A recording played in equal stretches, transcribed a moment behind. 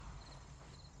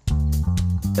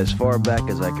As far back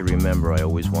as I can remember, I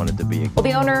always wanted to be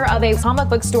the owner of a comic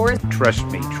book store. Trust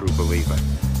me, true believer.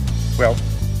 Well,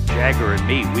 Jagger and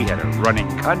me, we had a running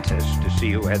contest to see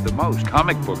who had the most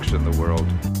comic books in the world.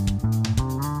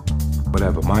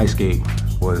 Whatever, my escape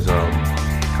was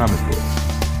comic books.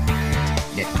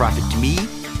 Net profit to me,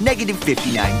 negative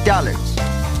 $59.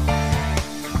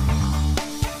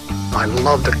 I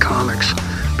love the comics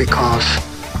because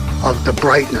of the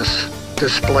brightness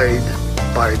displayed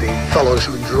by the fellows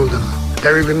who drew them.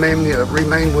 They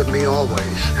remained with me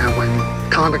always. And when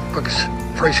comic books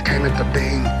first came into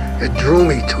being, it drew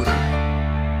me to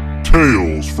them.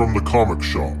 Tales from the Comic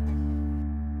Shop.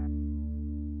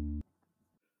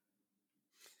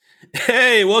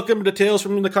 Hey, welcome to Tales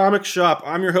from the Comic Shop.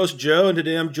 I'm your host, Joe, and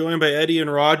today I'm joined by Eddie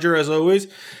and Roger, as always.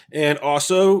 And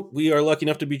also, we are lucky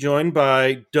enough to be joined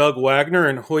by Doug Wagner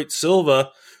and Hoyt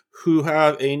Silva, who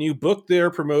have a new book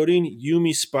they're promoting,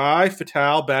 Yumi Spy,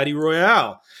 Fatale, Battle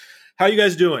Royale. How you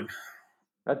guys doing?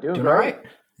 Doing all right.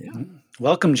 Yeah.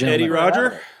 Welcome, gentlemen. Eddie,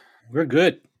 Roger? We're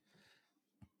good.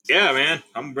 Yeah, man.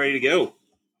 I'm ready to go.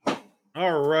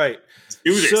 All right. Let's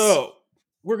do this. So,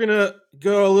 we're going to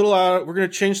go a little out. We're going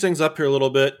to change things up here a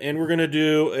little bit, and we're going to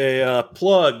do a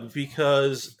plug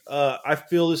because I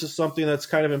feel this is something that's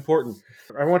kind of important.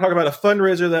 I want to talk about a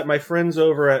fundraiser that my friends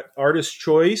over at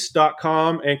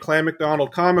artistchoice.com and Clan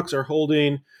McDonald Comics are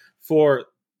holding for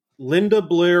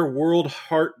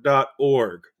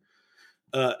lindablairworldheart.org.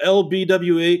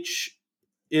 LBWH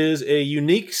is a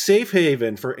unique safe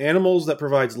haven for animals that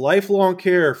provides lifelong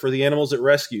care for the animals it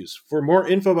rescues. For more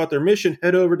info about their mission,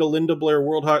 head over to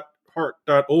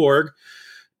lindablairworldheart.org.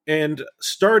 And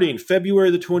starting February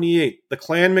the 28th, the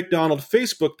Clan McDonald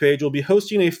Facebook page will be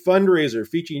hosting a fundraiser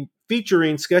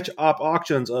featuring sketch op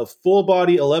auctions of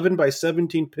full-body 11 by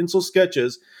 17 pencil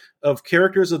sketches of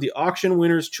characters of the auction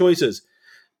winner's choices.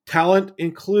 Talent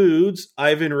includes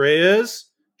Ivan Reyes,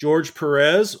 George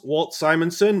Perez, Walt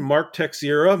Simonson, Mark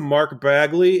Texeira, Mark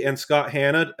Bagley, and Scott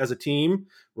Hanna as a team,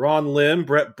 Ron Lim,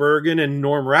 Brett Bergen, and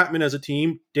Norm Ratman as a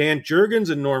team, Dan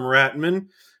Jurgens and Norm Ratman,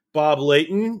 Bob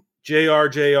Layton,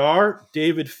 JRJR,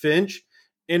 David Finch,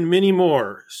 and many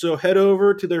more. So head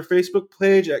over to their Facebook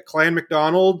page at Clan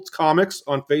McDonald's Comics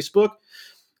on Facebook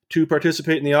to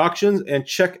participate in the auctions and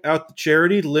check out the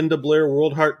charity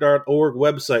lindablairworldheart.org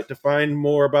website to find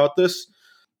more about this.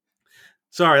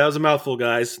 Sorry, that was a mouthful,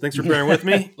 guys. Thanks for bearing with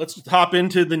me. Let's hop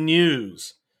into the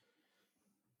news.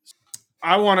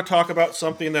 I want to talk about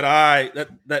something that I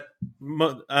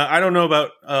don't know about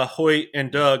Hoyt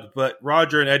and Doug, but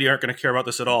Roger and Eddie aren't going to care about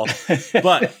this at all.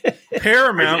 But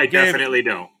Paramount, I definitely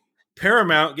don't.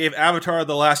 Paramount gave Avatar: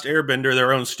 The Last Airbender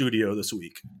their own studio this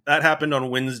week. That happened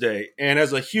on Wednesday, and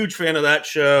as a huge fan of that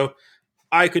show,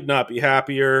 I could not be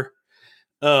happier.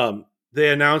 They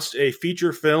announced a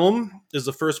feature film is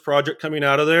the first project coming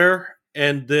out of there,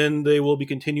 and then they will be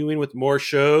continuing with more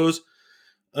shows.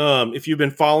 If you've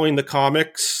been following the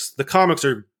comics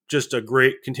are just a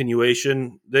great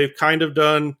continuation. They've kind of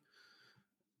done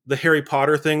the Harry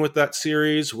Potter thing with that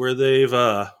series where they've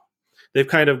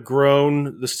kind of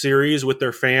grown the series with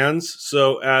their fans.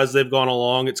 So as they've gone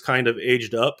along, it's kind of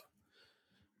aged up.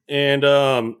 And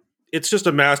it's just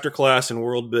a masterclass in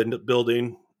world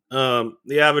building.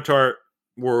 The Avatar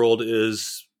world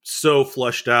is so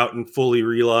fleshed out and fully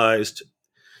realized.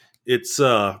 It's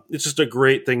just a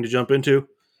great thing to jump into.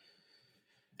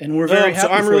 And we're very happy.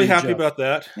 So I'm really happy about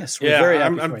that. Yes, we're very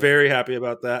happy. I'm very happy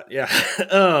about that. Yeah.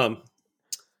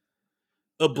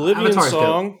 Oblivion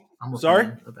song.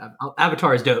 Sorry?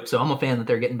 Avatar is dope, so I'm a fan that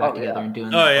they're getting back together and doing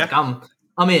that. Yeah? Like,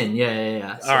 I'm in.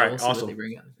 Yeah. So all right, we'll awesome. They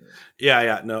bring out.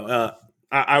 Yeah. No,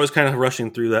 I was kind of rushing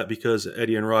through that because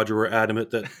Eddie and Roger were adamant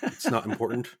that it's not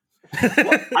important.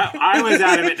 I was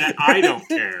adamant that I don't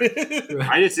care.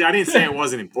 I didn't say it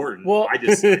wasn't important. Well, I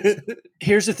just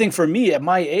here's the thing for me at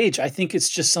my age, I think it's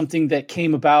just something that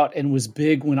came about and was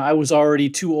big when I was already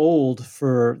too old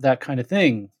for that kind of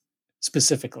thing,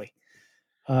 specifically.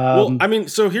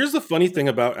 So here's the funny thing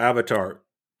about Avatar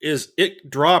is it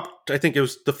dropped. I think it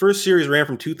was the first series ran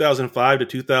from 2005 to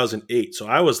 2008. So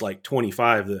I was like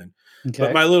 25 then. Okay.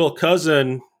 But my little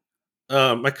cousin.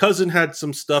 My cousin had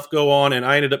some stuff go on, and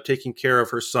I ended up taking care of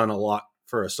her son a lot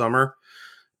for a summer.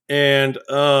 And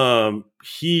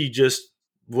he just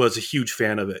was a huge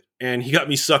fan of it. And he got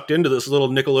me sucked into this little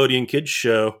Nickelodeon kids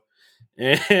show.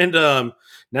 And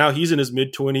now he's in his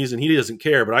mid-20s, and he doesn't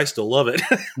care, but I still love it.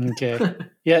 Okay.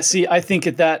 Yeah, see, I think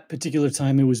at that particular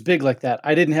time, it was big like that.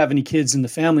 I didn't have any kids in the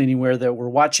family anywhere that were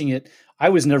watching it. I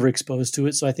was never exposed to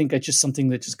it, so I think it's just something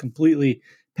that just completely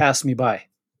passed me by.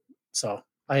 So...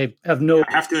 I have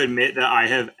to admit that I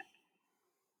have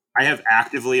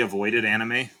actively avoided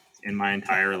anime in my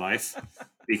entire life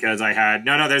because I had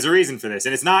there's a reason for this,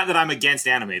 and it's not that I'm against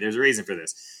anime. There's a reason for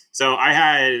this. So I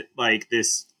had like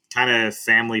this kind of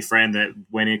family friend that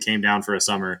when it came down for a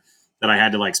summer that I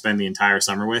had to like spend the entire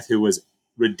summer with, who was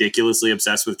ridiculously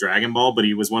obsessed with Dragon Ball, but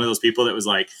he was one of those people that was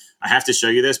like, I have to show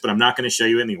you this, but I'm not going to show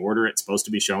you in the order it's supposed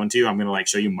to be shown to you. I'm going to like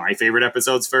show you my favorite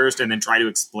episodes first and then try to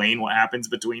explain what happens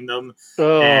between them.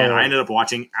 Oh. And I ended up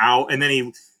watching out, and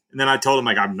then I told him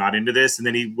like, I'm not into this. And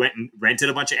then he went and rented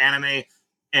a bunch of anime,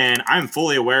 and I'm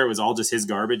fully aware it was all just his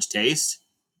garbage taste.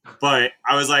 But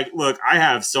I was like, look, I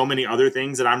have so many other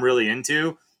things that I'm really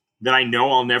into that I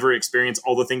know I'll never experience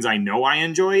all the things I know I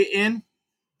enjoy in.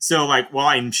 So, like, while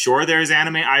I'm sure there's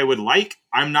anime I would like,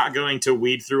 I'm not going to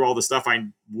weed through all the stuff I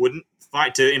wouldn't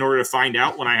find in order to find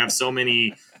out when I have so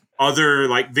many other,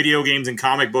 like, video games and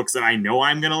comic books that I know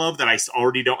I'm going to love that I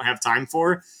already don't have time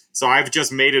for. So I've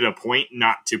just made it a point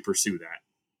not to pursue that.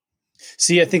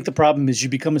 See, I think the problem is you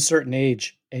become a certain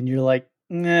age and you're like,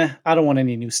 nah, I don't want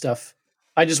any new stuff.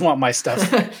 I just want my stuff.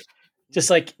 Just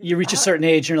like you reach a certain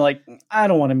age and you're like, I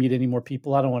don't want to meet any more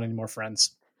people. I don't want any more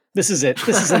friends. This is it.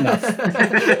 This is enough.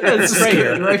 It's right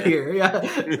here. Yeah,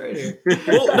 right here.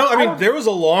 Well, no, I mean, there was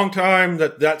a long time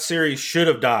that series should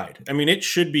have died. I mean, it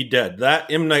should be dead.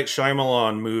 That M. Night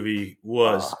Shyamalan movie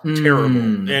was terrible.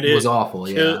 And it was awful.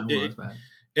 Yeah, it was bad.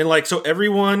 And like, so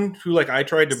everyone who like I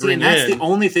tried to bring that's in, the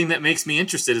only thing that makes me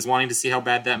interested is wanting to see how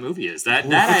bad that movie is. That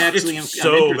I actually am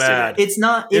so bad. It's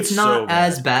not so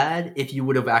as bad if you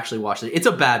would have actually watched it. It's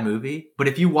a bad movie, but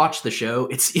if you watch the show,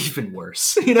 it's even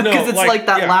worse. You know, because it's like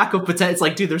that lack of potential. It's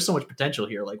like, dude, there's so much potential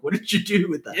here. Like, what did you do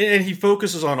with that? And he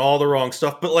focuses on all the wrong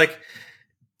stuff. But like,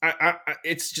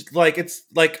 it's just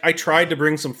like I tried to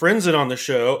bring some friends in on the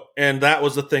show, and that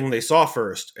was the thing they saw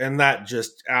first, and that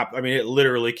just it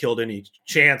literally killed any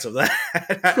chance of that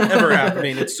ever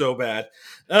happening. It's so bad.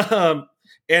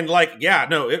 And like, yeah,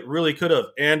 no, it really could have.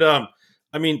 And I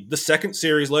mean, the second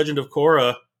series, Legend of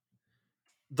Korra,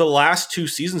 the last 2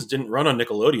 seasons didn't run on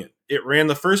Nickelodeon. It ran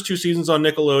the first 2 seasons on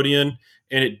Nickelodeon,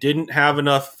 and it didn't have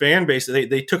enough fan base.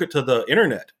 They took it to the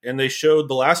internet, and they showed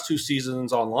the last 2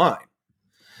 seasons online.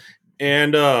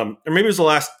 And or maybe it was the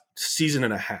last season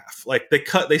and a half. Like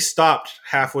they stopped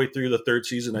halfway through the 3rd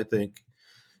season, I think.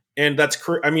 And that's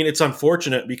it's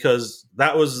unfortunate because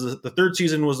that was the 3rd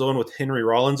season was the one with Henry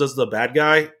Rollins as the bad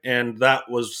guy, and that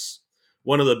was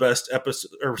one of the best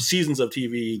episodes or seasons of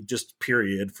TV, just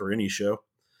period, for any show.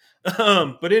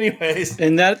 But anyways,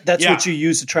 and that's what you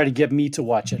used to try to get me to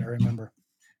watch it. I remember.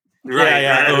 Right.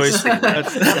 Yeah. Always.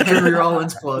 That's Henry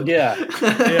Rollins plug. Yeah.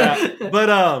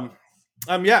 But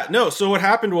so what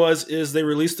happened is they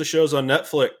released the shows on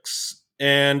Netflix,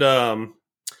 and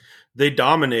they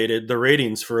dominated the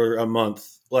ratings for a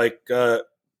month. Like the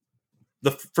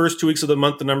first 2 weeks of the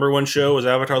month, the number 1 show was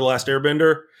Avatar: The Last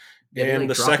Airbender, and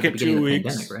the second 2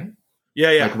 weeks, pandemic, right?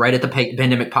 Yeah. Like right at the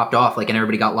pandemic popped off, like, and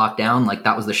everybody got locked down. Like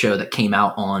that was the show that came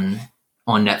out on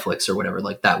Netflix or whatever,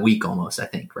 like that week almost, I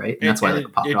think, right? And that's why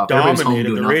it popped off. It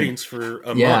dominated the ratings for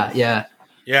a month. Yeah.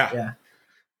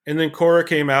 And then Korra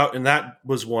came out, and that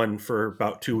was one for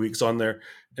about 2 weeks on there.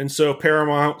 And so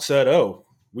Paramount said, "Oh,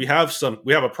 we have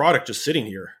a product just sitting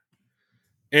here."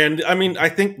 And I mean, I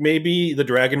think maybe the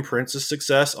Dragon Prince's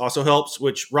success also helps.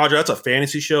 Which, Roger, that's a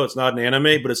fantasy show. It's not an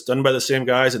anime, but it's done by the same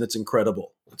guys, and it's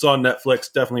incredible. It's on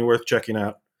Netflix. Definitely worth checking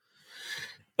out.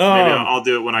 Maybe I'll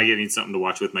do it when I need something to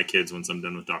watch with my kids once I'm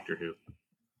done with Doctor Who.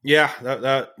 Yeah,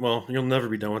 well, you'll never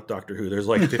be done with Doctor Who. There's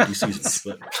like 50 seasons.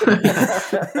 But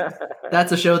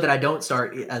that's a show that I don't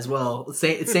start as well.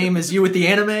 Same as you with the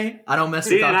anime. I don't mess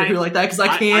with Doctor Who like that because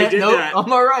I can't.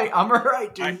 I'm all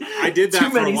right, dude. I did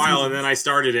that for a while, and then I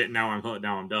started it, and now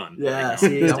I'm done. Yeah,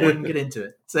 see, I wouldn't get into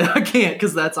it. So I can't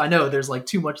because I know there's like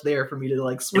too much there for me to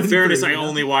like swim. In fairness, I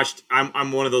only watched.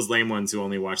 I'm one of those lame ones who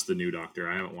only watched the new Doctor.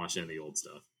 I haven't watched any of the old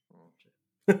stuff.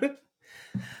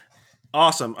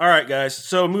 Awesome. All right, guys.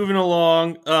 So moving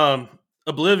along,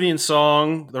 Oblivion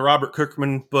Song, the Robert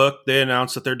Kirkman book, they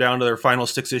announced that they're down to their final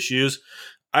 6 issues.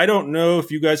 I don't know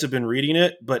if you guys have been reading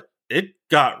it, but it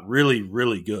got really,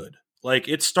 really good. Like,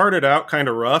 it started out kind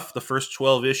of rough, the first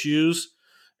 12 issues.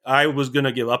 I was going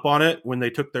to give up on it when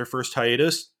they took their first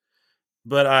hiatus,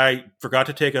 but I forgot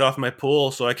to take it off my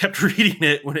pull, so I kept reading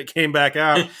it when it came back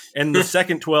out, and the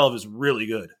second 12 is really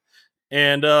good.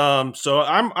 And so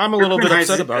I'm a little bit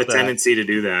upset about that. Kirkman has a tendency to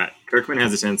do that. Kirkman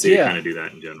has a tendency to kind of do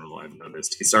that in general, I've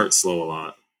noticed. He starts slow a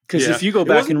lot. Because if you go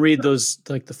back and read those,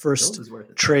 like the first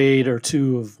trade or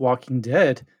 2 of Walking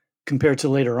Dead compared to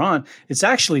later on, it's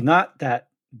actually not that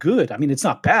good. I mean, it's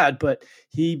not bad, but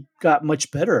he got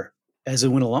much better as it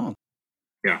went along.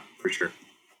 Yeah, for sure.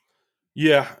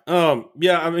 Yeah.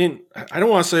 I mean, I don't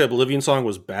want to say Oblivion Song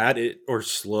was bad or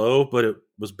slow, but it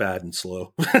was bad and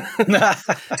slow.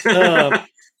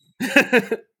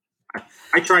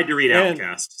 I tried to read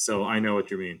Outcast, so I know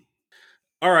what you mean.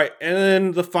 All right, and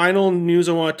then the final news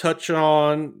I want to touch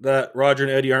on that Roger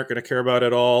and Eddie aren't going to care about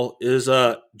at all is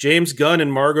James Gunn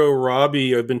and Margot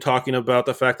Robbie have been talking about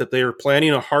the fact that they are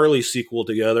planning a Harley sequel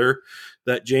together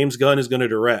that James Gunn is going to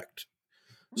direct.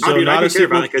 So dude, I don't care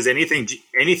about it because anything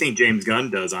James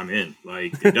Gunn does, I'm in.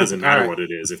 Like, it doesn't matter what it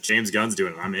is. If James Gunn's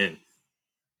doing it, I'm in.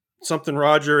 Something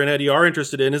Roger and Eddie are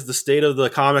interested in is the state of the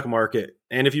comic market.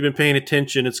 And if you've been paying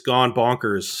attention, it's gone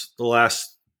bonkers the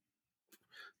last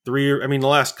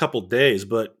couple days,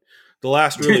 but the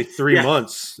last really 3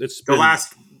 months. It's the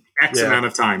last X amount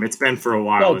of time. It's been for a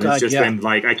while. And it's just been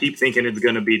like, I keep thinking it's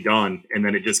going to be done, and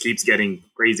then it just keeps getting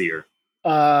crazier.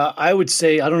 I would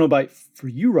say, I don't know about for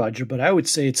you, Roger, but I would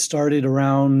say it started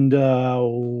around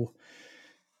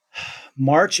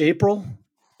March, April,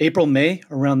 May,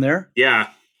 around there. Yeah.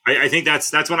 I think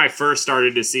that's when I first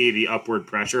started to see the upward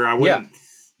pressure. I wouldn't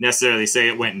necessarily say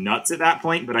it went nuts at that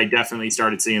point, but I definitely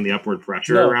started seeing the upward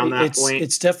pressure around that point.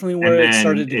 It's definitely where it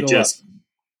started to go up. It just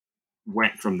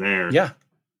went from there. Yeah.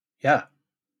 Yeah.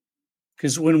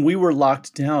 Because when we were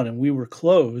locked down and we were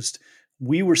closed,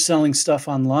 we were selling stuff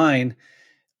online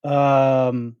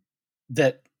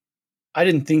that I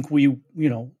didn't think we,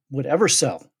 would ever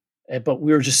sell. But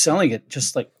we were just selling it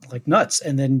just like nuts.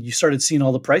 And then you started seeing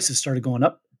all the prices started going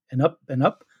up and up and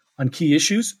up on key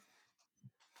issues.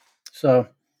 So,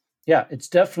 yeah, it's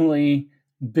definitely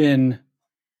been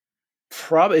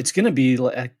it's going to be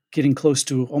getting close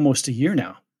to almost a year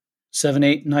now. 7,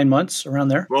 8, 9 months around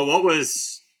there. Well, what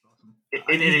was...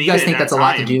 you guys think that's a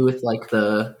lot to do with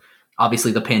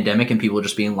obviously the pandemic and people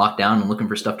just being locked down and looking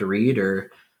for stuff to read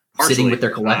or sitting with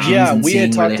their collections and we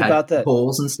had talked about that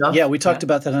polls and stuff? Yeah, we talked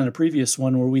about that on a previous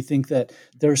one where we think that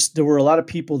there were a lot of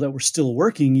people that were still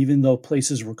working even though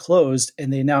places were closed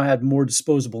and they now had more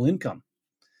disposable income.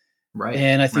 Right.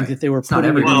 And I think that they were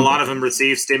a lot of them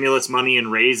received stimulus money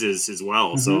and raises as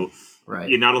well. Mm-hmm. So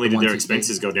not only did their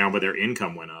expenses go down, but their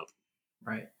income went up.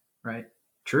 Right.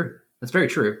 True. That's very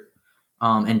true.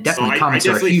 And definitely comics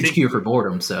are a huge cure for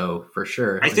boredom. So for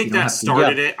sure. I think that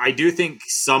started it. I do think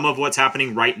some of what's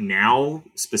happening right now,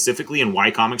 specifically and why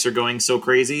comics are going so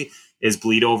crazy, is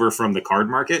bleed over from the card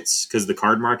markets. Because the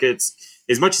card markets,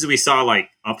 as much as we saw like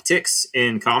upticks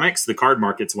in comics, the card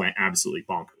markets went absolutely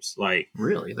bonkers. Like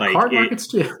really, the card markets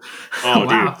too. Oh,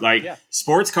 wow. Dude!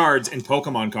 Sports cards and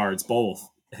Pokemon cards both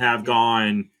have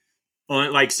gone.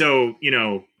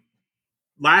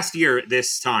 Last year at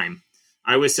this time,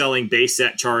 I was selling base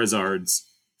set Charizards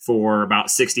for about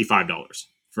 $65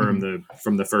 from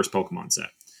the first Pokemon set.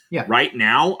 Yeah. Right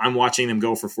now, I'm watching them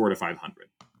go for $400 to $500.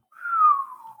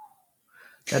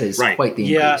 That is quite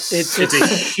the increase. It's a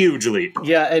huge leap.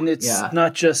 Yeah, and it's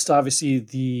not just obviously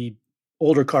the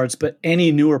older cards, but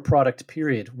any newer product,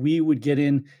 period. We would get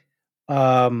in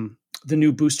the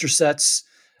new booster sets,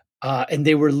 and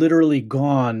they were literally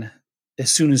gone as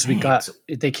soon as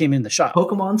they came in the shop.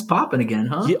 Pokemon's popping again,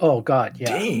 huh? Yeah, oh God, yeah.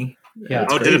 Dang. Yeah.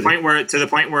 To the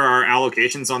point where our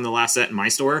allocations on the last set in my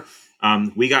store,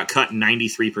 we got cut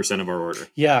 93% of our order.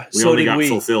 Yeah, we only got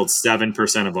fulfilled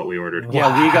 7% of what we ordered.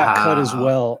 Yeah, we got cut as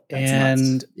well,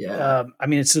 and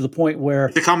it's to the point where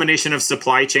it's a combination of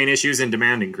supply chain issues and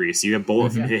demand increase. You have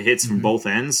both hits from both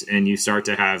ends, and you start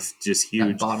to have just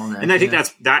huge bottleneck. And I think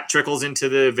that trickles into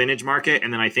the vintage market,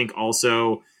 and then I think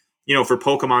also, for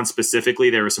Pokemon specifically,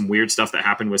 there was some weird stuff that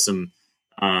happened with some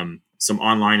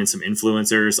online and some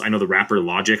influencers. I know the rapper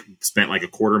Logic spent like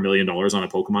 $250,000 on a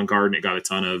Pokemon card, and it got a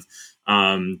ton of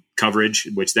coverage,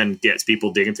 which then gets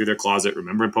people digging through their closet,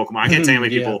 remembering Pokemon. I can't tell you how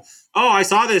many people, I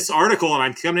saw this article and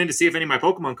I'm coming in to see if any of my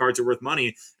Pokemon cards are worth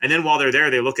money. And then while they're there,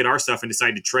 they look at our stuff and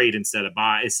decide to trade instead of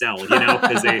sell,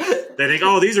 because they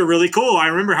think, these are really cool. I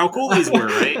remember how cool these were,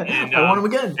 right? And I want them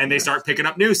again. And they start picking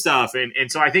up new stuff.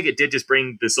 And so I think it did just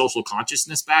bring the social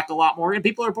consciousness back a lot more, and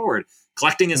people are bored.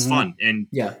 Collecting is fun, and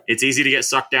it's easy to get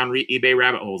sucked down eBay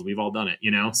rabbit holes. We've all done it,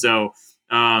 So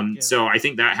I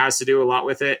think that has to do a lot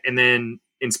with it. And then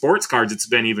in sports cards, it's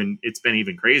been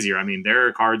even crazier. I mean, there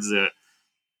are cards that,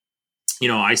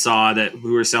 I saw that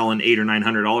we were selling $800 or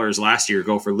 $900 last year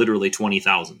go for literally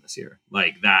 $20,000 this year,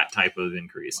 like that type of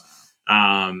increase.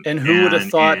 And who would have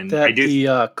thought that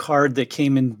the card that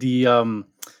came in the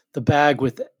bag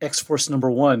with X-Force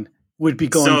 #1 would be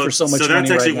going for so much money? So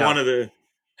that's actually right one of the.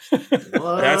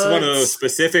 That's one of those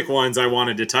specific ones I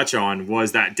wanted to touch on,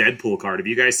 was that Deadpool card. Have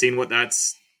you guys seen what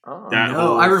that's?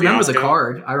 No, I remember the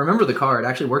card. I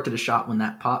actually worked at a shop when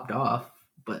that popped off,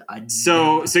 but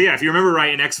So if you remember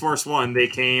right, in X-Force 1, they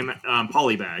came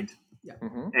polybagged, Yeah.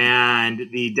 Mm-hmm. And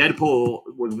the Deadpool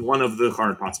was one of the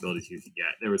card possibilities you could get.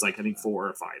 There was like, I think 4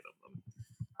 or 5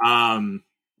 of them.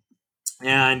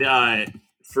 And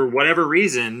for whatever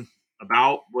reason,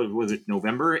 about, what was it,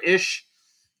 November-ish,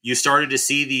 you started to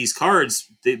see these cards.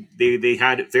 They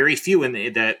had very few,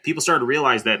 and that people started to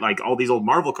realize that like all these old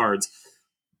Marvel cards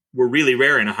were really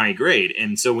rare in a high grade.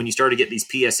 And so when you started to get these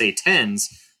PSA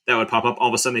 10s that would pop up, all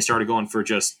of a sudden they started going for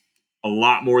just a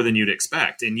lot more than you'd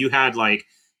expect. And you had like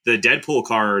the Deadpool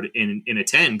card in a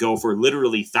 10 go for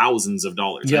literally thousands of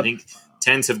dollars. Yep. I think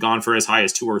 10s have gone for as high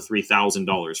as $2,000 or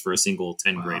 $3,000 for a single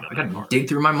 10 grade. I got to dig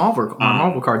through my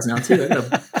Marvel cards now too. I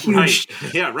got a huge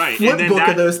right. flip book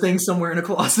of those things somewhere in a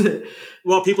closet.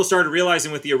 Well, people started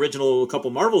realizing with the original couple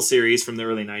Marvel series from the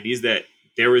early 90s that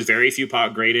there was very few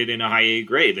graded in a high A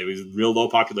grade. There was real low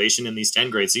population in these 10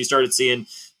 grades. So you started seeing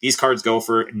these cards go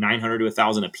for $900 to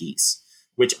 $1,000 a piece,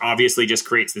 which obviously just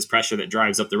creates this pressure that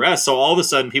drives up the rest. So all of a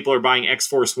sudden people are buying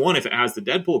X-Force 1 if it has the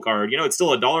Deadpool card. It's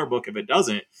still $1 book if it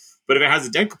doesn't. But if it has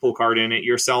a Deadpool card in it,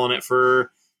 you're selling it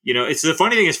for, it's the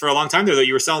funny thing is for a long time there, though,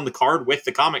 you were selling the card with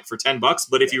the comic for $10.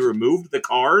 But if you removed the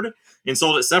card and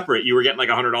sold it separate, you were getting like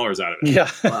 $100 out of it.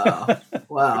 Yeah.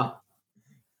 Wow.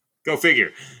 Go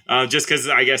figure. Just because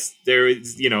I guess there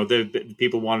is, the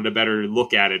people wanted a better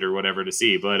look at it or whatever to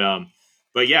see. But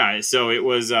yeah, so it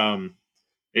was.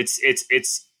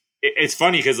 It's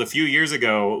funny because a few years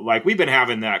ago, like we've been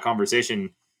having that conversation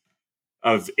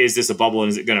of is this a bubble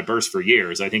and is it going to burst for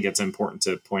years? I think it's important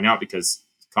to point out because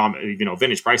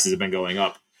vintage prices have been going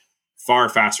up far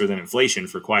faster than inflation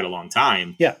for quite a long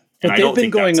time. Yeah. But they've been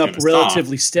going up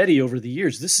relatively steady over the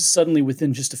years. This is suddenly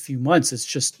within just a few months. It's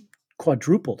just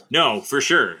quadrupled. No, for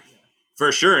sure.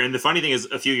 For sure. And the funny thing is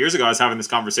a few years ago, I was having this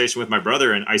conversation with my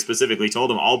brother and I specifically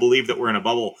told him I'll believe that we're in a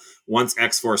bubble once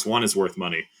X-Force 1 is worth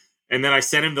money. And then I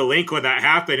sent him the link when that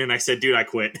happened and I said, dude, I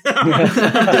quit.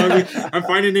 I'm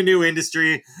finding a new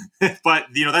industry. But,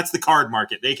 that's the card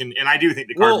market. And I do think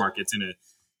the card market's in a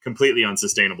completely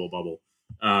unsustainable bubble.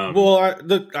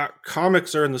 The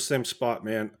comics are in the same spot,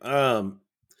 man.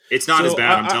 It's not as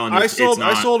bad. I'm telling you. I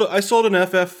sold an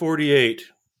FF48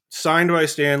 signed by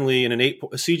Stan Lee in a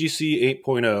CGC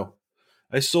 8.0.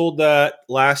 I sold that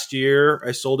last year.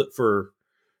 I sold it for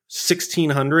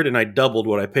 $1,600 and I doubled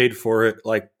what I paid for it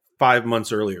like 5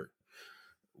 months earlier.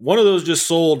 One of those just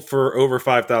sold for over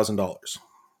 $5,000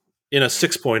 in a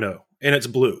 6.0 and it's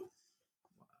blue.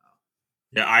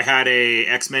 Yeah, I had a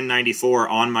X-Men 94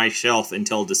 on my shelf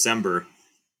until December.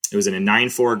 It was in a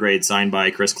 9.4 grade signed by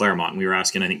Chris Claremont, and we were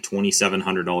asking, I think,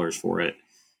 $2,700 for it.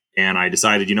 And I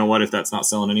decided, you know what, if that's not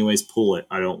selling anyways, pull it.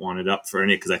 I don't want it up for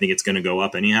any because I think it's going to go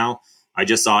up anyhow. I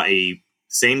just saw a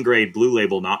same grade blue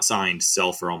label not signed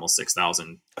sell for almost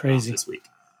 $6,000 this week.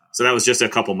 So that was just a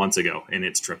couple months ago, and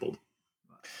it's tripled.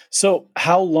 So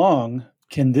how long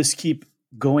can this keep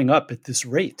going up at this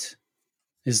rate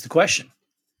is the question.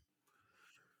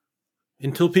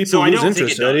 Until people lose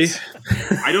interest, Eddie.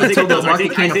 I don't think until the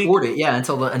market can't afford it. Yeah,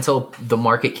 until the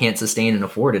market can't sustain and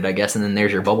afford it, I guess, and then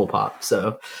there's your bubble pop.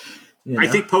 So, I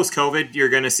think post-COVID, you're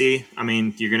going to see. I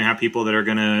mean, you're going to have people that are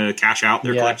going to cash out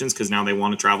their collections because now they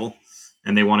want to travel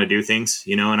and they want to do things,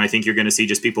 And I think you're going to see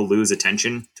just people lose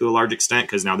attention to a large extent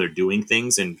because now they're doing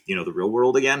things in the real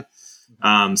world again.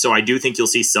 So I do think you'll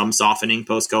see some softening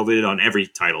post-COVID on every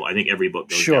title. I think every book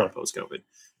goes down post-COVID.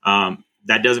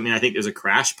 That doesn't mean I think there's a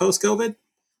crash post-COVID.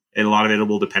 And a lot of it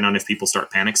will depend on if people start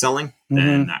panic selling.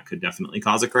 Then that could definitely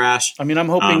cause a crash. I mean, I'm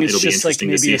hoping it's just like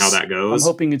maybe to see how that goes. I'm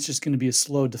hoping it's just going to be a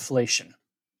slow deflation.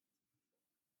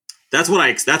 That's what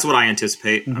I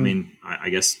anticipate. I mean, I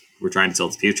guess we're trying to tell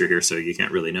the future here, so you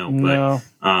can't really know. No.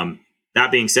 But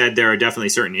that being said, there are definitely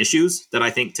certain issues that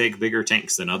I think take bigger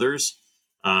tanks than others.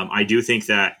 I do think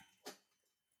that.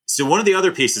 So one of the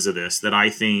other pieces of this that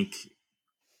I think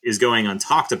is going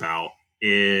untalked about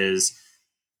is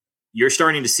you're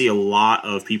starting to see a lot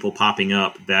of people popping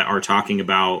up that are talking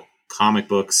about comic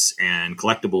books and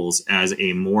collectibles as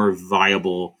a more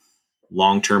viable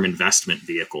long-term investment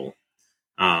vehicle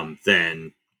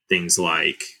than things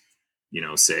like,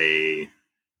 say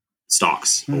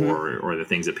stocks or the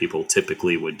things that people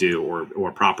typically would do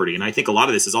or property. And I think a lot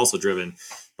of this is also driven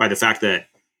by the fact that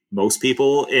most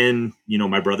people in,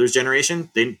 my brother's generation,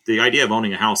 the idea of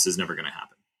owning a house is never going to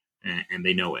happen and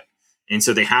they know it. And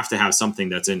so they have to have something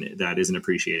that is an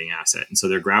appreciating asset. And so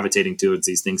they're gravitating towards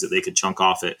these things that they could chunk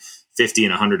off at $50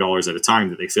 and $100 at a time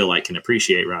that they feel like can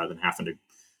appreciate rather than having to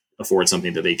afford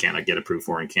something that they cannot get approved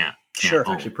for and can't sure.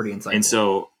 own. Actually pretty insightful. And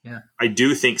so I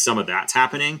do think some of that's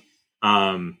happening.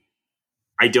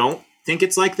 I don't think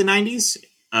it's like the 90s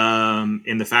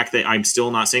in the fact that I'm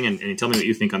still not seeing, and tell me what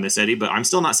you think on this, Eddie, but I'm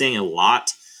still not seeing a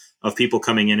lot of people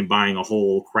coming in and buying a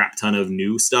whole crap ton of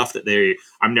new stuff that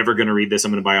I'm never going to read this.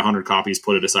 I'm going to buy 100 copies,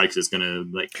 put it aside because it's going to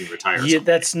like retire. Yeah,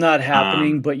 that's not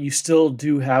happening, but you still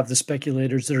do have the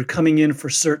speculators that are coming in for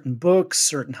certain books,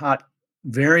 certain hot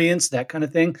variants, that kind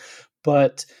of thing.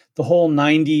 But the whole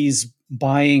 90s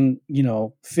buying,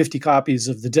 50 copies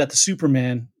of The Death of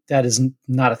Superman, that is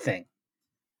not a thing.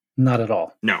 Not at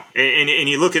all. No. And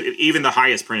you look at even the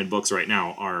highest printed books right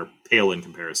now are pale in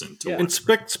comparison to and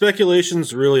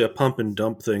speculation's really a pump and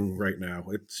dump thing right now.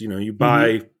 It's, you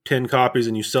buy 10 copies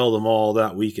and you sell them all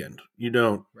that weekend. You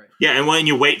don't. Right. Yeah, and when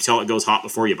you wait till it goes hot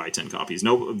before you buy 10 copies.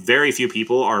 Very few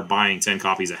people are buying 10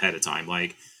 copies ahead of time.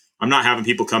 Like, I'm not having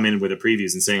people come in with the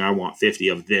previews and saying, I want 50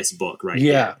 of this book right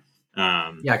here.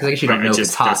 Yeah, because I guess you don't know if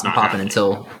it's hot and popping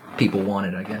until people want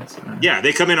it, I guess. Yeah,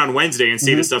 they come in on Wednesday and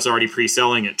see the stuff's already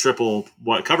pre-selling at triple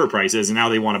what cover price is, and now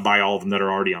they want to buy all of them that are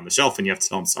already on the shelf, and you have to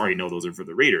tell them, sorry, no, those are for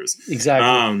the readers.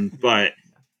 Exactly. But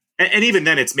even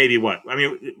then, it's maybe what? I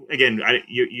mean, again,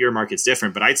 your market's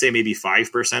different, but I'd say maybe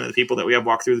 5% of the people that we have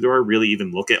walk through the door really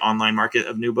even look at online market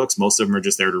of new books. Most of them are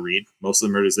just there to read. Most of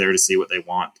them are just there to see what they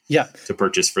want to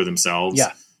purchase for themselves.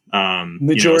 Yeah.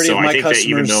 Majority of my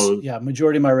customers,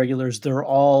 majority of my regulars, they're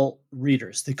all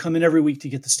readers. They come in every week to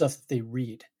get the stuff that they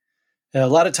read. A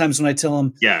lot of times when I tell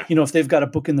them, if they've got a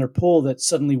book in their pull that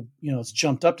suddenly, it's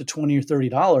jumped up to $20 or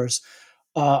 $30,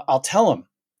 I'll tell them,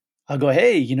 I'll go,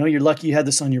 hey, you're lucky you had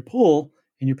this on your pull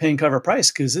and you're paying cover price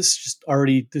because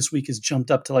this week has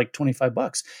jumped up to like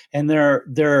 $25. And their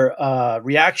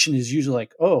reaction is usually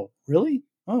like, oh, really?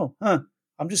 Oh,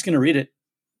 I'm just going to read it.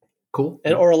 Cool.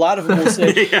 Or a lot of them will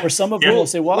say, or some of them will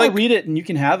say, well, I'll read it and you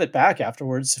can have it back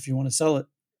afterwards if you want to sell it.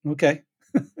 Okay.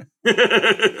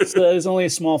 So there's only a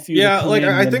small few. Yeah,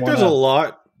 I think there's a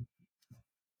lot.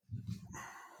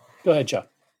 Go ahead, Joe.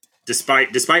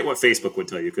 Despite what Facebook would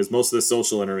tell you, because most of the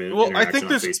social interaction. Well, I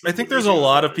think there's a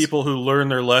lot of people who learn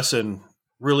their lesson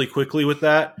really quickly with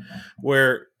that,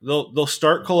 where they'll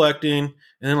start collecting, and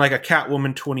then like a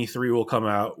Catwoman 23 will come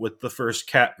out with the first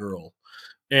Catgirl.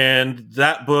 And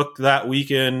that book that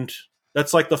weekend,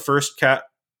 that's like the first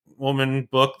Catwoman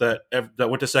book that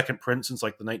went to second print since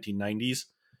like the 1990s.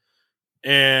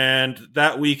 And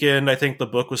that weekend, I think the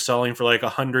book was selling for like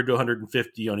 100 to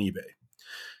 150 on eBay.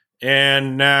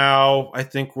 And now I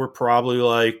think we're probably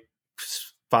like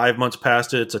 5 months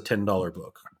past it. It's a $10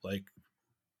 book.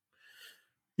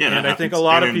 And I think a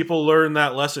lot of people learn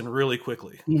that lesson really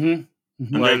quickly.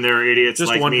 Mm-hmm. And then there are idiots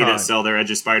like me that sell their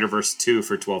Edge of Spider-Verse 2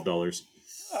 for $12.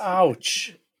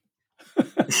 Ouch.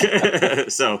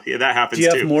 So that happens too.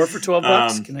 Do you have more for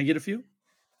 $12? Can I get a few?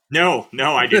 No,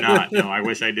 I do not. No, I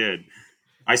wish I did.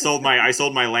 I sold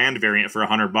my land variant for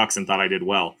 $100 and thought I did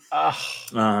well.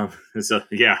 So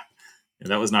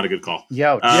that was not a good call.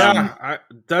 Yeah.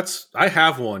 I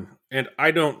have one and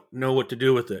I don't know what to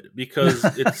do with it because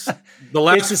it's the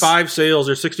last 5 sales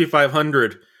are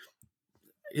 6,500.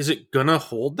 Is it gonna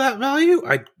hold that value?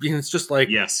 I mean, it's just like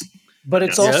yes. But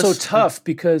it's also tough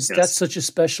because that's such a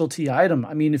specialty item.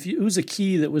 I mean, if it was a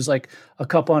key that was like a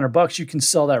couple $100, you can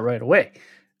sell that right away.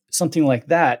 Something like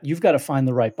that, you've got to find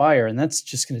the right buyer, and that's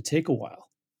just going to take a while.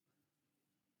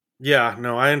 Yeah,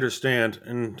 no, I understand,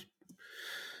 and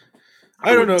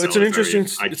I don't know. It's an interesting.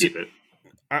 I'd keep it.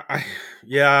 I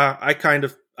kind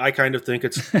of think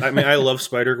it's. I mean, I love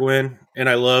Spider-Gwen, and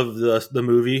I love the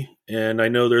movie, and I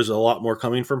know there's a lot more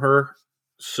coming from her.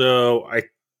 So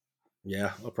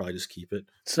I'll probably just keep it.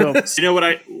 So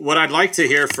what I'd like to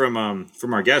hear from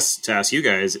our guests to ask you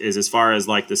guys is, as far as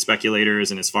like the speculators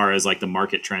and as far as like the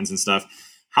market trends and stuff,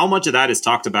 how much of that is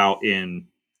talked about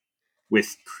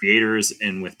with creators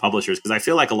and with publishers? Because I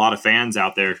feel like a lot of fans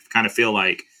out there kind of feel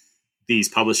like these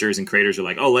publishers and creators are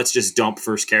like, oh, let's just dump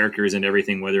first characters and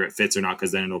everything, whether it fits or not,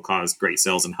 because then it'll cause great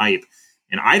sales and hype.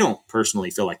 And I don't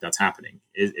personally feel like that's happening.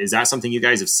 Is that something you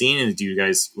guys have seen? And do you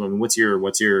guys? I mean, what's your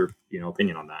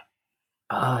opinion on that?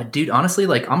 Dude, honestly,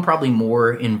 like I'm probably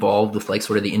more involved with like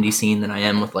sort of the indie scene than I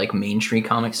am with like mainstream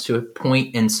comics to a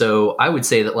point. And so I would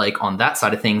say that like on that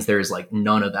side of things, there's like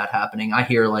none of that happening. I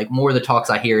hear like more of the talks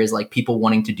I hear is like people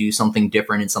wanting to do something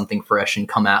different and something fresh and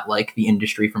come at like the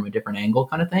industry from a different angle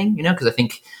kind of thing, because I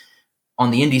think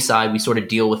on the indie side, we sort of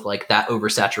deal with like that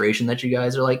oversaturation that you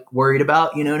guys are like worried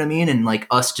about, you know what I mean? And like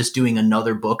us just doing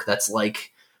another book that's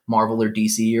like Marvel or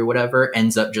DC or whatever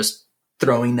ends up just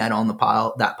throwing that on the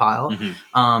pile. Mm-hmm.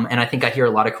 And I think I hear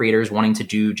a lot of creators wanting to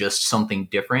do just something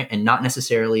different and not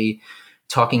necessarily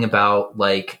talking about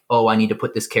like, oh, I need to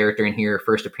put this character in here,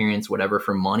 first appearance, whatever,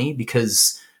 for money,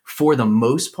 because for the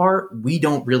most part, we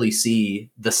don't really see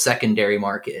the secondary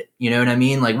market. You know what I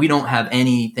mean? Like we don't have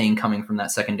anything coming from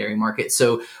that secondary market.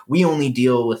 So we only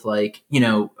deal with like,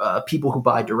 people who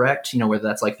buy direct, whether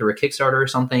that's like through a Kickstarter or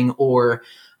something, or,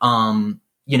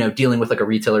 dealing with like a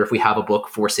retailer if we have a book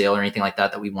for sale or anything like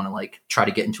that we want to like try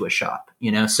to get into a shop,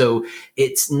 So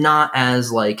it's not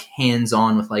as like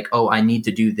hands-on with like, oh, I need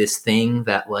to do this thing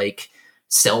that like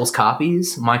sells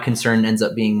copies. My concern ends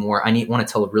up being more, I want to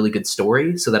tell a really good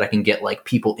story so that I can get like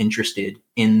people interested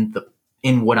in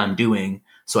what I'm doing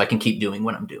so I can keep doing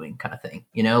what I'm doing kind of thing.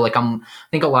 I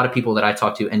think a lot of people that I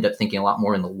talk to end up thinking a lot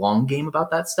more in the long game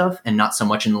about that stuff and not so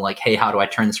much in like, hey, how do I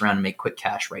turn this around and make quick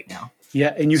cash right now?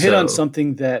 Yeah. And you hit on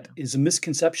something that is a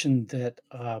misconception that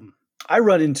I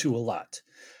run into a lot.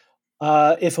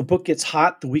 If a book gets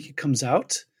hot the week it comes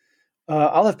out,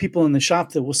 I'll have people in the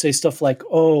shop that will say stuff like,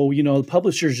 oh, the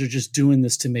publishers are just doing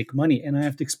this to make money. And I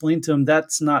have to explain to them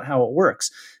that's not how it works.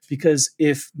 Because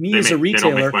if I as a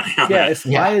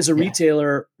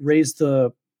retailer raise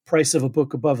the price of a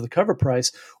book above the cover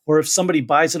price, or if somebody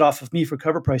buys it off of me for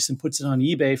cover price and puts it on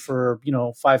eBay for,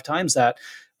 5 times that,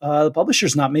 the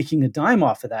publisher's not making a dime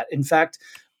off of that. In fact,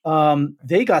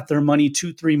 they got their money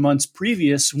 2-3 months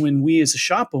previous when we as a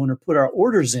shop owner put our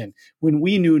orders in, when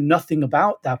we knew nothing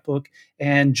about that book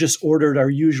and just ordered our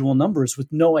usual numbers with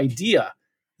no idea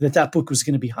that book was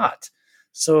going to be hot.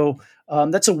 So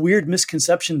that's a weird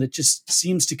misconception that just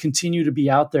seems to continue to be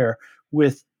out there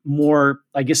with more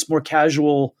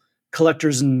casual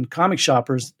collectors and comic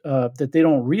shoppers that they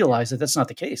don't realize that that's not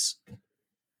the case.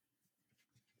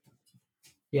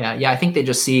 Yeah. I think they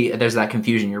just see there's that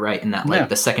confusion. You're right in that, like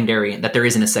the secondary, that there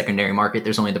isn't a secondary market.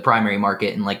 There's only the primary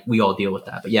market, and like we all deal with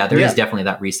that. But there is definitely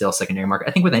that resale secondary market.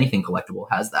 I think with anything collectible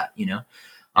has that,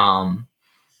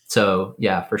 So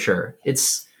yeah, for sure,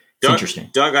 it's interesting.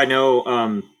 Doug, I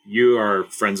know you are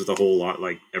friends with a whole lot,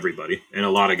 like everybody, and a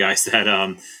lot of guys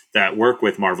that work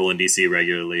with Marvel and DC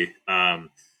regularly.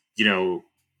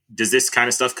 Does this kind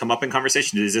of stuff come up in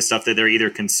conversation? Is this stuff that they're either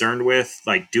concerned with,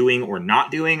 like doing or not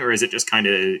doing, or is it just kind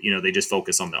of, they just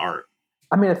focus on the art?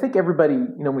 I mean, I think everybody,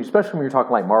 especially when you're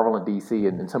talking like Marvel and DC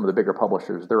and some of the bigger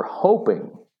publishers, they're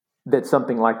hoping that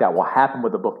something like that will happen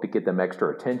with a book to get them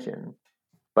extra attention.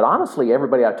 But honestly,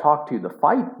 everybody I talk to, the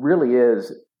fight really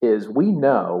is we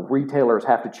know retailers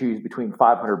have to choose between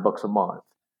 500 books a month,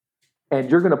 and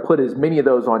you're going to put as many of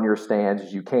those on your stands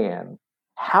as you can.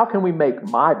 How can we make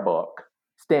my book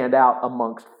stand out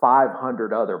amongst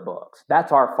 500 other books?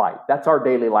 That's our fight. That's our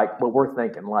daily, what we're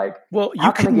thinking. Well,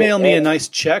 you can mail me a nice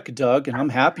check, Doug, and I'm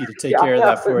happy to take care of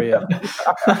that for you.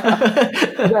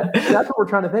 That's what we're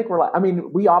trying to think.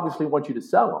 We obviously want you to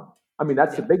sell them.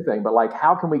 That's the big thing. But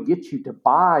how can we get you to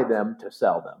buy them to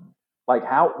sell them? Why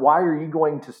are you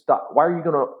going to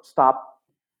stop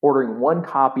ordering one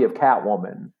copy of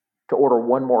Catwoman to order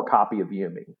one more copy of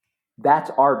Yumi? That's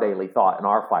our daily thought and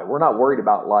our fight. We're not worried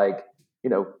about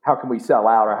how can we sell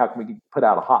out or how can we put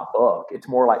out a hot book? It's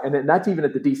more and then that's even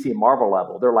at the DC and Marvel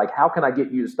level. They're like, how can I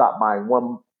get you to stop buying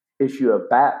one issue of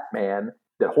Batman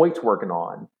that Hoyt's working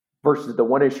on versus the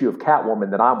one issue of Catwoman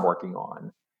that I'm working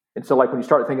on? And so when you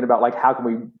start thinking about how can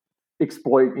we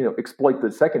exploit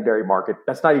the secondary market,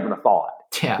 that's not even a thought.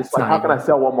 Yeah, it's how can I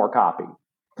sell one more copy?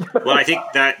 Well, I think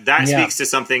that speaks to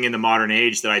something in the modern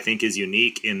age that I think is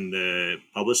unique in the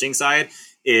publishing side,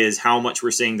 is how much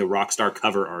we're seeing the rock star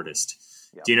cover artist.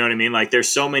 Yeah. Do you know what I mean? There's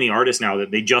so many artists now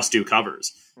that they just do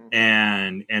covers,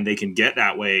 and they can get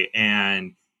that way.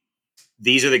 And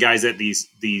these are the guys that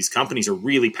these companies are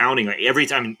really pounding. Every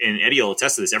time, and Eddie will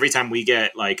attest to this, every time we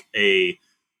get a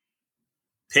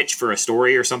pitch for a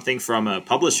story or something from a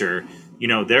publisher,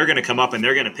 they're going to come up and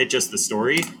they're going to pitch us the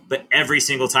story, but every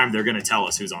single time they're going to tell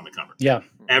us who's on the cover. Yeah.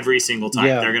 Every single time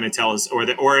they're going to tell us, or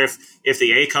if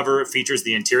the A cover features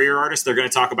the interior artist, they're going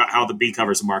to talk about how the B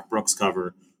cover is a Mark Brooks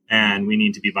cover and we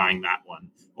need to be buying that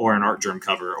one, or an Art Germ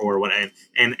cover, or what.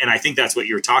 And I think that's what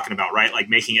you're talking about, right?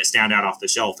 Making it stand out off the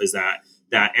shelf is that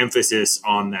emphasis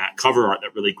on that cover art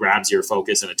that really grabs your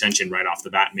focus and attention right off the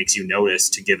bat and makes you notice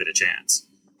to give it a chance.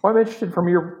 Well, I'm interested from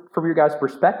your guys'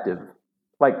 perspective.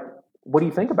 What do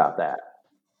you think about that?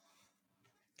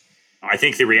 I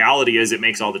think the reality is it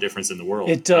makes all the difference in the world.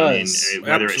 It does.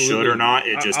 Whether Absolutely. It should or not,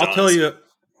 it just I'll does.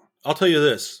 I'll tell you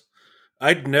this.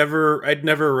 I'd never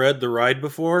read The Ride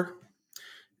before.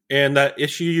 And that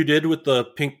issue you did with the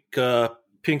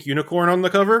pink unicorn on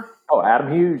the cover. Oh,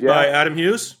 Adam Hughes, yeah. By Adam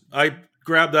Hughes. I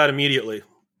grabbed that immediately.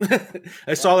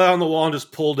 I saw that on the wall and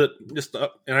just pulled it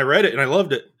and I read it and I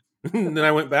loved it. And then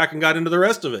I went back and got into the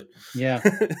rest of it. Yeah.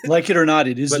 Like it or not,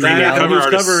 it is but the that reality. Adam Hughes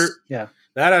cover, yeah.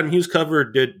 That Adam Hughes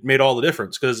cover made all the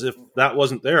difference, because if that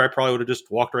wasn't there, I probably would have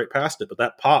just walked right past it. But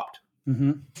that popped.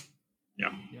 Mm-hmm.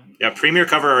 Yeah. Premier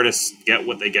cover artists get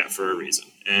what they get for a reason.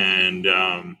 And,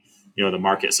 the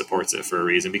market supports it for a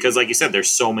reason, because like you said, there's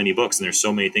so many books and there's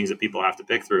so many things that people have to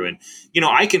pick through. And,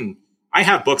 I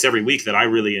have books every week that I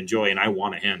really enjoy and I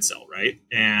want to hand sell. Right.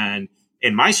 And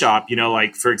in my shop,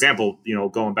 like, for example,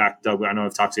 going back, Doug, I know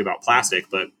I've talked to you about Plastic,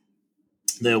 but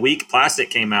the week Plastic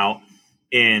came out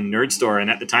in Nerd Store, and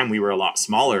at the time we were a lot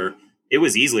smaller, it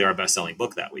was easily our best selling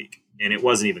book that week. And it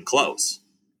wasn't even close.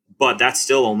 But that's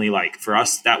still only like, for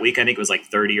us that week, I think it was like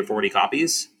 30 or 40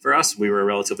 copies for us. We were a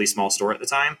relatively small store at the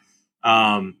time.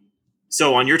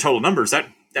 So on your total numbers, that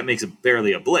makes it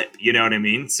barely a blip. You know what I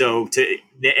mean? So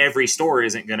every store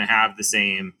isn't going to have the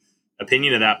same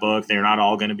opinion of that book. They're not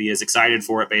all going to be as excited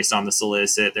for it based on the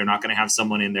solicit. They're not going to have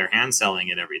someone in their hand selling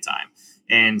it every time.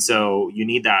 And so you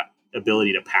need that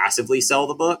ability to passively sell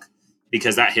the book,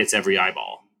 because that hits every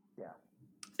eyeball. Yeah,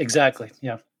 exactly.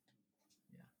 Yeah.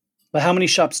 But how many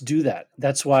shops do that?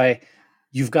 That's why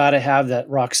you've got to have that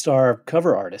rock star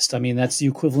cover artist. I mean, that's the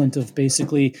equivalent of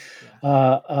basically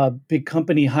a big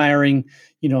company hiring,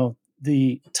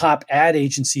 the top ad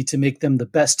agency to make them the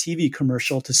best TV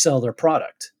commercial to sell their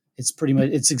product.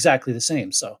 It's exactly the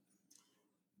same. So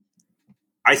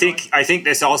I think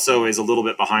this also is a little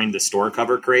bit behind the store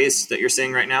cover craze that you're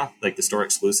seeing right now, like the store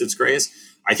exclusives craze.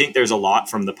 I think there's a lot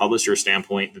from the publisher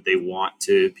standpoint that they want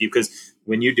to, because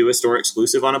when you do a store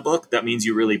exclusive on a book, that means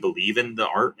you really believe in the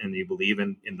art and you believe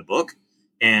in the book.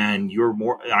 And you're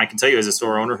more, I can tell you as a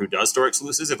store owner who does store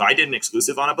exclusives, if I did an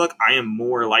exclusive on a book, I am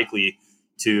more likely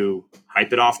to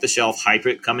hype it off the shelf, hype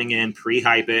it coming in,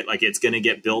 pre-hype it, like it's going to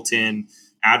get built in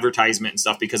advertisement and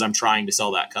stuff, because I'm trying to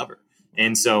sell that cover.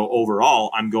 And so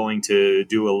overall, I'm going to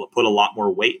put a lot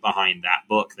more weight behind that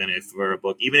book than if for a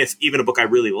book, even a book I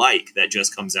really like that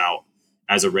just comes out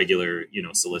as a regular,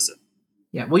 solicit.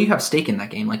 Yeah. Well, you have stake in that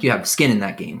game. Like you have skin in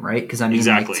that game, right? Because I mean,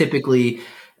 exactly. Like, typically,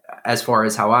 as far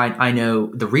as how I know,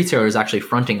 the retailer is actually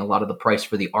fronting a lot of the price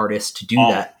for the artist to do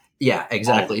that. Yeah,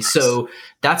 exactly. So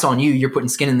that's on you. You're putting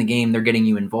skin in the game. They're getting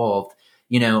you involved.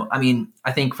 I mean,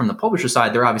 I think from the publisher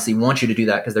side, they're obviously want you to do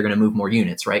that because they're going to move more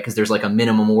units, right? Because there's like a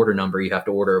minimum order number you have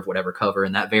to order of whatever cover,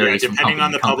 and that varies. Depending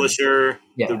on the publisher.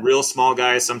 Yeah. The real small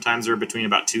guys sometimes are between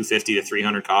about 250 to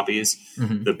 300 copies.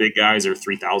 Mm-hmm. The big guys are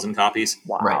 3,000 copies.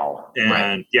 Wow!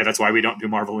 And that's why we don't do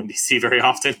Marvel and DC very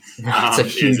often. It's a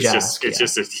huge ask. It's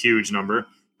just a huge number.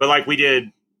 But like we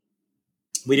did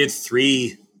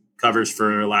 3 covers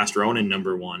for Last Ronin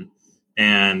 #1.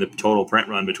 And the total print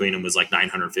run between them was like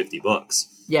 950 books.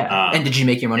 Yeah. And did you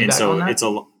make your money back on that?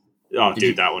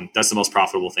 That one, that's the most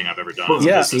profitable thing I've ever done. Well,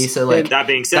 yeah. See, so like, that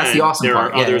being said, that's the awesome there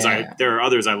part. There are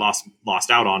others I lost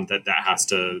out on that has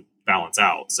to balance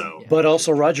out. So, but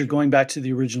also, Roger, going back to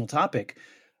the original topic,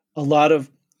 a lot of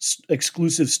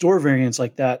exclusive store variants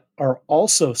like that are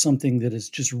also something that is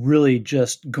just really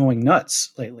just going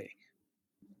nuts lately.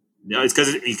 No, it's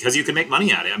because you can make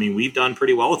money at it. I mean, we've done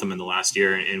pretty well with them in the last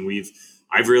year, and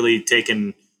I've really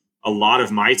taken a lot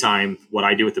of my time. What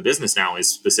I do with the business now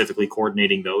is specifically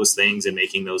coordinating those things and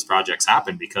making those projects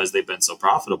happen because they've been so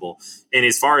profitable. And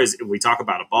as far as we talk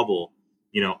about a bubble,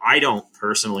 I don't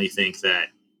personally think that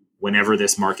whenever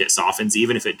this market softens,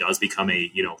 even if it does become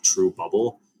a true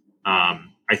bubble,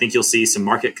 I think you'll see some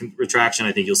market retraction.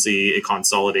 I think you'll see a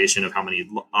consolidation of how many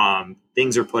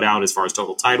things are put out as far as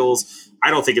total titles. I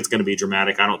don't think it's going to be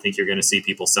dramatic. I don't think you're going to see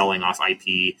people selling off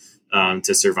IP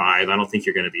to survive. I don't think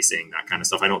you're going to be seeing that kind of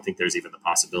stuff. I don't think there's even the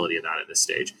possibility of that at this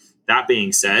stage. That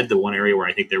being said, the one area where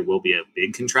I think there will be a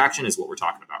big contraction is what we're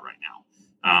talking about right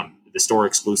now. The store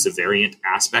exclusive variant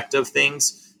aspect of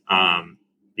things,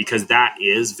 because that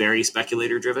is very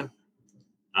speculator driven.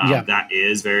 That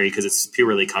is because it's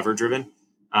purely cover driven.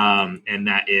 And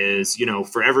that is,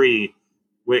 for every,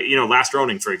 Last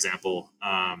Ronin, for example,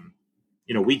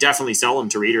 we definitely sell them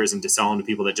to readers and to sell them to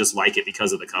people that just like it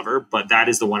because of the cover. But that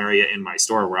is the one area in my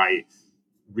store where I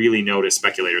really notice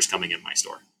speculators coming in my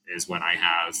store is when I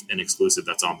have an exclusive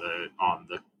that's on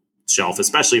the shelf,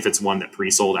 especially if it's one that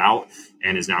pre-sold out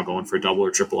and is now going for double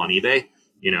or triple on eBay.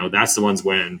 That's the ones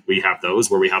when we have those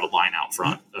where we have a line out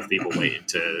front of people waiting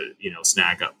to,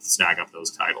 snag up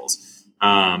those titles.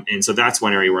 And so that's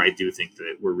one area where I do think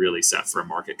that we're really set for a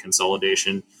market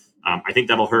consolidation. I think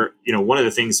that'll hurt. One of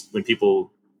the things when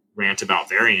people rant about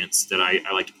variants that I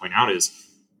like to point out is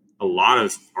a lot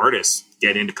of artists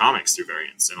get into comics through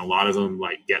variants, and a lot of them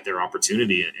get their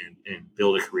opportunity and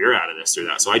build a career out of this through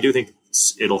that. So I do think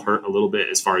it'll hurt a little bit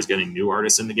as far as getting new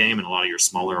artists in the game and a lot of your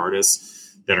smaller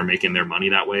artists that are making their money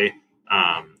that way.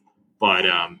 But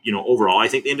overall, I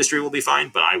think the industry will be fine,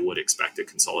 but I would expect a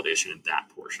consolidation in that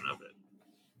portion of it.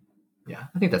 Yeah,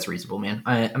 I think that's reasonable, man.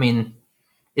 I mean,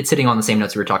 it's hitting on the same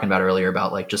notes we were talking about earlier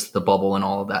about like just the bubble and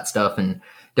all of that stuff. And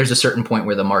there's a certain point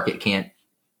where the market can't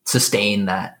sustain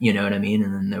that, you know what I mean?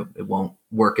 And then it won't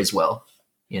work as well,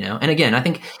 you know? And again, I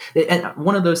think, and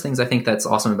one of those things I think that's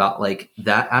awesome about like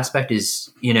that aspect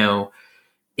is, you know,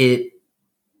 it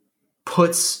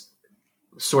puts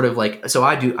sort of like, so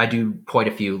I do quite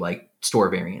a few like store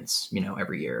variants, you know,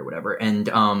 every year or whatever. And,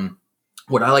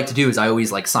 what I like to do is I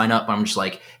always like sign up. I'm just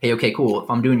like, hey, okay, cool. If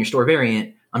I'm doing your store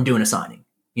variant, I'm doing a signing.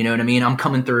 You know what I mean? I'm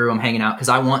coming through, I'm hanging out because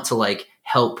I want to like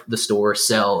help the store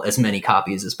sell as many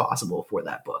copies as possible for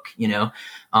that book, you know?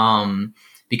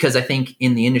 Because I think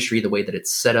in the industry, the way that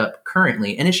it's set up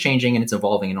currently, and it's changing and it's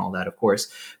evolving and all that, of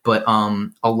course, but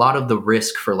a lot of the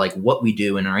risk for like what we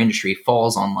do in our industry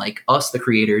falls on like us, the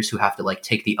creators, who have to like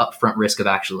take the upfront risk of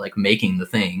actually like making the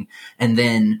thing. And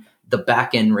then the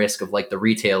back end risk of like the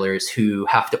retailers who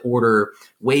have to order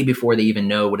way before they even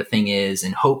know what a thing is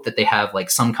and hope that they have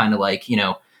like some kind of like, you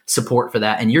know, support for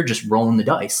that. And you're just rolling the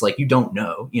dice. Like you don't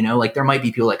know, you know, like there might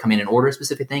be people that come in and order a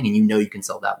specific thing and you know you can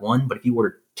sell that one. But if you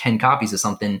order 10 copies of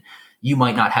something, you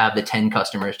might not have the 10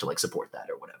 customers to like support that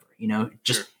or whatever, you know,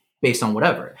 just based on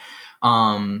whatever.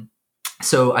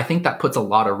 So I think that puts a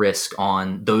lot of risk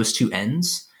on those two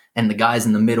ends, and the guys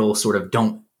in the middle sort of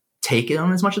don't take it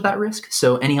on as much of that risk.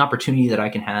 So any opportunity that I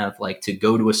can have like to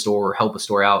go to a store or help a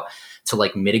store out to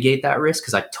like mitigate that risk,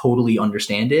 because I totally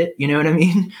understand it, you know what I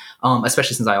mean?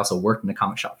 Especially since I also worked in a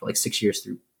comic shop for like 6 years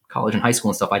through college and high school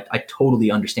and stuff. I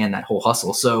totally understand that whole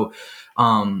hustle. So,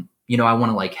 you know, I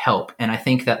want to like help. And I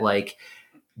think that like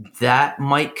that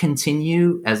might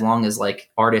continue as long as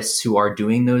like artists who are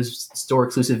doing those store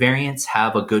exclusive variants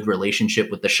have a good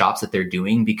relationship with the shops that they're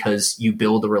doing, because you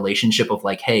build a relationship of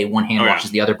like, hey, one hand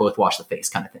washes the other, both wash the face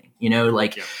kind of thing, you know,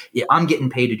 like yeah, I'm getting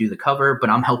paid to do the cover, but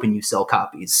I'm helping you sell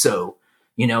copies. So,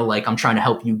 you know, like I'm trying to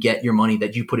help you get your money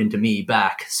that you put into me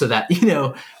back so that, you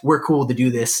know, we're cool to do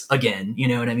this again. You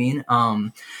know what I mean?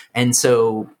 And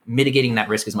so mitigating that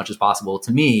risk as much as possible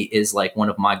to me is like one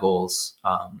of my goals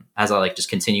as I like just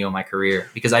continue in my career,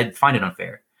 because I find it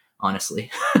unfair,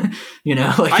 honestly. You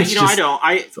know, like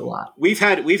it's a lot. We've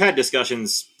had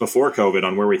discussions before COVID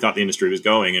on where we thought the industry was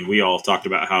going, and we all talked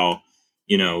about how,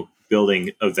 you know,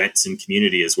 building events and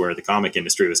community is where the comic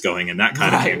industry was going, and that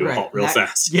kind of came to a halt real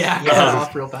fast. Yeah,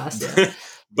 off real fast. Yeah.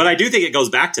 But I do think it goes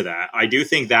back to that. I do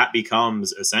think that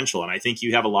becomes essential, and I think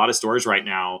you have a lot of stores right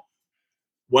now.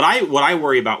 What I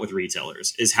worry about with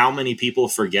retailers is how many people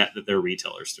forget that they're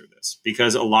retailers through this,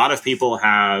 because a lot of people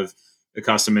have a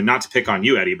custom, and not to pick on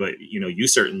you, Eddie, but you know, you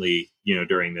certainly, you know,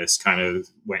 during this kind of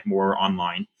went more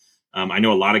online. I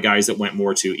know a lot of guys that went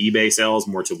more to eBay sales,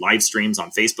 more to live streams on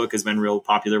Facebook has been a real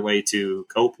popular way to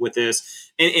cope with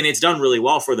this. And it's done really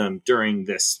well for them during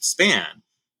this span.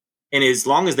 And as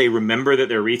long as they remember that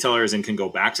they're retailers and can go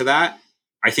back to that,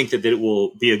 I think that it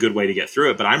will be a good way to get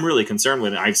through it. But I'm really concerned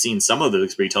with it. I've seen some of the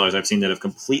retailers I've seen that have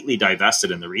completely divested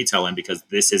in the retail end because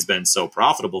this has been so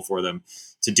profitable for them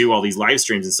to do all these live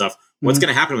streams and stuff. What's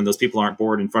going to happen when those people aren't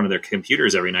bored in front of their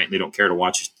computers every night and they don't care to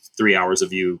watch 3 hours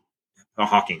of you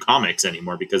hawking comics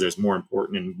anymore, because there's more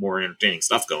important and more entertaining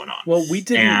stuff going on. Well, we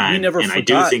never forgot. I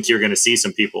do think you're going to see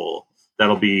some people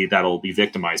that'll be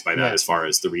victimized by that as far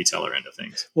as the retailer end of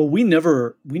things. Well, we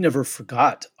never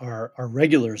forgot our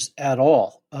regulars at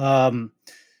all.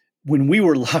 When we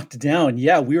were locked down,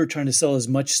 we were trying to sell as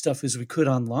much stuff as we could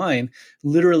online,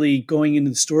 literally going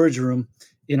into the storage room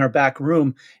in our back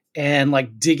room and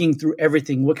like digging through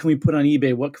everything. What can we put on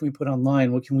eBay? What can we put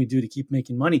online? What can we do to keep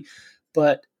making money?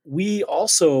 But we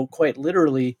also quite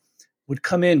literally would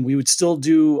come in. We would still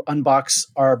unbox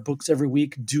our books every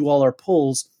week, do all our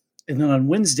pulls. And then on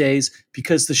Wednesdays,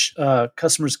 because the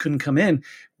customers couldn't come in,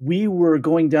 we were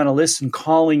going down a list and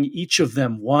calling each of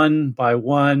them one by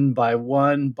one by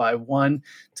one by one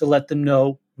to let them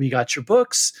know we got your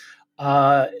books.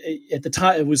 At the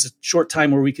time, it was a short time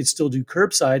where we could still do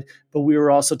curbside, but we were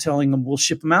also telling them we'll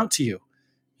ship them out to you.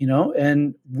 You know,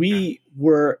 and we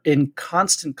were in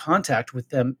constant contact with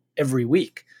them every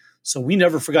week. So we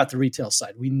never forgot the retail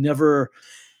side. We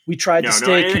tried to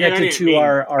stay connected to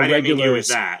our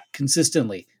regulars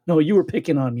consistently. No, you were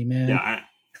picking on me, man. Yeah.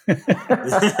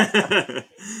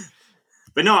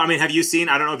 But no, I mean, have you seen,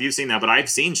 I don't know if you've seen that, but I've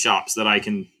seen shops that I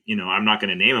can, you know, I'm not going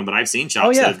to name them, but I've seen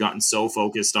shops that have gotten so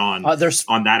focused on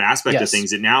that aspect of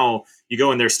things that now you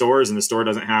go in their stores and the store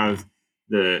doesn't have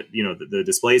the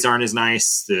displays aren't as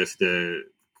nice. The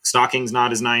stocking's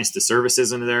not as nice. The service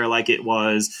isn't there like it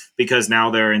was, because now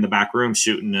they're in the back room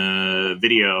shooting a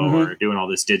video or doing all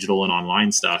this digital and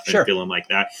online stuff and feeling like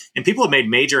that. And people have made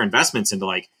major investments into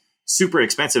like super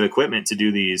expensive equipment to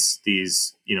do these,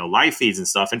 you know, live feeds and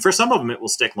stuff. And for some of them, it will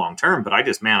stick long term. But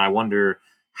I wonder,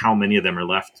 how many of them are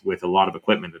left with a lot of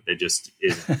equipment that they just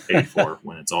isn't paid for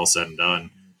when it's all said and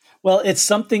done. Well, it's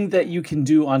something that you can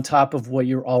do on top of what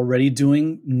you're already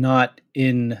doing, not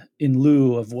in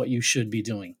lieu of what you should be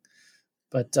doing.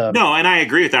 But no, and I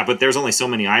agree with that. But there's only so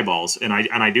many eyeballs, and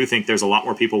I do think there's a lot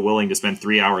more people willing to spend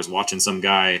 3 hours watching some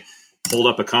guy hold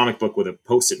up a comic book with a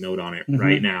Post-it note on it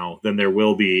right now than there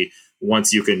will be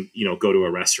once you can, go to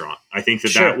a restaurant. I think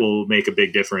that will make a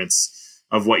big difference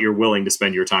of what you're willing to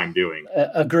spend your time doing.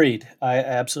 Agreed. I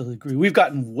absolutely agree. We've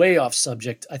gotten way off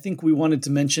subject. I think we wanted to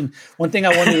mention one thing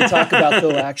I wanted to talk about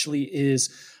though, actually is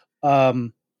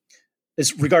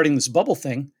regarding this bubble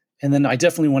thing. And then I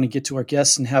definitely want to get to our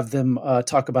guests and have them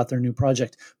talk about their new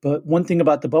project. But one thing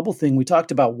about the bubble thing, we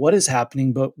talked about what is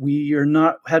happening, but we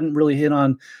hadn't really hit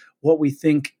on what we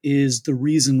think is the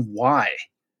reason why.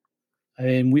 I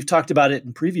mean, we've talked about it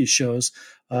in previous shows.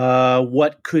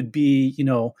 What could be,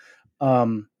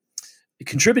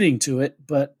 contributing to it.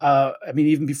 But I mean,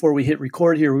 even before we hit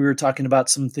record here, we were talking about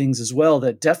some things as well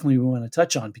that definitely we want to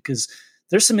touch on, because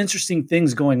there's some interesting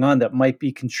things going on that might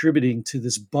be contributing to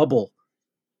this bubble,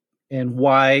 and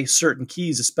why certain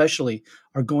keys especially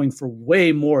are going for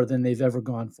way more than they've ever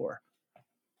gone for.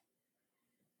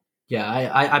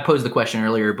 Yeah, I posed the question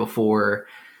earlier before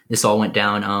this all went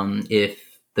down, if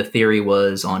the theory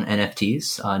was on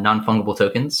NFTs, non-fungible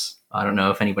tokens. I don't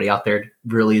know if anybody out there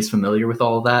really is familiar with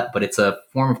all of that, but it's a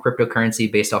form of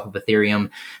cryptocurrency based off of Ethereum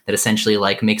that essentially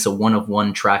makes a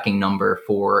one-of-one tracking number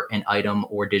for an item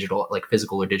or digital,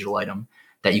 physical or digital item,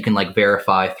 that you can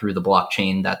verify through the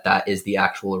blockchain that is the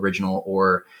actual original,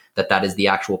 or that is the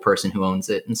actual person who owns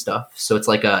it and stuff. So it's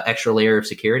like a extra layer of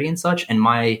security and such. And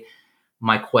my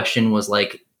question was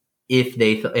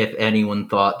if anyone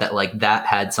thought that that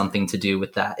had something to do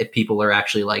with that, if people are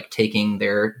actually taking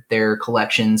their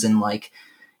collections and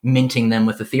minting them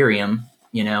with Ethereum,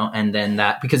 and then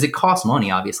that, because it costs money,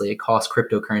 obviously it costs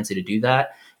cryptocurrency to do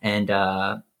that. And,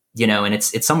 and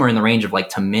it's somewhere in the range of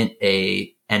to mint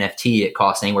a NFT, it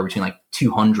costs anywhere between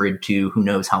 200 to who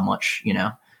knows how much,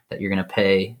 that you're going to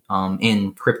pay,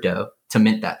 in crypto to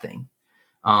mint that thing.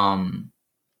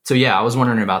 So yeah, I was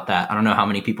wondering about that. I don't know how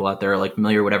many people out there are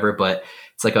familiar or whatever, but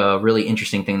it's a really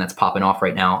interesting thing that's popping off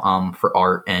right now, for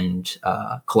art and,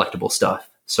 collectible stuff.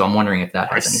 So I'm wondering if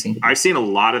that has anything to do. I've seen a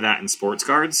lot of that in sports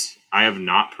cards. I have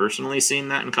not personally seen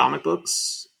that in comic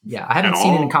books. Yeah, I haven't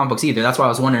seen it in comic books either. That's why I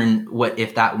was wondering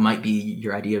if that might be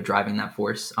your idea of driving that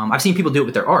force. I've seen people do it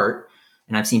with their art,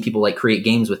 and I've seen people create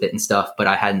games with it and stuff, but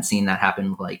I hadn't seen that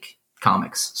happen with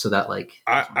comics. So that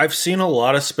I've seen a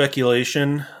lot of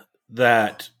speculation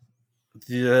that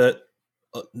the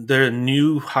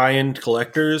new high-end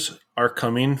collectors are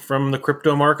coming from the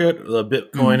crypto market, the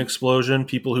Bitcoin explosion,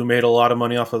 people who made a lot of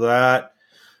money off of that.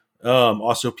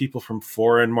 Also people from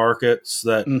foreign markets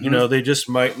that, they just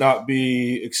might not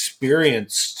be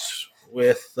experienced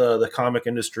with the comic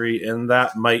industry, and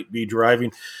that might be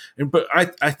driving. But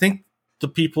I think the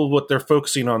people, what they're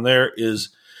focusing on there is,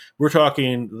 we're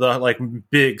talking the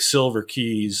big silver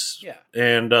keys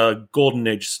and golden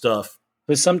age stuff.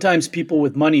 But sometimes people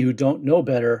with money who don't know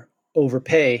better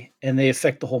overpay, and they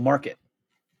affect the whole market.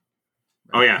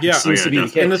 Oh yeah, seems to be the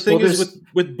case. And the thing is,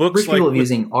 with books, people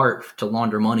using art to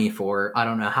launder money for I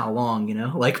don't know how long,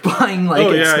 buying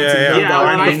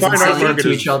expensive things and selling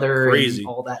to each other, crazy. And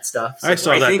all that stuff. So I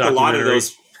saw that think documentary.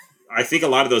 I think a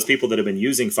lot of those people that have been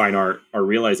using fine art are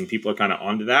realizing people are kind of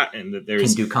onto that, and that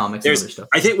there's can do comics and other stuff.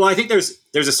 I think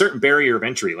there's a certain barrier of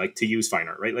entry, to use fine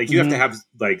art, right? You have to have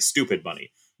stupid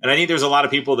money, and I think there's a lot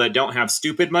of people that don't have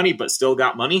stupid money but still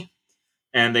got money,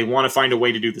 and they want to find a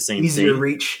way to do the same easier thing.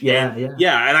 reach, yeah.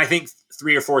 And I think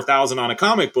 3,000 or 4,000 on a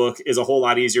comic book is a whole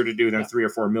lot easier to do than 3 or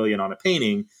 4 million on a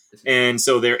painting, and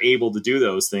so they're able to do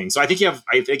those things. So I think you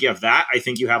have that. I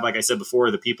think you have, like I said before,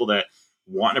 the people that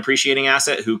want an appreciating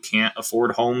asset who can't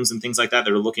afford homes and things like that.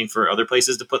 They're looking for other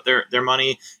places to put their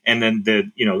money. And then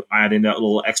add in that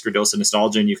little extra dose of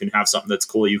nostalgia, and you can have something that's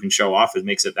cool you can show off. It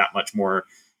makes it that much more,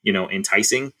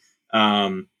 enticing.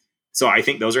 So I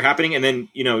think those are happening. And then,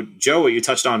 Joe, what you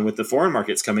touched on with the foreign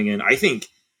markets coming in, I think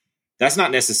that's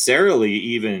not necessarily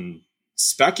even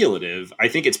speculative. I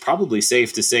think it's probably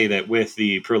safe to say that with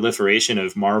the proliferation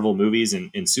of Marvel movies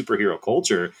and superhero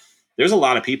culture, there's a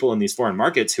lot of people in these foreign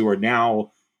markets who are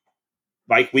now,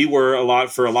 like we were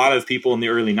for a lot of people in the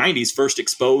early 90s, first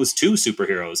exposed to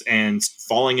superheroes and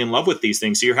falling in love with these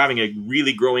things. So you're having a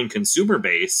really growing consumer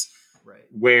base, right,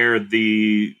 where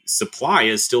the supply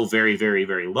is still very, very,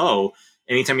 very low.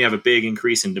 Anytime you have a big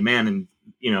increase in demand and,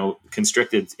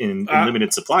 constricted in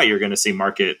limited supply, you're going to see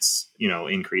markets,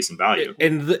 increase in value.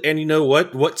 And you know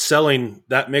what's selling,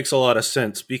 that makes a lot of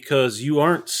sense, because you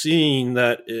aren't seeing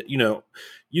that,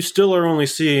 you still are only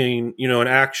seeing, an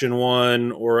Action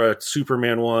 1 or a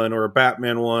Superman 1 or a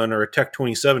Batman 1 or a Tech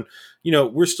 27.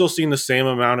 We're still seeing the same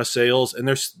amount of sales, and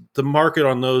the market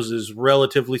on those is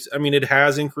relatively, it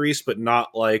has increased, but not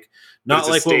like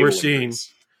what we're seeing.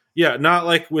 Increase. Yeah. Not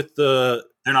like with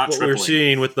what we're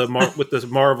seeing with the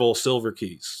Marvel Silver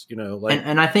Keys,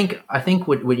 and I think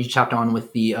what you chopped on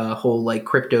with the whole like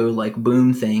crypto like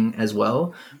boom thing as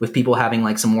well, with people having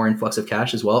like some more influx of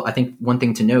cash as well. I think one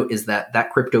thing to note is that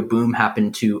crypto boom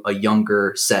happened to a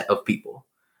younger set of people,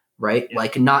 right? Yeah.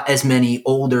 Like not as many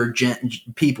older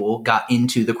people got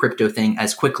into the crypto thing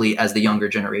as quickly as the younger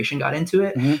generation got into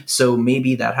it. Mm-hmm. So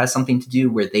maybe that has something to do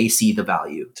where they see the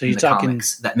value in the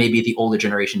comics that maybe the older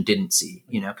generation didn't see,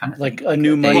 kind of like thing. A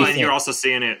new money. Well, and you're also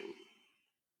seeing it.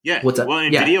 Yeah. What's up? Well,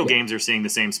 and video games are seeing the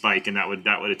same spike, and that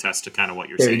would attest to kind of what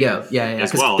you're saying. There you go. Yeah.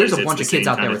 As well. There's a bunch of kids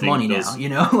out there with money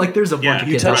now, like there's a bunch of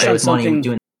kids out there with money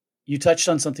doing. You touched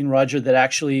on something, Roger, that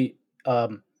actually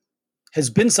has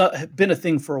been a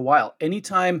thing for a while.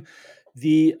 Anytime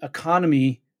the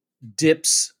economy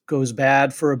dips, goes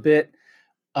bad for a bit,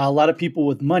 a lot of people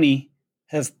with money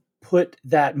have put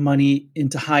that money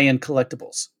into high-end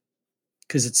collectibles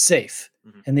because it's safe,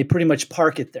 and they pretty much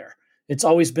park it there. It's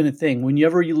always been a thing.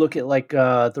 Whenever you look at like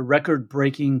the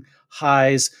record-breaking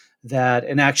highs that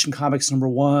an Action Comics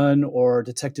 #1 or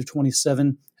Detective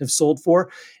 27 have sold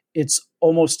for, it's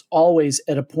almost always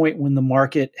at a point when the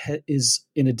market is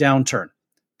in a downturn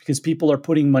because people are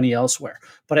putting money elsewhere.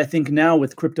 But I think now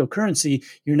with cryptocurrency,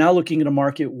 you're now looking at a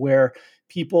market where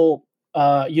people,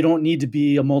 you don't need to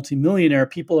be a multimillionaire.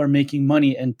 People are making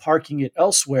money and parking it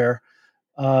elsewhere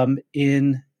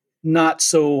in not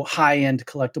so high-end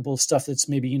collectible stuff that's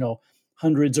maybe,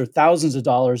 hundreds or thousands of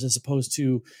dollars as opposed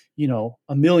to, $1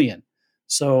 million.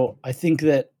 So I think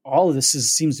that all of this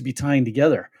seems to be tying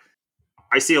together.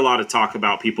 I see a lot of talk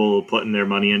about people putting their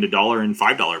money into $1 and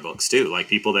 $5 books too. Like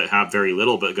people that have very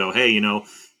little, but go, hey,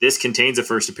 this contains a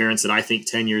first appearance that I think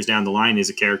 10 years down the line is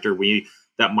a character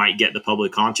that might get the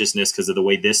public consciousness because of the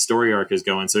way this story arc is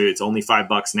going. So it's only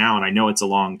 $5 now. And I know it's a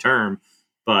long term,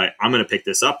 but I'm going to pick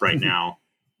this up right now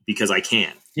because I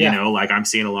can, I'm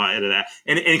seeing a lot of that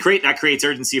and that creates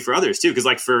urgency for others too. Cause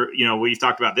like we've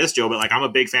talked about this, Joe, but like I'm a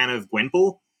big fan of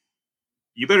Gwenpool.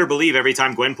 You better believe every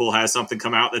time Gwenpool has something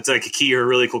come out that's like a key or a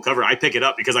really cool cover, I pick it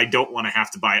up because I don't want to have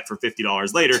to buy it for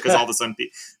 $50 later because all of a sudden,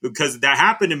 because that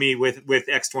happened to me with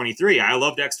X-23. I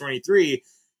loved X-23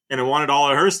 and I wanted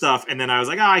all of her stuff. And then I was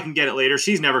like, I can get it later.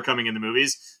 She's never coming in the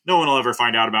movies. No one will ever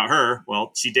find out about her.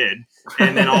 Well, she did.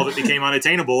 And then all of it became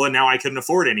unattainable and now I couldn't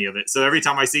afford any of it. So every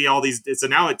time I see all these, so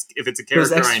now if it's a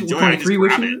character I enjoy, I just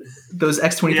grab it. Those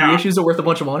X-23 issues are worth a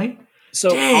bunch of money?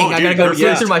 So dang, I gotta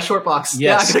go through my short box.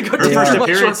 Yes. Yeah, I gotta go through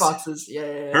my short boxes.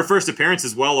 Yeah. Her first appearance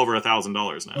is well over $1,000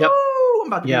 now. Yep. Ooh, I'm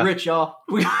about to be rich, y'all.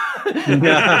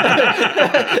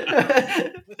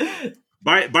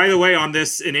 By the way, on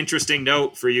this, an interesting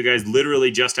note for you guys,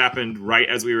 literally just happened right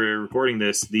as we were recording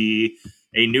this. A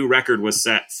new record was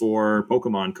set for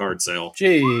Pokemon card sale.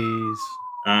 Jeez.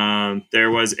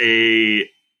 There was a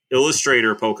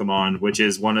Illustrator Pokemon, which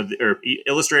is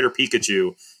Illustrator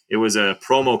Pikachu. It was a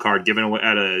promo card given away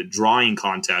at a drawing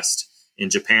contest in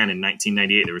Japan in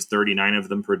 1998. There was 39 of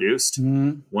them produced.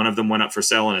 Mm-hmm. One of them went up for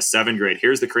sale in a 7th grade.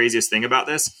 Here's the craziest thing about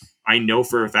this. I know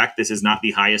for a fact this is not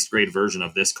the highest grade version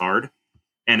of this card.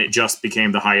 And it just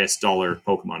became the highest dollar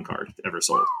Pokemon card ever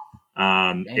sold.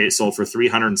 It sold for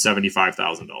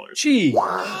 $375,000. Gee.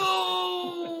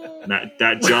 Wow.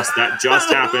 That just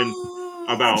happened.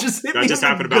 That just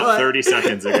happened about 30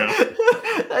 seconds ago.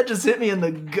 That just hit me in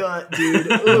the gut, dude.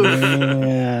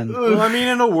 Man. Well,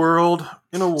 in a world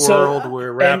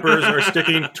where rappers are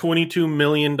sticking $22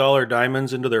 million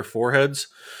diamonds into their foreheads,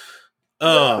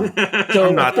 I'm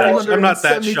not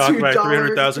that shocked by a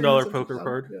 $300,000 poker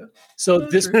card. Yeah. So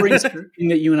this brings something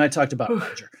that you and I talked about,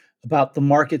 Roger, about the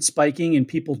market spiking and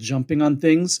people jumping on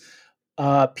things.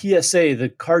 PSA,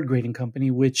 the card grading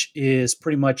company, which is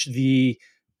pretty much the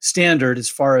standard as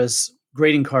far as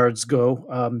grading cards go,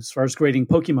 as far as grading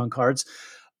Pokemon cards,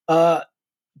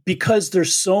 because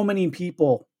there's so many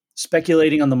people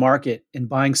speculating on the market and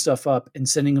buying stuff up and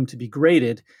sending them to be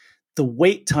graded, the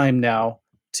wait time now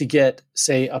to get,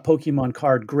 say, a Pokemon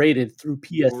card graded through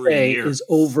PSA is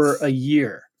over a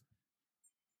year.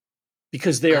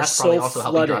 Because they are so also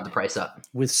flooded drive the price up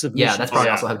with submissions. Yeah, that's probably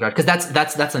also helping drive because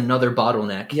that's another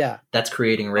bottleneck. Yeah, that's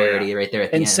creating rarity right there.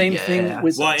 At the and end. Same thing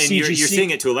with and CGC. You're seeing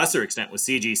it to a lesser extent with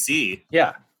CGC.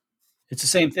 Yeah, it's the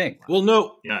same thing. Well,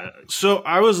 no. Yeah. So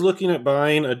I was looking at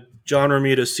buying a John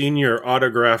Romita Sr.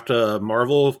 autographed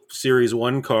Marvel Series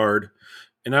 1 card,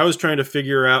 and I was trying to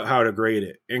figure out how to grade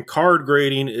it. And card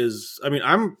grading is,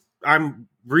 I'm I'm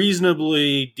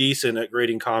reasonably decent at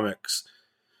grading comics.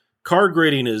 Card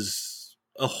grading is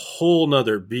a whole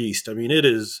nother beast. I mean, it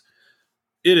is.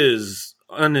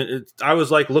 I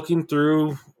was like looking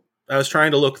through. I was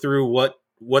trying to look through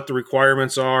what the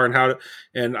requirements are and how to,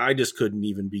 and I just couldn't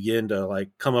even begin to like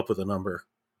come up with a number.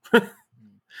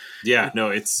 Yeah, no,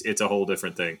 it's a whole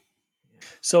different thing.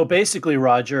 So basically,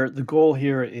 Roger, the goal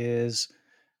here is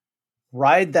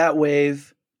ride that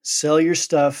wave, sell your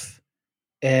stuff,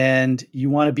 and you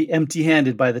want to be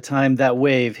empty-handed by the time that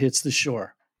wave hits the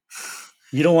shore.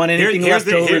 You don't want anything left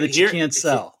over that you can't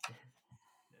sell.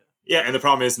 Yeah, and the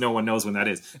problem is no one knows when that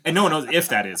is, and no one knows if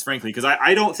that is, frankly, because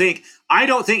I don't think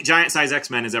Giant Size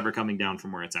X-Men is ever coming down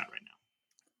from where it's at right now.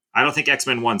 I don't think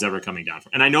X-Men 1's ever coming down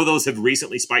from, and I know those have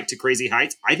recently spiked to crazy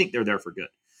heights. I think they're there for good,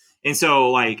 and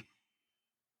so like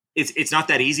it's not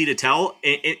that easy to tell.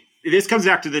 This comes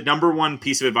back to the number one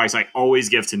piece of advice I always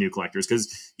give to new collectors,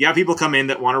 because you have people come in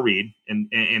that want to read,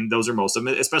 and those are most of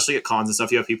them, especially at cons and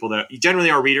stuff. You have people that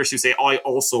generally are readers who say, "Oh, I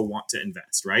also want to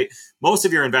invest." Right? Most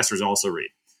of your investors also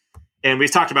read. And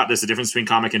we've talked about this, the difference between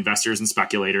comic investors and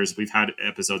speculators. We've had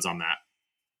episodes on that.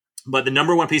 But the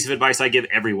number one piece of advice I give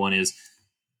everyone is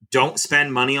don't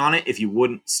spend money on it if you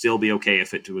wouldn't still be okay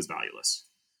if it was valueless.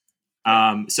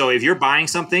 So if you're buying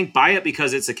something, buy it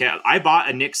because it's a cat. I bought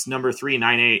a Knicks number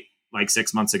 398 like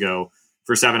 6 months ago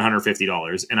for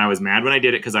 $750. And I was mad when I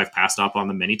did it because I've passed up on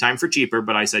them many times for cheaper.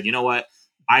 But I said, you know what?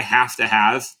 I have to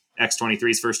have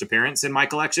X-23's first appearance in my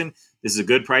collection. This is a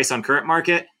good price on current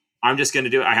market. I'm just going to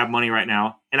do it. I have money right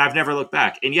now, and I've never looked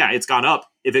back. And yeah, it's gone up.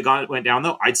 If it went down,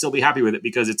 though, I'd still be happy with it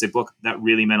because it's a book that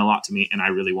really meant a lot to me and I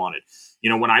really wanted. You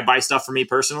know, when I buy stuff for me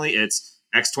personally, it's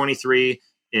X-23,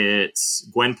 it's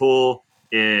Gwenpool,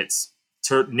 it's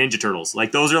Ninja Turtles.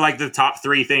 Like, those are like the top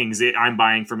three things that I'm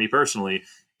buying for me personally.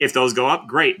 If those go up,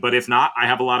 great. But if not, I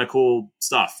have a lot of cool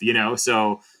stuff, you know?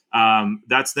 So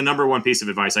that's the number one piece of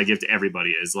advice I give to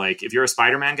everybody is like, if you're a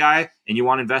Spider-Man guy and you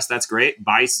want to invest, that's great.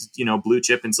 Buy, you know, Blue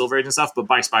Chip and Silver Age and stuff, but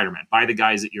buy Spider-Man. Buy the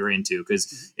guys that you're into.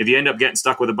 Because if you end up getting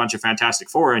stuck with a bunch of Fantastic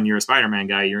Four and you're a Spider-Man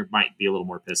guy, you might be a little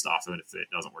more pissed off if it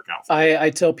doesn't work out. I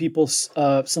tell people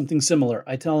something similar.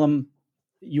 I tell them,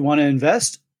 you want to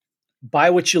invest,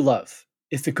 buy what you love.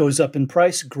 If it goes up in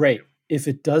price, great. If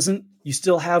it doesn't, you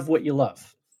still have what you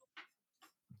love.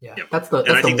 Yeah, that's the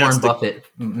Warren Buffett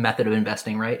method of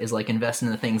investing, right? Is like invest in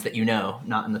the things that you know,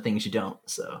 not in the things you don't.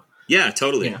 So yeah,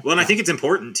 totally. You know, well, and I think it's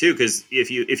important too, because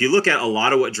if you look at a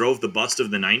lot of what drove the bust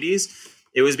of the 90s,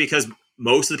 it was because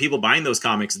most of the people buying those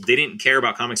comics, they didn't care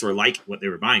about comics or like what they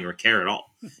were buying or care at all.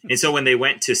 And so when they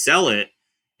went to sell it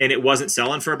and it wasn't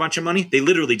selling for a bunch of money, they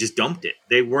literally just dumped it.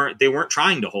 They weren't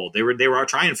trying to hold. They were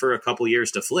trying for a couple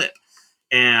years to flip.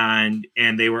 And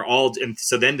they were all, and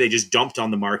so then they just dumped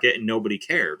on the market and nobody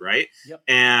cared. Right. Yep.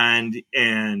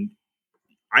 And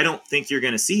I don't think you're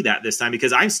going to see that this time,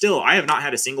 because I have not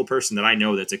had a single person that I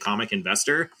know that's a comic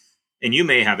investor, and you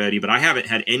may have, Eddie, but I haven't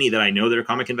had any that I know that are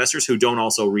comic investors who don't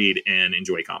also read and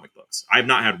enjoy comic books. I've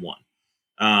not had one.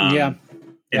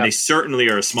 And they certainly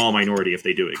are a small minority if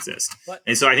they do exist.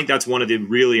 And so I think that's one of the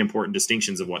really important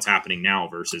distinctions of what's happening now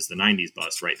versus the 90s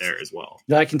bust right there as well.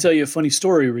 I can tell you a funny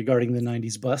story regarding the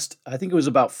 90s bust. I think it was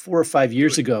about 4 or 5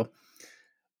 years ago.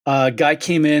 A guy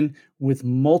came in with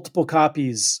multiple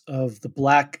copies of the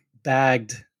black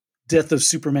bagged Death of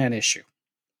Superman issue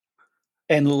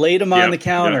and laid them on the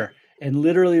counter and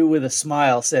literally with a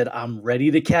smile said, "I'm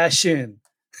ready to cash in."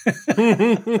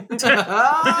 I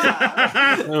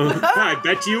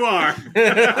bet you are.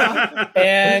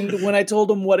 And when I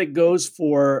told him what it goes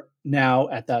for now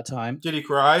at that time, did he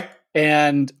cry?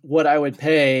 And what I would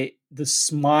pay, the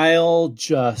smile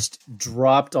just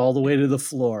dropped all the way to the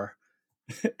floor.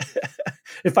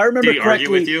 If I remember correctly,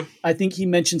 argue with you? I think he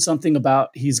mentioned something about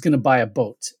he's going to buy a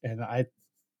boat, and I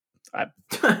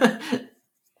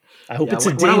hope it's a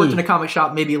dinghy. When I worked in a comic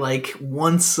shop, maybe like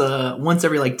once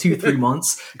every like 2-3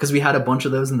 months, because we had a bunch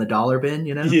of those in the dollar bin,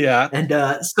 you know? Yeah. And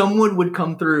someone would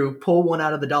come through, pull one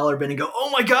out of the dollar bin and go, "Oh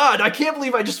my God, I can't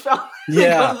believe I just found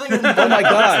yeah. Oh my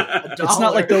God. It's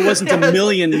not like there wasn't a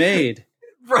million made.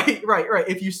 Right.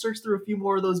 If you search through a few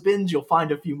more of those bins, you'll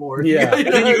find a few more. Yeah. And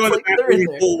then you go to the back and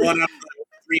you pull one out of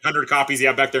the 300 copies you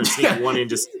have back there and sneak one in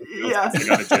just there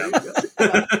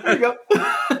you go.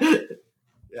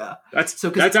 Yeah, that's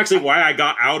actually why I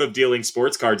got out of dealing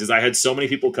sports cards. Is I had so many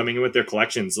people coming in with their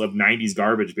collections of 90s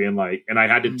garbage, being like, and I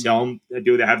had to tell them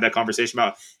to have that conversation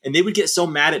about, and they would get so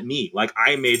mad at me, like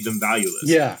I made them valueless.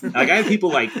 Yeah, like I had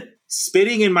people like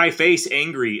spitting in my face,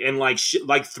 angry, and like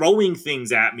throwing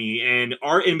things at me, and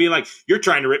being like, "You're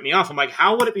trying to rip me off." I'm like,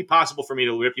 how would it be possible for me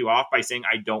to rip you off by saying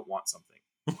I don't want something?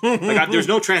 Like there's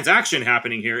no transaction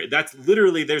happening here. That's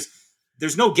literally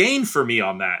there's no gain for me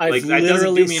on that. I've like that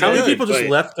doesn't do me How many any people good,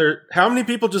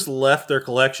 just left their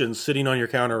collections sitting on your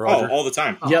counter, Roger? all the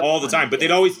time. Yep. All the time. But they'd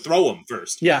always throw them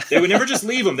first. Yeah. They would never just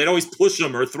leave them. They'd always push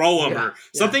them or throw them or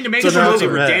something to make So sure now they it's a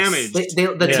were mess. damaged. The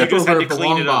You tip just had over to of the clean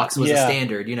long it up. box was a Yeah.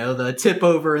 standard. The tip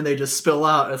over and they just spill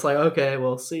out. It's like, okay,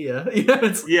 well, see ya.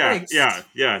 It's thanks.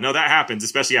 Yeah. No, that happens,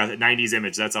 especially the 90s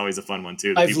image. That's always a fun one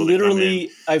too. The I've people that come in.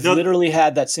 literally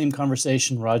had that same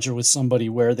conversation, Roger, with somebody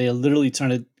where they are literally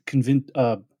trying to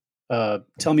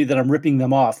tell me that I'm ripping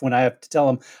them off when I have to tell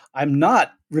them I'm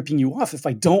not ripping you off if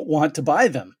I don't want to buy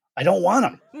them. I don't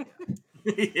want them.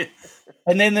 Yeah.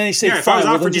 And then they say, If I was fine, well,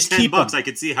 offering then you just $10, keep them. I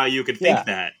could see how you could think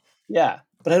that. Yeah,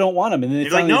 but I don't want them. And then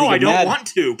You're like, finally no, they I get don't mad. want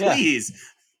to. Yeah. Please.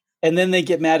 And then they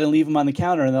get mad and leave them on the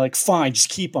counter, and they're like, fine, just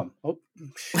keep them. Oh.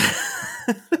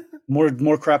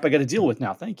 more crap I got to deal with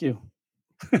now. Thank you.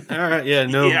 All right, yeah,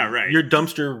 no, Yeah, right. Your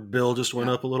dumpster bill just went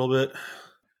up a little bit.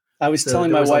 I was So telling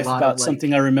there my was a wife lot about of, like-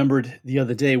 something I remembered the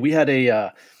other day. We had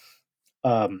a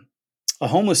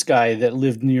homeless guy that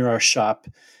lived near our shop,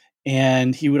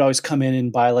 and he would always come in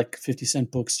and buy like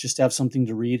 50-cent books just to have something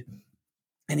to read.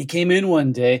 And he came in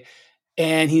one day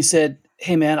and he said,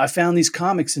 hey man, I found these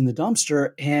comics in the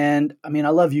dumpster, and I mean, I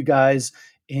love you guys,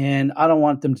 and I don't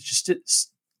want them to just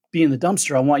be in the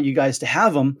dumpster. I want you guys to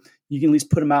have them. You can at least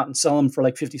put them out and sell them for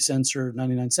like 50 cents or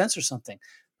 99 cents or something.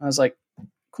 I was like,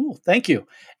 cool, thank you.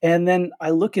 And then I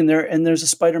look in there and there's a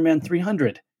Spider-Man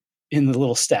 300 in the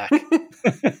little stack.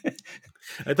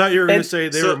 I thought you were going to say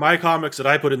they so- were my comics that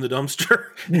I put in the dumpster.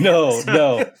 No.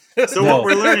 So No. what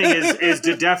we're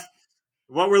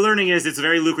learning is it's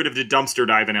very lucrative to dumpster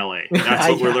dive in LA. That's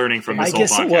what we're learning from this whole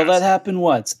podcast. Well, that happened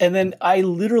once. And then I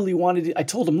literally I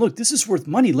told him, look, this is worth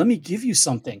money. Let me give you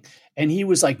something. And he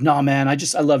was like, nah, man, I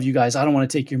love you guys. I don't want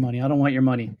to take your money. I don't want your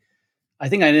money. I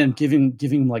think I ended up giving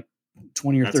him like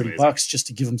 20 or That's 30 amazing. bucks just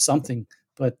to give him something.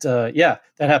 But yeah,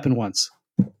 that happened once.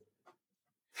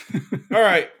 All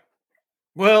right.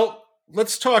 Well,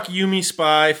 let's talk Yumi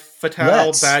Spy Fatale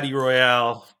Let's. Battle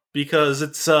Royale, because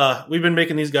it's we've been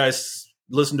making these guys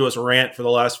listen to us rant for the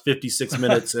last 56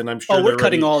 minutes, and I'm sure We're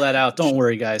cutting all that out. Don't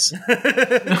worry, guys. I'm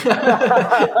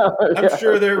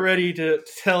sure they're ready to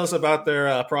tell us about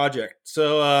their project.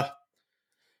 So,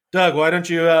 Doug, why don't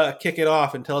you kick it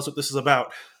off and tell us what this is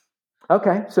about?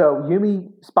 Okay, so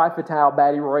Yumi Spy Fatale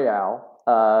Battle Royale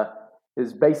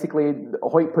is basically,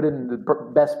 Hoyt put it in the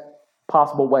best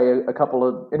possible way a couple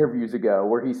of interviews ago,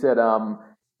 where he said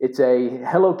it's a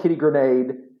Hello Kitty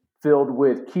grenade filled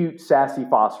with cute, sassy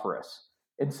phosphorus.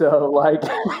 And so, like,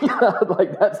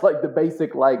 like that's like the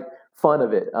basic like fun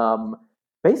of it.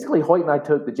 Basically, Hoyt and I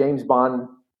took the James Bond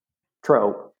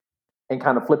trope and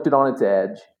kind of flipped it on its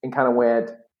edge and kind of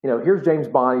went, here's James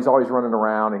Bond. He's always running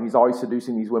around and he's always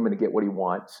seducing these women to get what he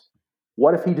wants.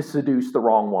 What if he just seduced the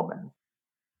wrong woman?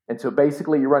 And so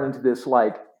basically, you run into this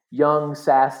like young,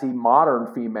 sassy,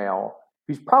 modern female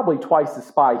who's probably twice the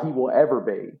spy he will ever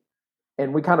be.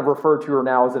 And we kind of refer to her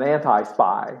now as an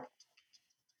anti-spy.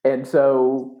 And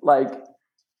so,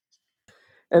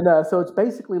 so it's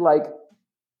basically like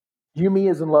Yumi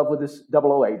is in love with this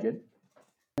 00 agent,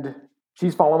 and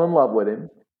she's fallen in love with him,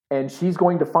 and she's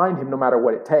going to find him no matter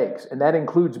what it takes. And that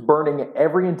includes burning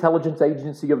every intelligence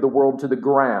agency of the world to the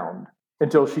ground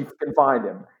until she can find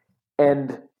him.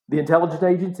 And the intelligence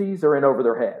agencies are in over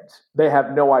their heads. They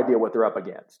have no idea what they're up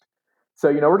against.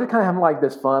 So, we're just kind of having like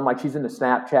this fun, like she's into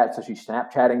Snapchat, so she's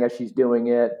Snapchatting as she's doing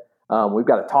it. We've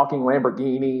got a talking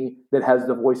Lamborghini that has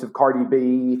the voice of Cardi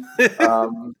B.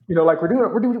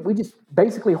 We just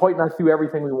basically Hoyt and I threw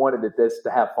everything we wanted at this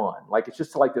to have fun. Like, it's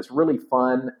just like this really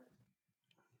fun.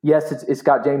 Yes, it's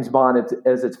got James Bond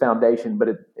as its foundation, but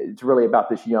it's really about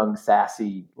this young,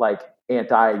 sassy, like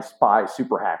anti-spy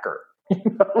super hacker.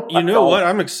 You know what?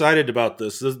 I'm excited about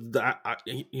this.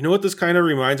 You know what this kind of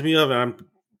reminds me of?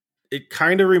 It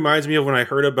kind of reminds me of when I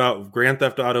heard about Grand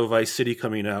Theft Auto Vice City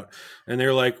coming out. And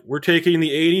they're like, we're taking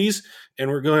the 80s and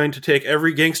we're going to take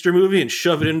every gangster movie and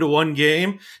shove it into one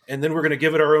game. And then we're going to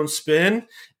give it our own spin.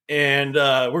 And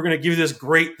we're going to give you this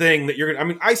great thing that you're going to... I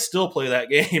mean, I still play that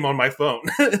game on my phone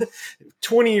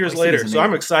 20 years later. So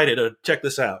I'm excited to check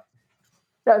this out.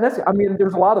 Yeah, and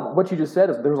there's a lot of what you just said.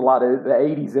 There's a lot of the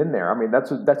 80s in there. I mean,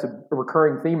 that's a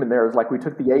recurring theme in there. Is like we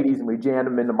took the 80s and we jammed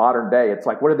them into modern day. It's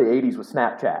like, what are the 80s with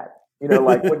Snapchat?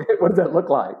 Like what does that look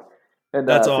like? And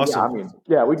that's awesome. We just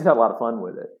had a lot of fun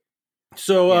with it.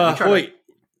 So, Hoyt,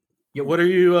 what are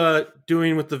you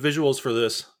doing with the visuals for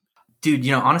this? Dude,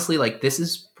 honestly, like this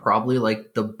is probably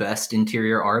like the best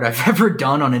interior art I've ever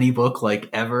done on any book, like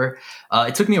ever.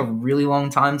 It took me a really long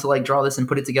time to like draw this and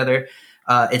put it together.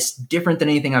 It's different than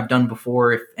anything I've done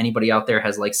before. If anybody out there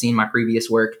has like seen my previous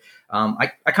work,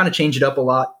 I kind of changed it up a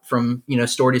lot from,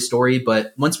 story to story.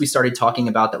 But once we started talking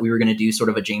about that we were going to do sort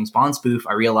of a James Bond spoof,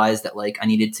 I realized that like I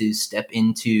needed to step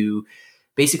into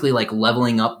basically like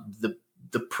leveling up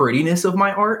the prettiness of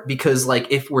my art, because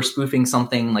like if we're spoofing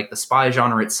something, like the spy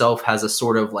genre itself has a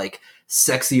sort of like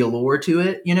sexy allure to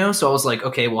it, so I was like,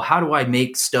 okay, well, how do I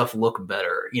make stuff look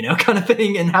better, kind of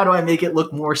thing, and how do I make it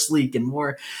look more sleek and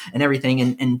more and everything,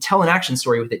 and tell an action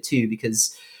story with it too,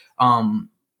 because one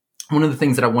of the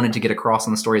things that I wanted to get across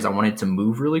in the story is I wanted to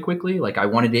move really quickly. Like I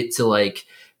wanted it to like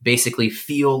basically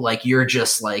feel like you're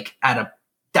just like at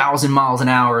 1,000 miles an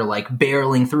hour, like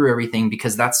barreling through everything,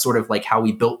 because that's sort of like how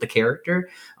we built the character,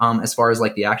 as far as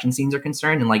like the action scenes are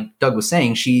concerned. And like Doug was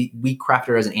saying, we crafted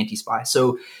her as an anti-spy.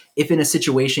 So if in a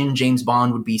situation James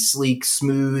Bond would be sleek,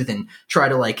 smooth, and try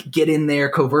to like get in there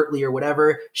covertly or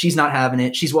whatever, she's not having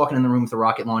it. She's walking in the room with a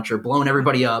rocket launcher, blowing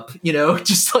everybody up,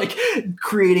 just like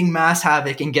creating mass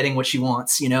havoc and getting what she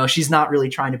wants. She's not really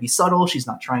trying to be subtle. She's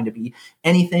not trying to be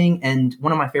anything. And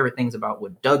one of my favorite things about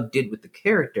what Doug did with the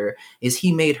character is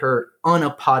he made her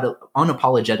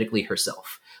unapologetically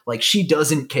herself. Like she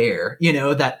doesn't care,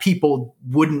 that people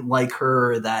wouldn't like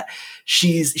her, that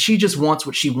she just wants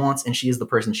what she wants, and she is the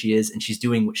person she is, and she's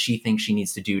doing what she thinks she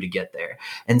needs to do to get there.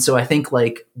 And so I think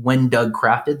like when Doug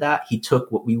crafted that, he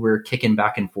took what we were kicking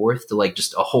back and forth to like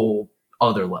just a whole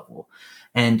other level.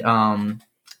 And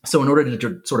so in order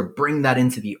to sort of bring that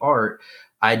into the art,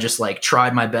 I just like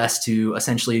tried my best to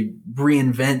essentially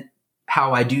reinvent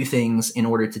how I do things in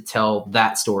order to tell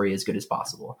that story as good as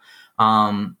possible.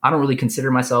 I don't really consider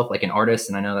myself like an artist,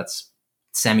 and I know that's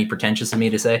semi-pretentious of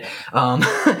me to say.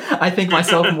 I think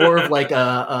myself more of like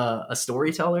a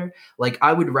storyteller. Like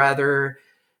I would rather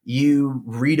you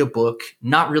read a book,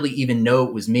 not really even know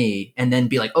it was me, and then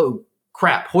be like, oh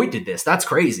crap, Hoyt did this. That's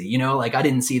crazy. Like I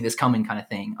didn't see this coming kind of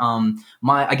thing.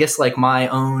 I guess like my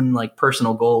own like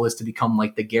personal goal is to become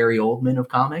like the Gary Oldman of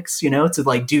comics, to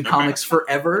like do comics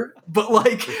forever. But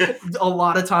like a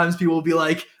lot of times people will be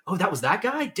like, oh, that was that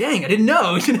guy? Dang, I didn't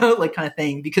know, like kind of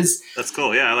thing, because that's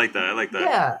cool. Yeah. I like that.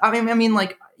 Yeah. I mean,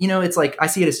 like, it's like, I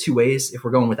see it as two ways. If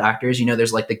we're going with actors,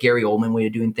 there's like the Gary Oldman way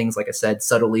of doing things, like I said,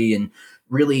 subtly and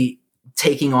really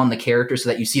taking on the character so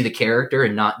that you see the character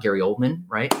and not Gary Oldman.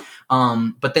 Right.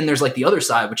 But then there's like the other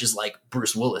side, which is like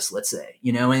Bruce Willis, let's say,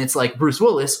 and it's like Bruce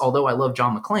Willis, although I love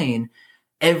John McClane,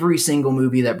 every single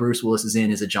movie that Bruce Willis is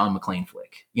in is a John McClane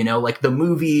flick, like the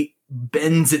movie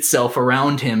bends itself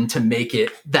around him to make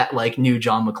it that like new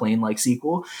John McClane like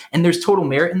sequel. And there's total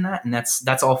merit in that. And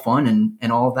that's all fun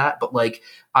and all of that. But like,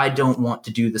 I don't want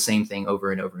to do the same thing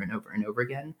over and over and over and over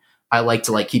again. I like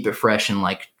to like keep it fresh and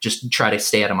like just try to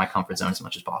stay out of my comfort zone as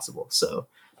much as possible. So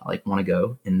I like want to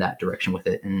go in that direction with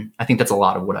it. And I think that's a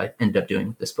lot of what I ended up doing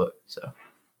with this book. So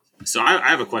I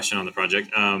have a question on the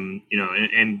project.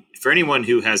 And for anyone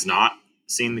who has not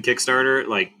seen the Kickstarter,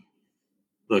 like,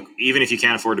 look, even if you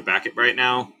can't afford to back it right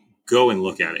now, go and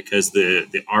look at it, because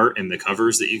the art and the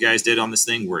covers that you guys did on this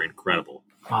thing were incredible.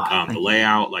 The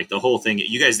layout, like the whole thing.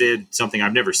 You guys did something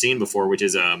I've never seen before, which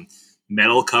is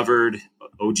metal covered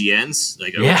OGNs,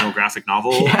 like original graphic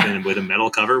novel, and with a metal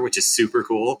cover, which is super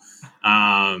cool.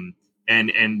 And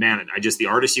man, the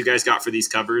artists you guys got for these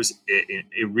covers,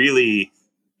 it really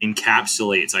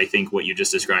encapsulates, I think, what you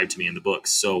just described to me in the book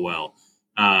so well.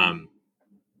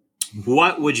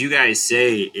 What would you guys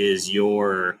say is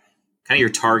your kind of your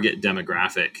target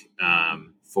demographic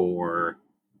for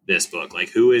this book? Like,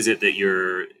 who is it that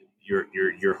you're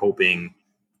hoping?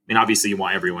 I mean, obviously you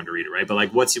want everyone to read it, right? But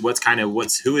like,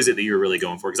 who is it that you're really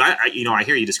going for? Because I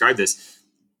hear you describe this.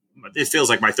 It feels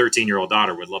like my 13-year-old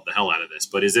daughter would love the hell out of this.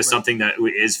 But is this something that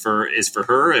is for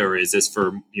her, or is this for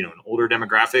an older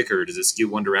demographic, or does it skew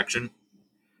one direction?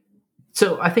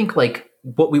 So I think like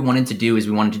what we wanted to do is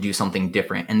we wanted to do something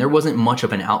different. And there wasn't much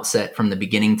of an outset from the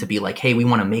beginning to be like, hey, we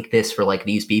want to make this for like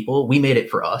these people. We made it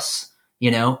for us,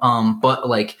 but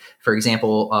like, for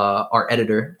example, our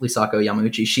editor, Lisako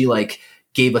Yamauchi, she like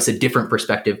gave us a different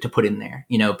perspective to put in there,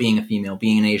 being a female,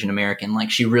 being an Asian American,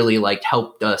 like she really like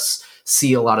helped us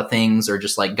see a lot of things, or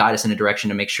just like guide us in a direction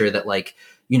to make sure that like,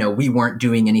 we weren't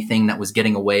doing anything that was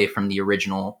getting away from the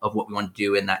original of what we wanted to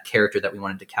do in that character that we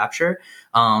wanted to capture.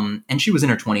 And she was in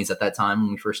her 20s at that time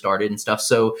when we first started and stuff.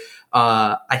 So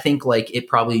I think like it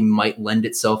probably might lend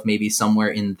itself maybe somewhere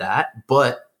in that.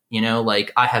 But,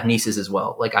 like I have nieces as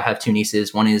well. Like I have two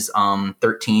nieces. One is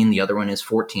 13. The other one is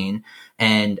 14.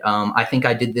 And I think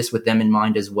I did this with them in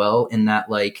mind as well, in that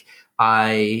like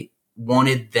I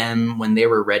wanted them, when they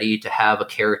were ready, to have a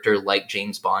character like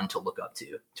James Bond to look up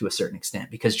to a certain extent,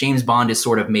 because James Bond is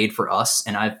sort of made for us.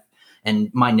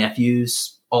 And my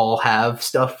nephews all have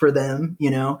stuff for them, you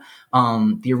know?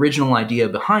 The original idea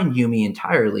behind Yumi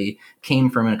entirely came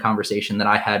from a conversation that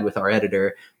I had with our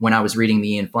editor when I was reading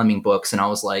the Ian Fleming books. And I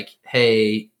was like,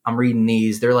 hey, I'm reading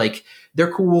these.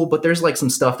 They're cool, but there's like some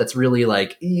stuff that's really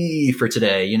like for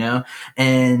today, you know?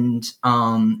 And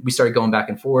we started going back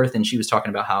and forth, and she was talking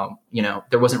about how, you know,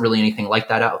 there wasn't really anything like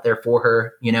that out there for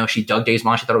her. You know, she dug Days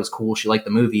Gone. She thought it was cool. She liked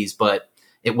the movies, but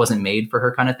it wasn't made for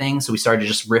her kind of thing. So we started to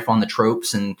just riff on the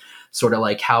tropes and sort of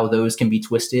like how those can be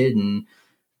twisted. And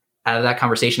out of that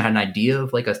conversation, I had an idea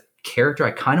of like a character I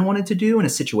kind of wanted to do in a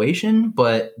situation,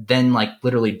 but then like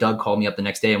literally Doug called me up the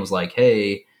next day and was like,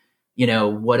 hey, you know,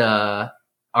 what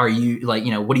are you like, you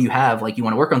know, what do you have? Like, you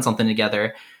want to work on something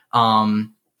together?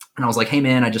 And I was like, hey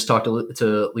man, I just talked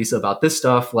to Lisa about this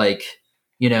stuff. Like,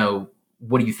 you know,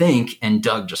 what do you think? And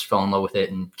Doug just fell in love with it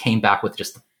and came back with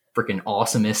just the freaking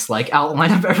awesomest like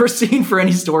outline I've ever seen for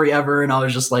any story ever. And I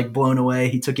was just like blown away.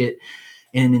 He took it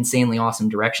in an insanely awesome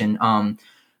direction.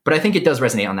 But I think it does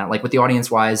resonate on that, like with the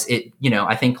audience wise, it, you know,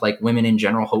 I think like women in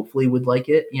general, hopefully would like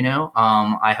it, you know?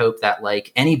 I hope that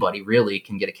like anybody really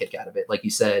can get a kick out of it. Like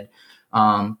you said,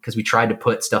 because we tried to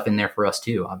put stuff in there for us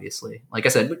too, obviously. Like I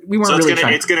said, we weren't really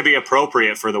trying. It's going to be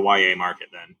appropriate for the YA market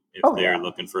then, if they're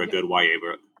looking for a good YA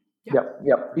book. Yep.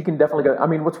 You can definitely go. I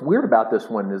mean, what's weird about this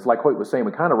one is, like Hoyt was saying,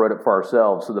 we kind of wrote it for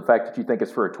ourselves. So the fact that you think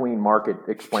it's for a tween market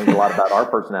explains a lot about our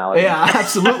personality. Yeah,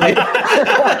 absolutely.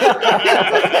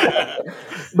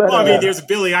 But, well, I mean, there's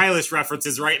Billie Eilish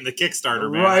references right in the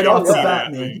Kickstarter, man. Right off the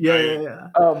bat, man. Yeah.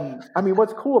 I mean,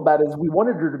 what's cool about it is we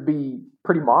wanted her to be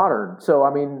pretty modern. So,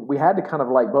 I mean, we had to kind of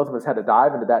like, both of us had to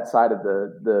dive into that side of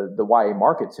the YA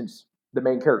market since the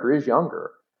main character is younger.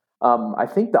 I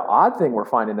think the odd thing we're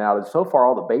finding out is so far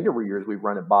all the beta readers we've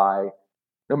run it by,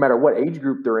 no matter what age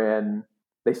group they're in,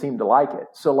 they seem to like it.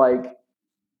 So like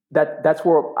that's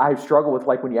where I struggle with,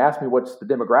 like when you ask me what's the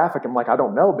demographic, I'm like, I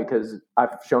don't know, because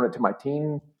I've shown it to my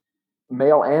teen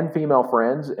male and female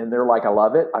friends and they're like, I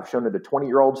love it. I've shown it to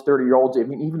 20-year-olds, 30-year-olds,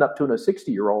 even up to a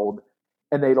 60-year-old,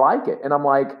 and they like it. And I'm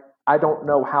like, I don't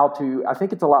know how to, I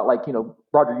think it's a lot like, you know,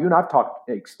 Roger, you and I've talked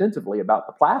extensively about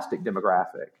the plastic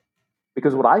demographic.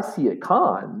 Because what I see at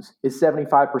cons is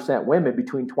 75% women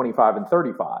between 25 and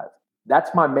 35.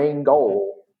 That's my main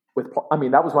goal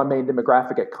that was my main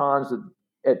demographic at cons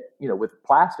with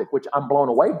plastic, which I'm blown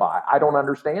away by. I don't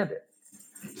understand it.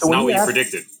 It's not what you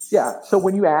predicted. Yeah. So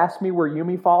when you ask me where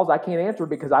Yumi falls, I can't answer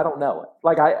because I don't know it.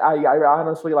 Like I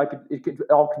honestly, like it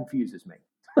all confuses me.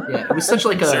 Yeah, it was such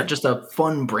like just a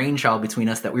fun brainchild between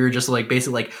us that we were just like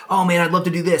basically like, oh man, I'd love to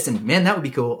do this, and man, that would be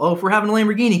cool. Oh, if we're having a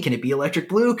Lamborghini, can it be electric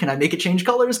blue? Can I make it change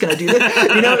colors? Can I do this?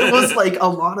 You know, it was like a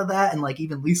lot of that, and like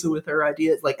even Lisa with her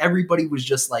ideas, like everybody was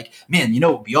just like, man, you know,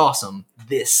 it would be awesome,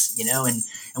 this, you know, and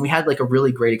we had like a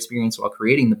really great experience while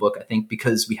creating the book. I think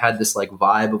because we had this like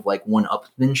vibe of like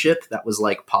one-upmanship that was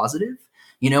like positive.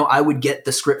 You know, I would get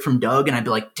the script from Doug, and I'd be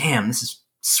like, damn, this is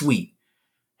sweet.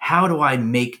 How do I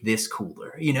make this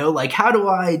cooler? You know, like how do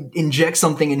I inject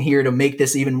something in here to make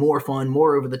this even more fun,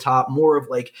 more over the top, more of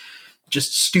like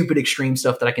just stupid extreme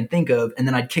stuff that I can think of. And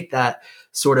then I'd kick that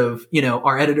sort of, you know,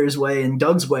 our editor's way and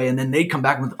Doug's way. And then they'd come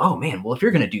back with, oh man, well, if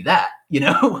you're going to do that, you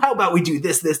know, how about we do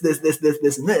this, and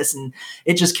this. And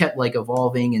it just kept like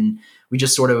evolving, and we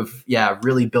just sort of,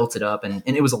 really built it up. And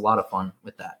it was a lot of fun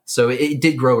with that. So it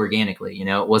did grow organically. You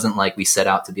know, it wasn't like we set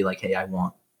out to be like, hey, I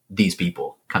want these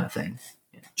people kind of thing.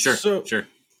 Sure.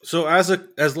 So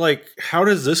as like, how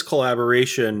does this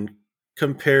collaboration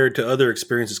compare to other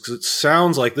experiences? Because it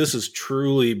sounds like this has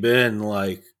truly been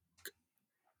like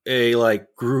a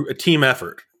team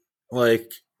effort,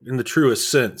 like in the truest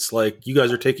sense. Like you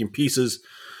guys are taking pieces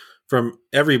from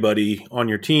everybody on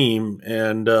your team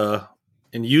and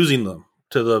using them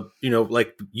to the, you know,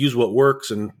 like use what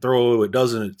works and throw away what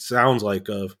doesn't. It sounds like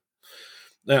a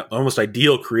almost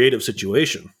ideal creative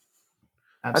situation.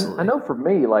 I know for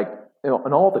me, like, you know,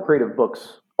 in all the creative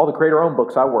books, all the creator-owned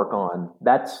books I work on,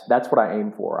 that's what I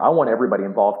aim for. I want everybody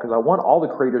involved because I want all the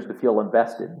creators to feel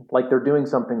invested, like they're doing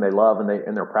something they love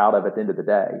and they're proud of at the end of the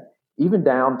day. Even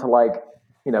down to like,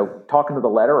 you know, talking to the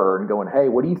letterer and going, hey,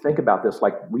 what do you think about this?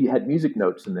 Like we had music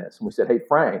notes in this, and we said, hey,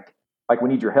 Frank, like we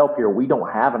need your help here. We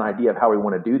don't have an idea of how we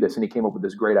want to do this, and he came up with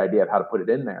this great idea of how to put it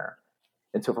in there.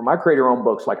 And so for my creator-owned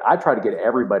books, like I try to get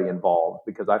everybody involved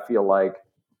because I feel like,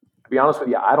 to be honest with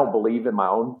you, I don't believe in my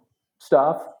own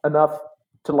stuff enough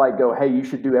to like go, hey, you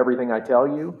should do everything I tell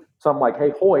you. So I'm like,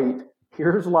 hey, Hoyt,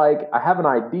 here's like, I have an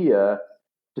idea.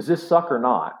 Does this suck or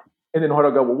not? And then Hoyt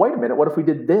will go, well, wait a minute. What if we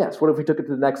did this? What if we took it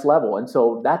to the next level? And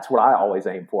so that's what I always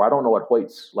aim for. I don't know what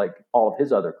Hoyt's like all of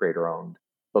his other creator-owned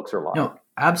books are like. No,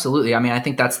 absolutely. I mean, I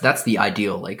think that's the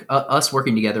ideal, like us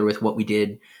working together with what we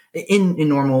did in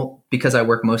normal, because I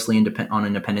work mostly on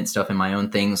independent stuff and my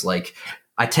own things, like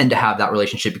I tend to have that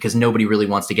relationship because nobody really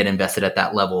wants to get invested at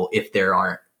that level if they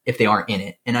aren't in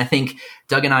it. And I think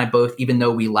Doug and I both, even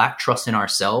though we lack trust in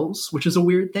ourselves, which is a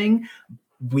weird thing,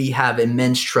 we have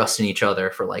immense trust in each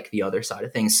other for like the other side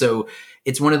of things. So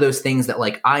it's one of those things that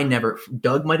like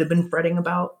Doug might have been fretting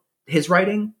about his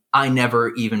writing. I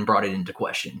never even brought it into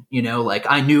question, like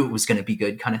I knew it was going to be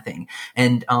good kind of thing.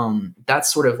 And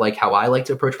that's sort of like how I like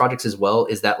to approach projects as well,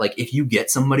 is that like, if you get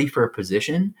somebody for a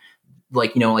position,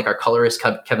 like, like our colorist,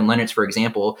 Kevin Lennertz, for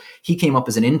example, he came up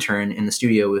as an intern in the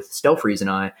studio with Stelfreeze and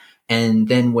I. And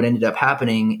then what ended up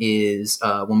happening is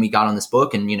when we got on this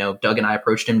book and, Doug and I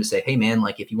approached him to say, hey, man,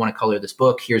 like, if you want to color this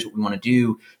book, here's what we want to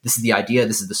do. This is the idea.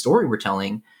 This is the story we're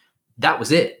telling. That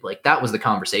was it. Like, that was the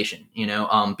conversation,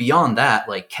 beyond that,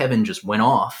 like Kevin just went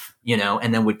off,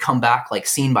 and then would come back like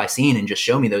scene by scene and just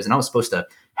show me those. And I was supposed to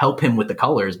help him with the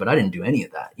colors, but I didn't do any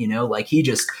of that, like he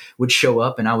just would show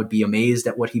up and I would be amazed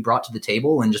at what he brought to the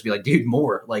table and just be like, dude,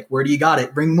 more, like, where do you got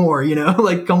it? Bring more,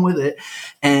 like come with it.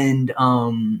 And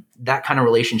that kind of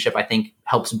relationship, I think,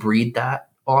 helps breed that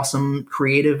awesome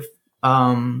creative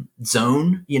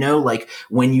zone, like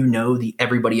when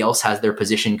everybody else has their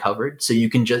position covered. So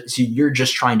you're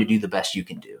just trying to do the best you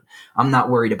can do. I'm not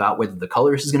worried about whether the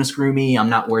colorist is going to screw me. I'm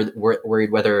not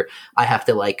worried whether I have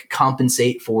to like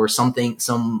compensate for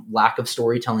some lack of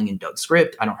storytelling in Doug's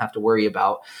script. I don't have to worry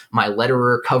about my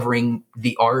letterer covering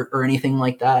the art or anything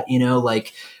like that.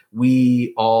 Like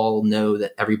we all know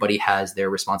that everybody has their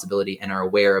responsibility and are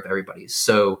aware of everybody's.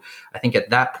 So I think at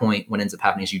that point, what ends up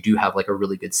happening is you do have like a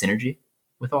really good synergy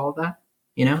with all of that,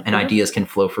 and ideas can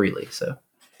flow freely. So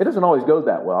it doesn't always go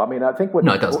that well. I mean, I think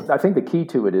it doesn't. I think the key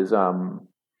to it is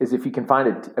if you can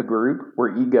find a group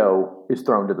where ego is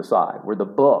thrown to the side, where the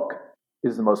book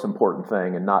is the most important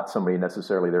thing and not somebody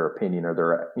necessarily their opinion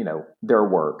or their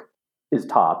work is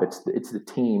top. It's the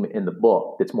team in the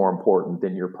book that's more important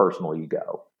than your personal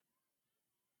ego.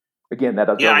 Again, that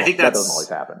doesn't always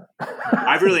happen.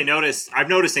 I've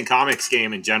noticed in comics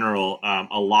game in general,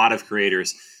 a lot of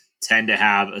creators tend to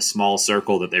have a small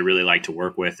circle that they really like to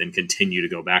work with and continue to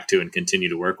go back to and continue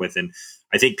to work with. And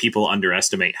I think people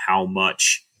underestimate how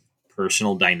much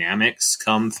personal dynamics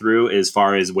come through as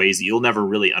far as ways that you'll never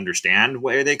really understand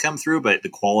where they come through, but the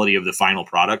quality of the final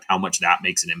product, how much that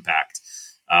makes an impact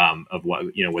of what,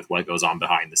 with what goes on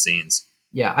behind the scenes.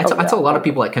 Yeah, I tell a lot of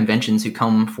people at conventions who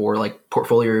come for like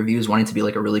portfolio reviews wanting to be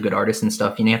like a really good artist and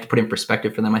stuff, you have to put in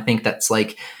perspective for them. I think that's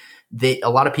like a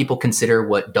lot of people consider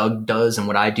what Doug does and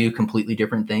what I do completely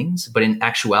different things. But in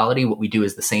actuality, what we do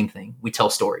is the same thing. We tell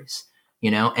stories,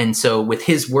 and so with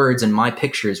his words and my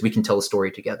pictures, we can tell a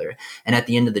story together. And at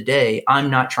the end of the day, I'm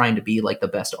not trying to be like the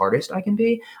best artist I can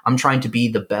be. I'm trying to be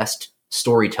the best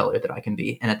storyteller that I can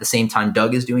be. And at the same time,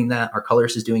 Doug is doing that, our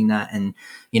colorist is doing that, and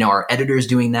our editor is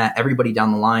doing that. Everybody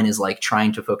down the line is like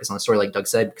trying to focus on the story, like Doug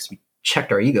said, because we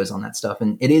checked our egos on that stuff.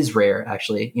 And it is rare,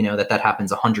 actually, that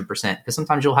happens 100%, because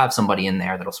sometimes you'll have somebody in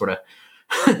there that'll sort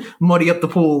of muddy up the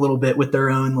pool a little bit with their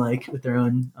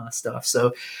own stuff.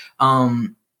 So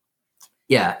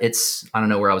yeah, I don't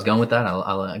know where I was going with that.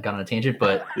 I got on a tangent,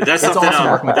 but that's it's something.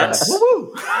 Awesome working with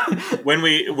Doug.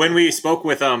 when we spoke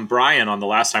with Brian on the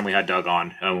last time we had Doug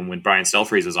on, when Brian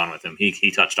Stelfreeze was on with him,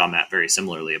 he touched on that very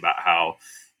similarly about how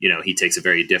he takes a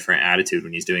very different attitude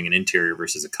when he's doing an interior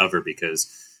versus a cover,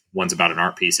 because one's about an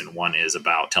art piece and one is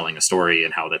about telling a story,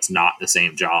 and how that's not the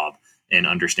same job and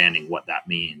understanding what that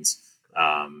means.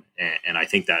 And I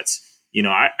think that's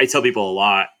I tell people a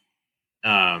lot.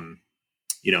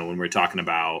 When we're talking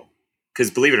about,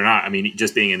 because believe it or not, I mean,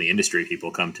 just being in the industry,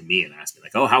 people come to me and ask me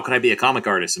like, oh, how can I be a comic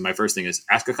artist? And my first thing is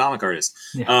ask a comic artist.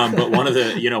 Yeah. But one of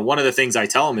the things I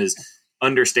tell them is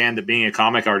understand that being a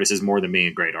comic artist is more than being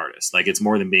a great artist. Like, it's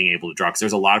more than being able to draw, because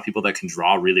there's a lot of people that can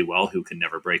draw really well who can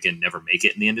never break in, never make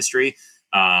it in the industry.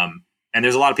 And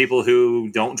there's a lot of people who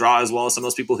don't draw as well as some of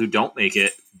those people who don't make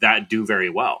it that do very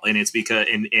well. And it's because,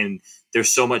 and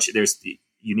there's so much,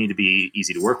 you need to be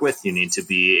easy to work with. You need to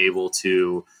be able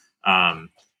to,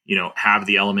 have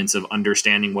the elements of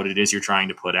understanding what it is you're trying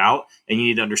to put out. And you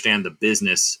need to understand the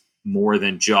business more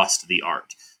than just the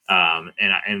art.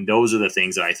 And those are the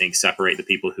things that I think separate the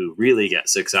people who really get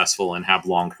successful and have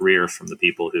long careers from the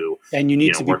people who, and you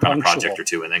need to work be on a punctual. project or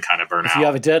two and then kind of burn out. If you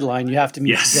have a deadline, you have to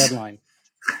meet the deadline.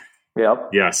 Yep.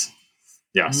 Yes.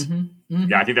 Mm-hmm. Mm-hmm.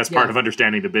 Yeah, I think that's part of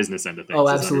understanding the business end of things. Oh,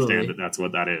 absolutely. Understand that that's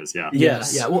what that is. Yeah.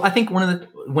 Yes. Yeah. Well, I think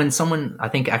I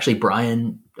think actually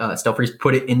Brian Stelfreeze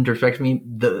put it into perspective for me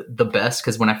the best,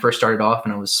 because when I first started off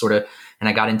and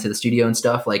I got into the studio and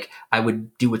stuff, like I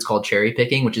would do what's called cherry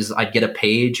picking, which is I'd get a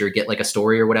page or get like a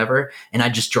story or whatever, and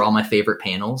I'd just draw my favorite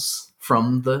panels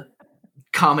from the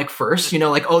comic first,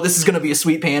 like, oh, this is going to be a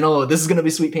sweet panel. Oh, this is going to be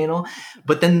a sweet panel.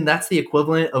 But then that's the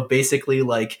equivalent of basically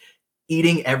like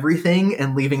eating everything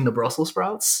and leaving the Brussels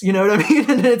sprouts. You know what I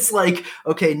mean? And it's like,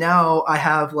 okay, now I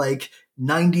have like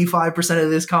 95% of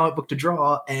this comic book to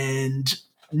draw and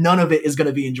none of it is going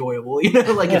to be enjoyable.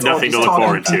 Like it's nothing to look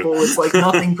forward to. It's like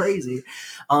nothing crazy.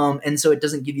 And so it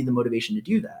doesn't give you the motivation to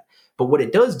do that. But what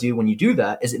it does do when you do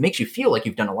that is it makes you feel like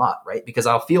you've done a lot, right? Because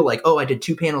I'll feel like, oh, I did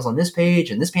 2 panels on this page,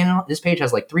 and this page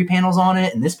has like 3 panels on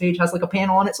it, and this page has like a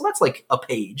panel on it. So that's like a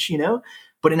page,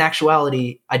 But in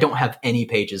actuality, I don't have any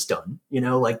pages done,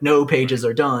 like no pages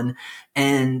are done.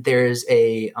 And there's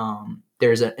an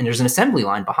assembly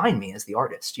line behind me as the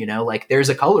artist, like there's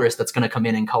a colorist that's going to come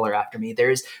in and color after me.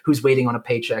 There's who's waiting on a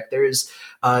paycheck. There's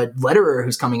a letterer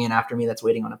who's coming in after me that's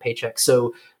waiting on a paycheck.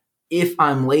 So if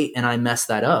I'm late and I mess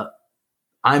that up,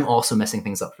 I'm also messing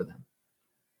things up for them,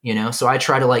 So I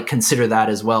try to like consider that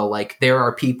as well. Like there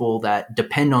are people that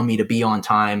depend on me to be on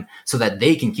time so that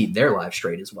they can keep their lives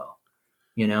straight as well,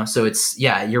 So it's,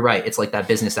 yeah, you're right. It's like that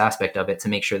business aspect of it to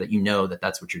make sure that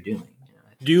that's what you're doing.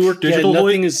 Do you work digital?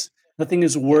 Nothing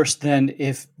is worse than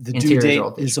if the due date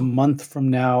is a month from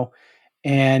now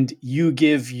and you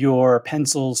give your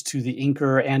pencils to the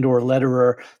inker and or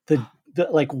letterer the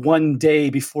like one day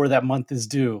before that month is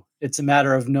due. It's a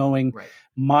matter of knowing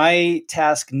my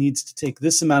task needs to take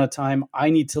this amount of time. I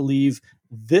need to leave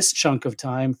this chunk of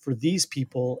time for these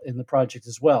people in the project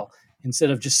as well, instead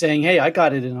of just saying, hey, I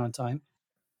got it in on time.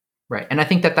 Right. And I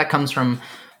think that comes from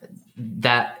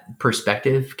that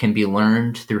perspective can be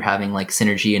learned through having like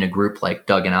synergy in a group like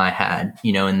Doug and I had,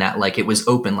 and that like it was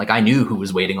open, like I knew who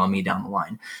was waiting on me down the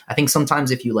line. I think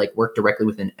sometimes if you like work directly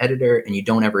with an editor and you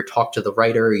don't ever talk to the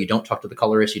writer, or you don't talk to the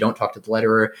colorist, you don't talk to the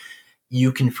letterer,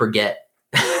 you can forget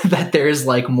that there's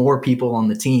like more people on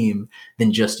the team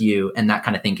than just you, and that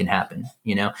kind of thing can happen,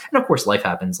 And of course life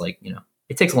happens, like,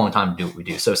 it takes a long time to do what we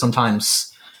do. So sometimes,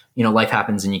 life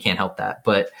happens and you can't help that,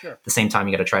 but at the same time,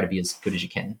 you got to try to be as good as you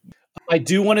can. I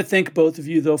do want to thank both of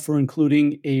you, though, for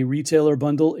including a retailer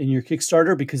bundle in your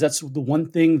Kickstarter, because that's the one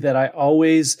thing that I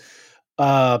always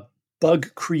bug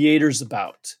creators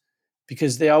about,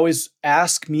 because they always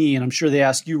ask me, and I'm sure they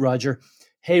ask you, Roger,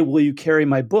 hey, will you carry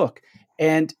my book?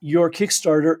 And your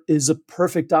Kickstarter is a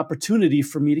perfect opportunity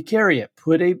for me to carry it.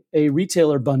 Put a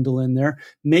retailer bundle in there,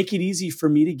 make it easy for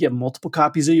me to get multiple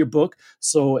copies of your book.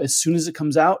 So as soon as it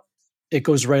comes out, it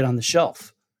goes right on the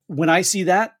shelf. When I see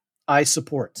that, I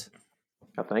support.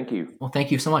 Thank you. Well, thank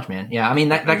you so much, man. Yeah, I mean,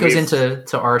 that goes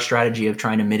into our strategy of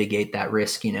trying to mitigate that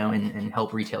risk, and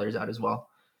help retailers out as well.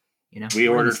 We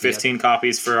ordered 15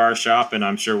 copies for our shop, and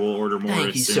I'm sure we'll order more.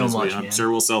 Thank you so much, I'm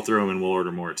sure we'll sell through them, and we'll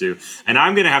order more too. And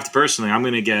I'm going to have to personally, I'm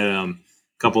going to get a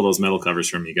couple of those metal covers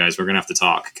from you guys. We're going to have to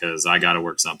talk because I got to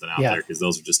work something out there because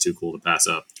those are just too cool to pass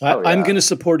up. I'm going to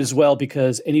support as well,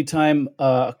 because anytime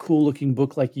a cool looking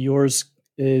book like yours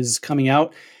is coming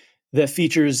out that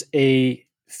features a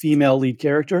female lead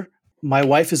character, my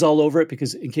wife is all over it,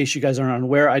 because in case you guys aren't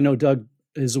unaware, I know Doug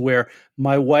is aware,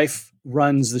 my wife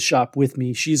runs the shop with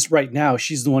me. She's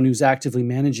the one who's actively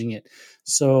managing it.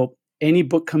 So any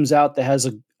book comes out that has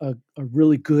a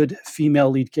really good female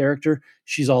lead character,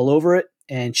 she's all over it,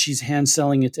 and she's hand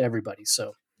selling it to everybody.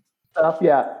 So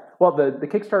yeah. Well, the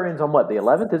Kickstarter ends on what? The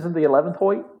 11th? Isn't the 11th,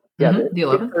 Hoyt? Yeah, the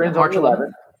 11th. Ends March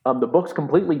 11th. The book's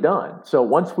completely done. So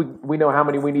once we know how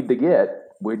many we need to get,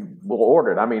 we'll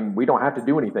order it. I mean, we don't have to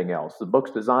do anything else. The book's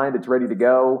designed. It's ready to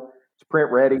go. It's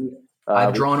print ready.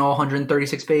 I've drawn all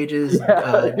 136 pages.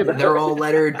 They're all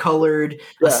lettered, colored,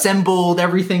 assembled.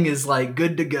 Everything is like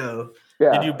good to go.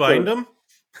 Yeah. Did you bind them?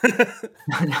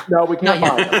 No, we can't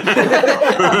bind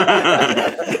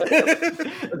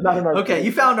them. Okay,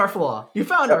 you found our flaw. I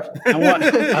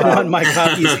want my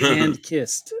copies hand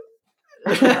kissed.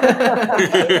 We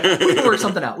can work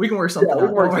something out.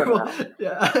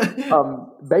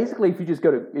 Basically,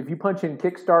 if you punch in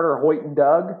Kickstarter Hoyt and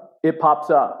Doug, it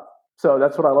pops up. So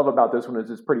that's what I love about this one, is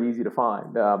it's pretty easy to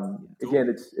find. Again,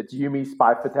 it's Yumi,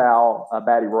 Spy Fatale,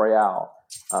 Battle Royale.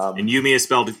 And Yumi is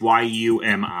spelled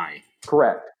Y-U-M-I.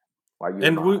 Correct. Y-U-M-I.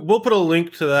 And we'll put a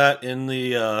link to that in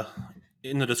the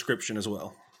description as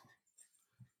well.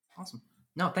 Awesome.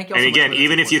 No, thank you. And again,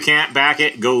 even if you can't back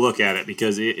it, go look at it,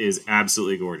 because it is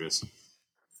absolutely gorgeous.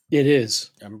 It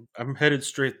is. I'm headed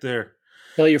straight there.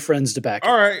 Tell your friends to back it.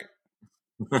 All right.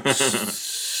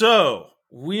 So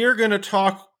we're going to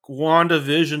talk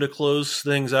WandaVision to close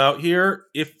things out here.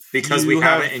 Because we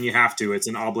haven't, and you have to. It's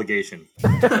an obligation.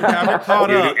 If you haven't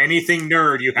caught up. Do anything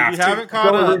nerd, you have to. Haven't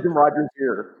caught up. Reason Roger's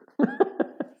here.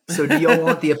 So do y'all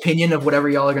want the opinion of whatever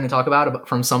y'all are going to talk about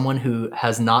from someone who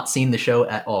has not seen the show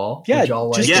at all? Yeah, Would y'all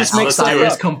like just make outside something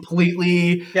is up.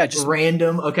 completely just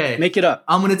random? Okay. Make it up.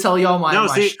 I'm going to tell y'all my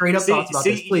see- straight up see- thoughts about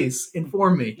see, this. Please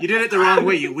inform me. You did it the wrong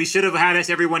way. We should have had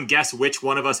everyone guess which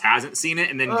one of us hasn't seen it,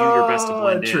 and then do your best to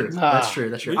blend True. in. That's true.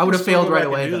 That's true. We I would can have failed still go right back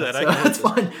away. and do though, that. so I can that's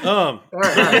live with fine. All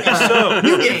right. So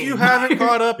New if game. you haven't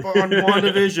caught up on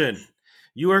WandaVision,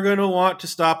 you are going to want to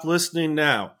stop listening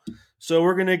now. So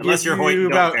we're going to Unless give you're Hoyt you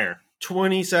and don't about care.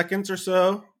 20 seconds or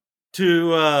so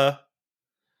to,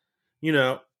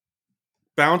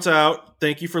 bounce out.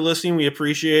 Thank you for listening. We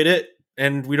appreciate it.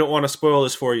 And we don't want to spoil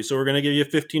this for you. So we're going to give you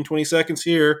 15, 20 seconds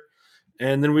here.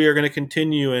 And then we are going to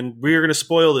continue and we are going to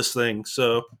spoil this thing.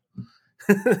 So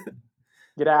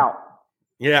Get out.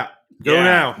 yeah, go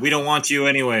now. We don't want you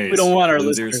anyways. We don't want our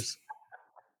losers.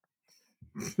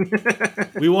 listeners.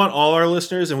 We want all our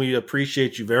listeners and we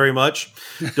appreciate you very much.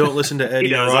 Don't listen to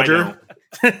Eddie and does, I Roger.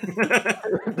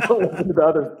 Don't listen to the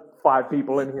other 5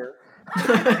 people in here.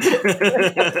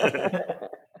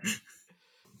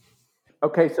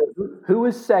 Okay, so who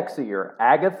is sexier,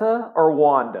 Agatha or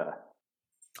Wanda?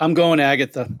 I'm going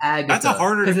Agatha. Agatha. That's a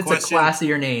harder because it's question. a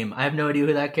classier name. I have no idea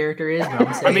who that character is. But I'm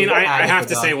gonna say I mean, I Agatha, have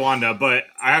to dog. say Wanda,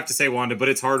 but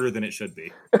it's harder than it should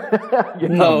be.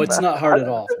 No, it's not hard at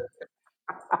all.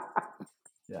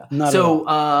 Yeah. Not at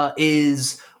So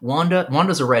is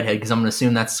Wanda's a redhead because I'm going to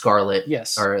assume that's Scarlet.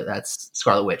 Yes. Or that's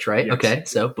Scarlet Witch, right? Yes. Okay.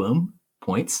 So boom,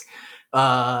 points.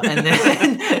 And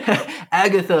then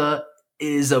Agatha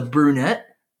is a brunette.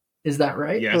 Is that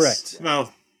right? Yes. Correct.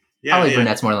 Well, yeah. I like yeah.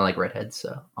 brunettes more than I like redheads,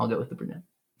 so I'll go with the brunette.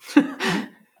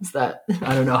 Is that?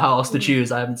 I don't know how else to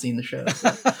choose. I haven't seen the show. So.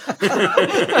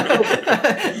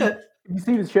 If you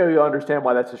see the show, you'll understand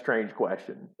why that's a strange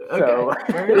question. Okay, So,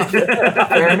 fair enough.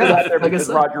 Fair enough. Out there Like I because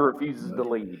said. Roger refuses to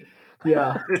lead.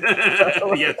 Yeah.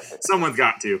 Yeah, someone's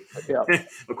got to. Yeah.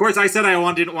 Of course, I said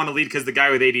didn't want to lead because the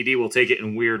guy with ADD will take it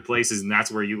in weird places, and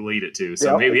that's where you lead it to.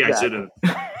 So Yeah, maybe exactly.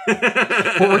 I should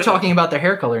have. Well, we're talking about their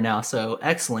hair color now, so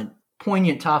excellent,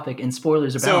 poignant topic, and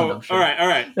spoilers abound. So, I'm sure. all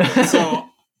right.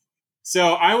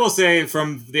 So I will say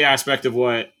from the aspect of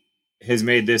what has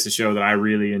made this a show that I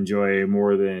really enjoy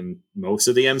more than most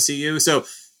of the MCU. So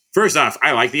first off,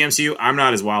 I like the MCU. I'm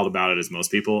not as wild about it as most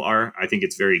people are. I think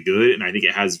it's very good, and I think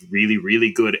it has really,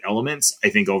 really good elements. I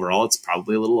think overall it's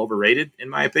probably a little overrated, in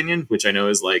my opinion, which I know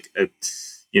is like a,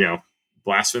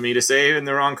 blasphemy to say in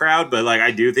the wrong crowd. But like,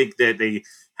 I do think that they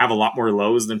have a lot more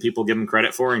lows than people give them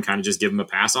credit for and kind of just give them a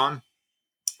pass on.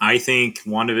 I think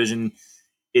WandaVision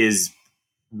is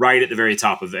right at the very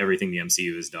top of everything the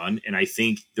MCU has done. And I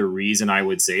think the reason I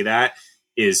would say that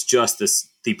is just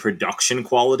the production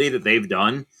quality that they've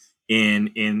done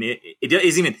it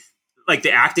isn't even like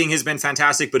the acting has been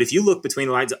fantastic. But if you look between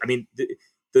the lines, I mean,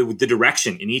 the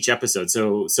direction in each episode.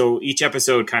 So each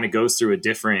episode kind of goes through a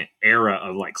different era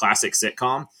of like classic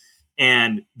sitcom,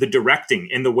 and the directing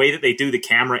and the way that they do the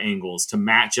camera angles to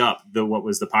match up what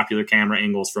was the popular camera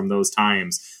angles from those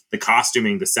times, the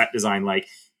costuming, the set design, like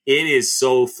it is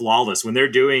so flawless when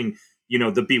they're doing,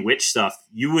 the Bewitched stuff.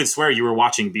 You would swear you were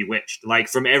watching Bewitched, like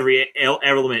from every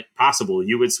element possible.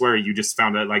 You would swear you just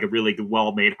found a really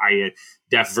well made high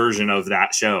def version of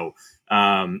that show.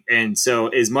 And so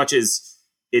as much as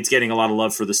it's getting a lot of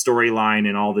love for the storyline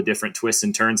and all the different twists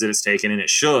and turns that it's taken, and it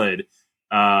should,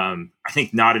 I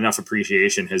think not enough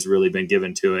appreciation has really been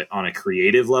given to it on a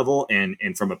creative level and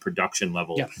from a production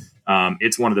level. Yeah.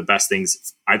 It's one of the best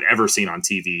things I've ever seen on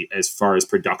TV as far as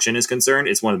production is concerned.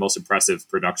 It's one of the most impressive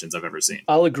productions I've ever seen.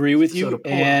 I'll agree with you. So to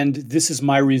pull And this is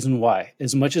my reason why.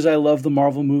 As much as I love the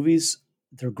Marvel movies,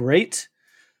 they're great.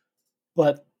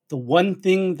 But the one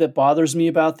thing that bothers me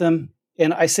about them,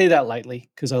 and I say that lightly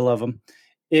because I love them,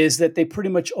 is that they pretty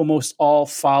much almost all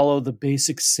follow the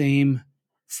basic same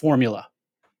formula.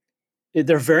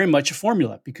 They're very much a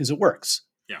formula because it works.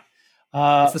 Yeah.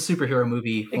 It's the superhero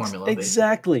movie formula.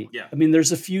 Exactly. Yeah. I mean,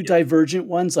 there's a few divergent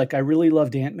ones. Like I really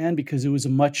loved Ant-Man because it was a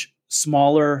much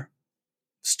smaller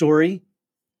story,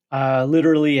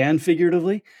 literally and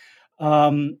figuratively.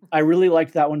 I really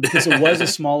liked that one because it was a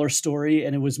smaller story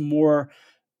and it was more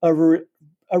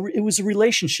it was a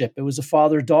relationship. It was a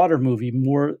father-daughter movie,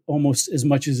 more almost as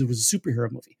much as it was a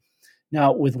superhero movie.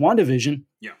 Now with WandaVision,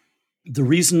 the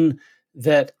reason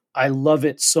that I love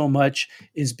it so much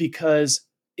is because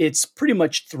it's pretty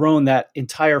much thrown that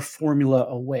entire formula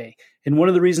away. And one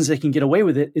of the reasons they can get away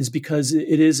with it is because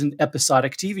it is an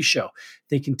episodic TV show.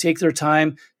 They can take their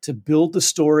time to build the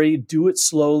story, do it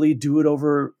slowly, do it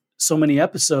over so many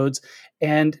episodes,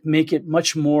 and make it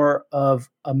much more of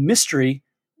a mystery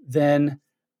than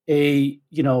a,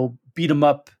 beat 'em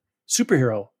up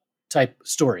superhero type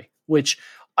story, which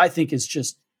I think is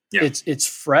just Yeah. It's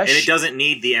fresh. And it doesn't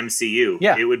need the MCU.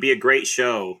 Yeah. It would be a great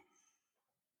show.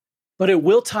 But it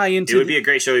will tie into... It would be a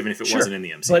great show even if it wasn't in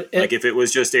the MCU. But like if it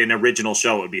was just an original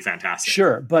show, it would be fantastic.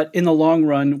 Sure, but in the long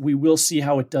run, we will see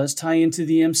how it does tie into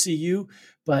the MCU,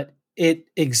 but it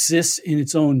exists in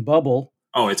its own bubble.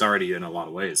 Oh, it's already in a lot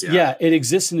of ways, yeah. Yeah, it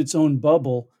exists in its own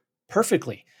bubble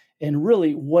perfectly. And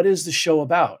really, what is the show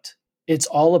about? It's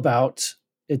all about,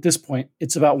 at this point,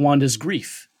 it's about Wanda's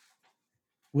grief.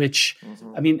 Which,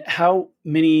 I mean, how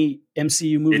many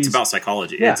MCU movies? It's about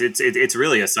psychology. Yeah. It's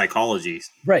really a psychology,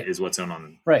 right? Is what's going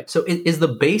on, right? So, is the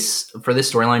base for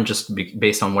this storyline just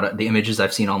based on what the images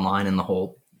I've seen online and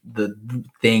the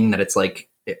thing that it's like?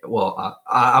 Well,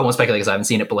 I won't speculate because I haven't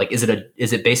seen it, but like, is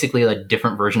it basically a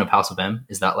different version of House of M?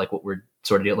 Is that like what we're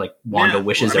sort of doing? Like Wanda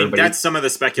wishes everybody? That's some of the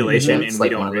speculation, and we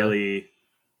don't really.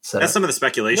 That's some of the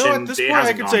speculation. No, at this point,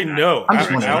 I could say no. I'm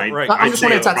just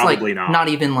wondering if that's like not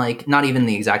even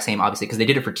the exact same, obviously, because they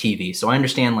did it for TV. So I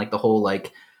understand like the whole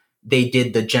like they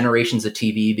did the generations of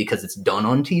TV because it's done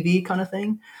on TV kind of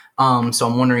thing. So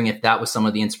I'm wondering if that was some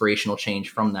of the inspirational change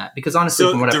from that. Because honestly,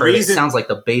 from what I've heard, it sounds like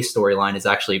the base storyline is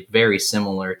actually very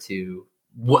similar to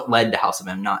what led to House of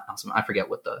M, not House of M. I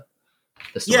forget what the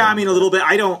story. Yeah, I mean a little bit.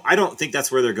 I don't think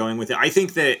that's where they're going with it. I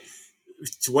think that.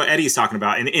 To what Eddie's talking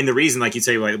about, and the reason, like you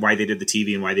say, why they did the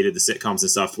TV and why they did the sitcoms and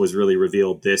stuff was really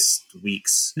revealed this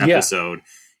week's episode.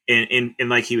 Yeah. And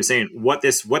like he was saying, what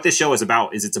this show is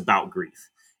about is it's about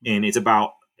grief, and it's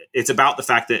about the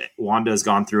fact that Wanda has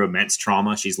gone through immense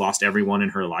trauma. She's lost everyone in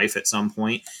her life at some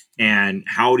point, and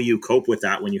how do you cope with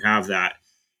that when you have that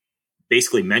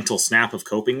basically mental snap of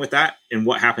coping with that, and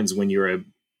what happens when you're a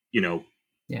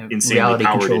insanely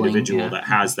powered individual that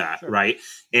has that, sure. Right?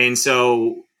 And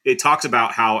so. It talks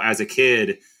about how as a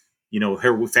kid,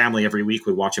 her family every week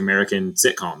would watch American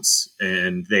sitcoms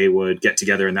and they would get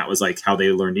together. And that was like how they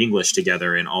learned English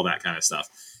together and all that kind of stuff.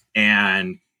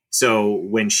 And so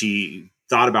when she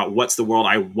thought about what's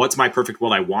my perfect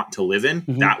world I want to live in,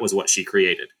 that was what she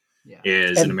created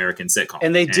is an American sitcom.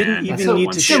 And they didn't even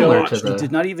need to show, they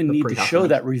did not even need to show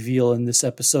that reveal in this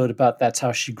episode about that's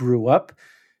how she grew up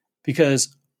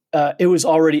because it was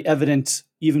already evident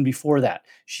even before that.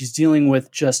 She's dealing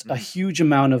with just a huge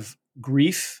amount of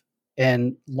grief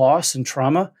and loss and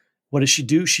trauma. What does she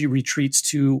do? She retreats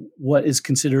to what is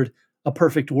considered a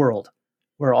perfect world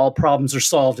where all problems are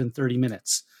solved in 30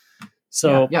 minutes.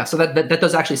 So so that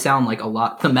does actually sound like a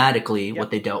lot thematically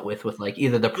what they dealt with like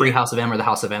either the pre-House of M or the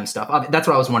House of M stuff. That's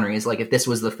what I was wondering is like if this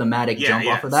was the thematic jump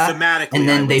off of that, and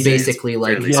then they basically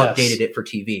like updated it for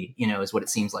TV, is what it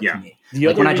seems like to me.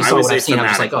 Like when I just saw what I've seen, I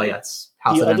was like, oh yeah, it's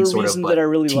House of M sort of. The other reason that I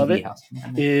really love it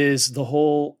is the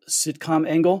whole sitcom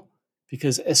angle,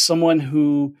 because as someone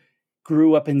who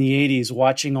grew up in the 80s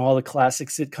watching all the classic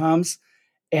sitcoms,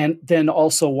 and then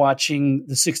also watching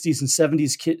the 60s and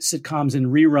 70s sitcoms and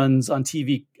reruns on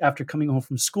TV after coming home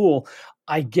from school,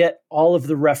 I get all of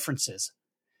the references.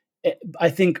 I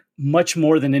think much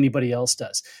more than anybody else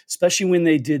does, especially when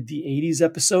they did the 80s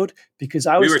episode, because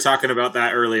we were talking about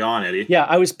that early on, Eddie. Yeah,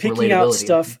 I was picking out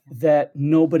stuff that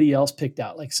nobody else picked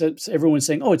out. Like so everyone's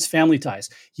saying, oh, it's Family Ties.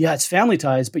 Yeah, it's Family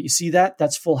Ties, but you see that?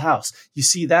 That's Full House. You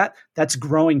see that? That's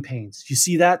Growing Pains. You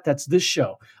see that? That's this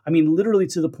show. I mean, literally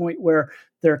to the point where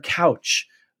their couch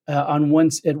at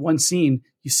one scene,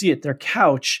 you see it. Their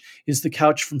couch is the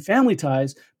couch from Family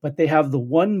Ties, but they have the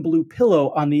one blue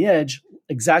pillow on the edge,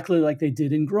 exactly like they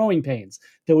did in Growing Pains.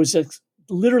 There was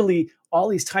literally all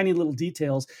these tiny little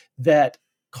details that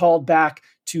called back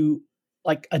to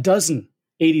like a dozen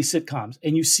 80s sitcoms,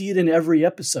 and you see it in every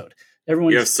episode.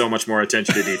 You have so much more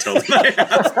attention to detail than I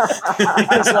have.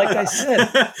 Because, like I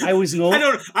said, I was an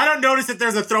I don't notice that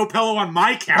there's a throw pillow on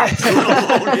my couch.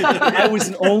 I was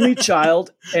an only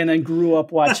child, and I grew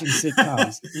up watching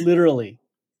sitcoms. Literally,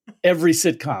 every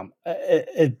sitcom.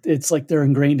 It's like they're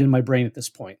ingrained in my brain at this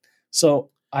point.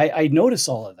 So I notice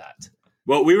all of that.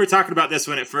 Well, we were talking about this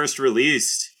when it first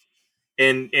released,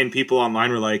 and people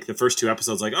online were like, the first 2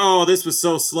 episodes, like, oh, this was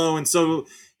so slow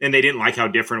and they didn't like how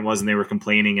different it was, and they were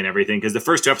complaining and everything because the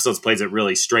first 2 episodes plays it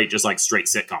really straight, just like straight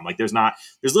sitcom. Like there's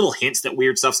little hints that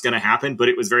weird stuff's going to happen, but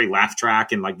it was very laugh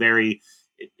track and like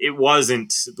it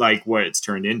wasn't like what it's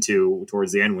turned into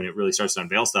towards the end when it really starts to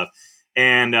unveil stuff.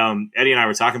 And Eddie and I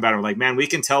were talking about it. We're like, man, we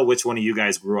can tell which one of you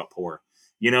guys grew up poor.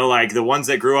 Like the ones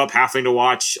that grew up having to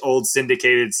watch old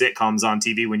syndicated sitcoms on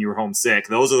TV when you were homesick.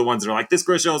 Those are the ones that are like, this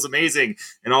show is amazing.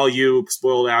 And all you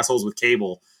spoiled assholes with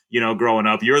cable, growing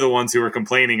up, you're the ones who are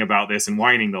complaining about this and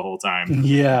whining the whole time.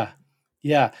 Yeah.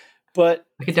 But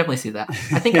I could definitely see that.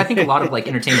 I think a lot of like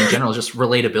entertainment in general is just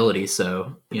relatability.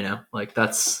 So, like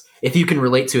that's, if you can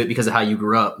relate to it because of how you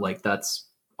grew up, like that's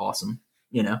awesome.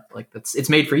 you know, like it's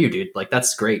made for you, dude. Like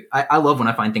that's great. I love when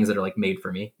I find things that are like made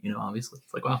for me, you know, obviously.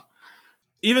 It's like, wow.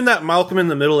 Even that Malcolm in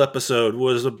the Middle episode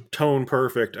was a tone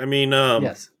perfect. I mean,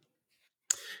 Yes.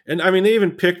 And I mean, they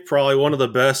even picked probably one of the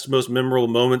best, most memorable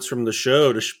moments from the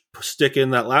show to stick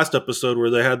in that last episode where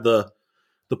they had the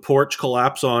porch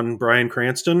collapse on Bryan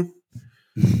Cranston.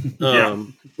 Yeah.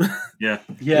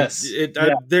 Yes.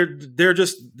 They're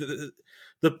just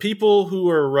the people who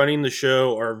are running the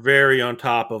show are very on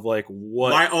top of like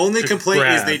what. My only complaint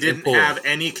is they grab didn't and pull. have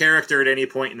any character at any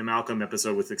point in the Malcolm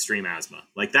episode with extreme asthma.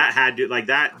 Like that had to, like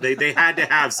that they had to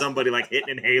have somebody like hit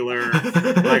an inhaler.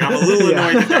 Like I'm a little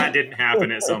annoyed that didn't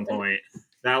happen at some point.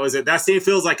 That was it. That scene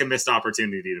feels like a missed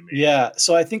opportunity to me. Yeah.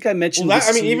 So I think I mentioned. Well,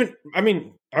 this scene-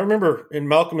 I remember in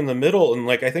Malcolm in the Middle, and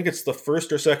like I think it's the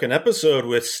first or second episode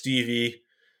with Stevie,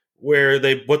 where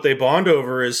what they bond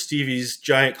over is Stevie's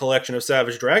giant collection of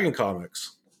Savage Dragon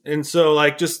comics, and so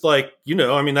like just like you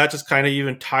know, I mean that just kind of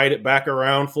even tied it back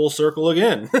around full circle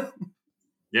again.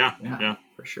 Yeah,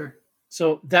 for sure.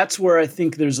 So that's where I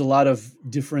think there's a lot of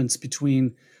difference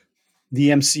between the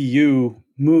MCU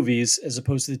movies as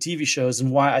opposed to the TV shows,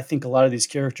 and why I think a lot of these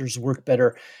characters work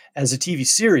better as a TV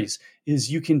series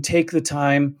is you can take the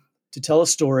time to tell a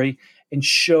story and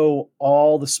show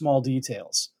all the small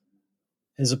details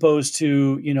as opposed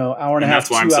to, you know, hour and a half,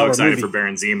 that's why I'm so excited movie. for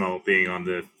Baron Zemo being on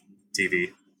the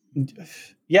TV.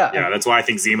 Yeah. Yeah, that's why I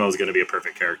think Zemo is going to be a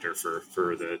perfect character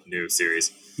for the new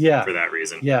series. Yeah. For that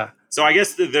reason. Yeah. So I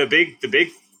guess the big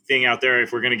thing out there,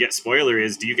 if we're going to get spoiler,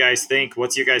 is do you guys think,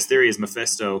 what's your guys' theory? Is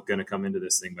Mephisto going to come into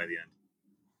this thing by the end?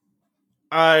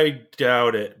 I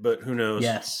doubt it, but who knows?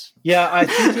 Yes. Yeah, I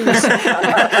think it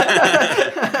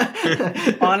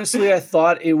was honestly, I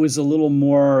thought it was a little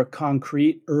more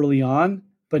concrete early on,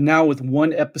 but now with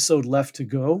one episode left to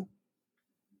go,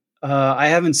 I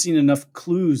haven't seen enough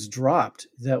clues dropped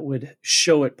that would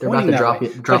show it. They're about to drop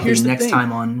it next thing.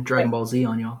 time on Dragon Ball Z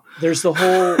on y'all. There's the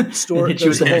whole story.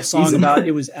 There's the whole song about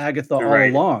it was Agatha all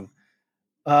along.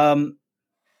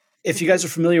 If you guys are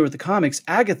familiar with the comics,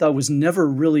 Agatha was never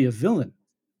really a villain.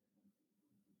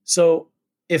 So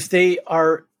if they're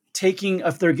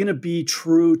going to be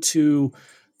true to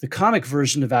the comic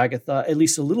version of Agatha, at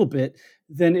least a little bit,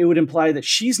 then it would imply that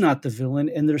she's not the villain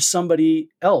and there's somebody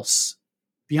else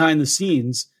behind the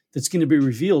scenes that's going to be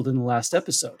revealed in the last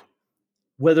episode.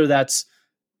 Whether that's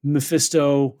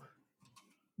Mephisto,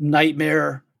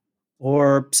 Nightmare,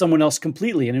 or someone else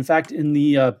completely. And in fact, in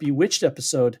the Bewitched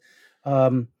episode,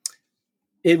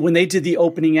 when they did the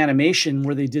opening animation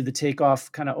where they did the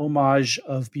takeoff kind of homage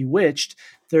of Bewitched,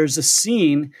 there's a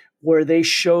scene where they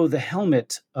show the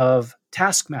helmet of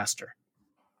Taskmaster,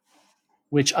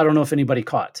 which I don't know if anybody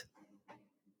caught.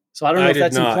 So I don't know if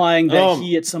that's implying that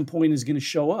he at some point is going to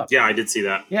show up. Yeah, I did see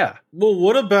that. Yeah. Well,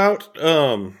 what about,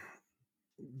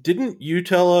 didn't you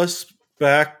tell us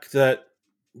back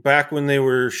when they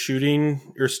were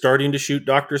shooting or starting to shoot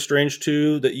Doctor Strange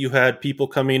 2 that you had people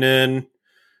coming in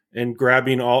and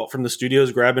grabbing all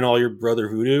your Brother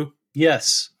Voodoo?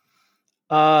 Yes.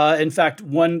 In fact,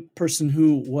 one person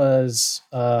who was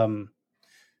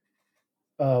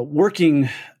working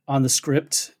on the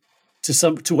script,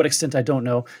 to what extent I don't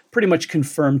know, pretty much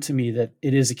confirmed to me that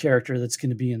it is a character that's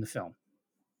going to be in the film.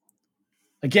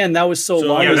 Again, that was so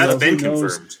long ago. Yeah, that's been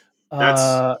confirmed.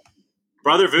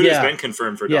 Brother Voodoo's been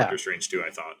confirmed for Doctor Strange 2,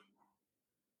 I thought.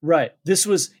 Right. This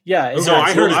was, yeah. So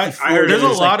I heard there's a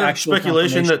lot of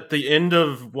speculation that the end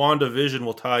of WandaVision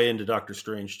will tie into Doctor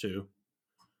Strange too.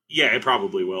 Yeah, it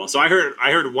probably will. So I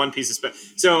heard one piece of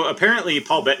so apparently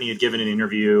Paul Bettany had given an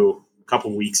interview a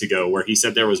couple weeks ago where he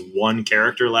said there was one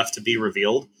character left to be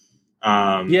revealed.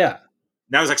 Yeah.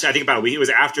 That was actually, I think, about a week. It was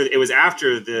after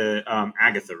the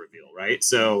Agatha reveal, right?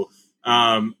 So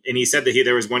and he said that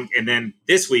there was one, and then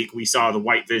this week we saw the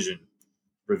White Vision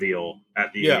reveal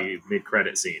at the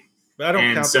mid-credit scene. But I don't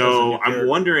and count so that as I'm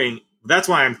wondering, that's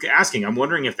why I'm asking, I'm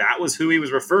wondering if that was who he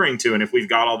was referring to and if we've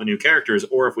got all the new characters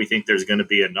or if we think there's going to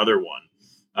be another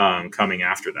one coming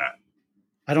after that.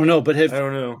 I don't know, but I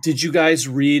don't know. Did you guys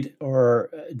read or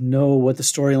know what the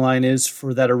storyline is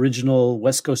for that original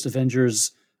West Coast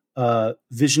Avengers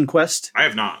Vision Quest? I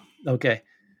have not. Okay.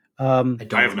 I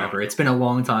don't remember. It's been a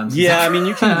long time since I mean,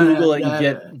 you can Google it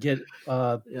and get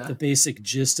the basic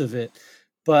gist of it.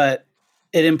 But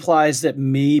it implies that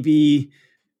maybe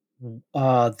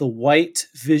the White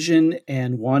Vision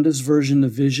and Wanda's version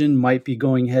of Vision might be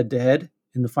going head to head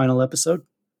in the final episode.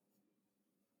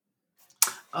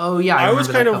 Oh yeah, I was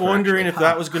kind of wondering if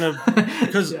that was going to,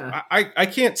 because I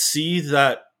can't see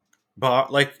that,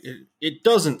 like it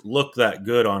doesn't look that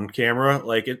good on camera.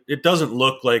 Like it doesn't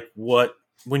look like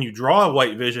when you draw a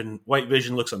White Vision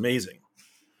looks amazing.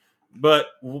 But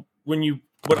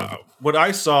what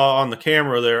I saw on the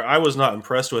camera there, I was not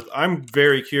impressed with. I'm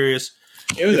very curious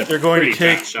if they're going to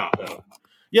take shot though.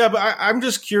 Yeah, but I'm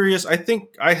just curious. I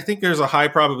think there's a high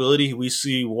probability we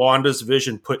see Wanda's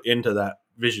vision put into that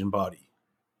Vision body.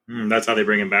 That's how they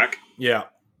bring him back? Yeah.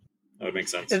 That would make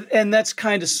sense. And that's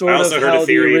kind of sort of how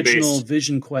the original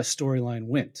Vision Quest storyline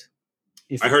went.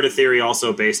 I heard a theory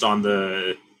also based on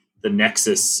the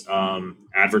Nexus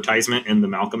advertisement in the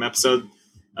Malcolm episode.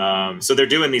 So they're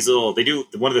doing these I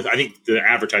think the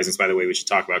advertisements, by the way, we should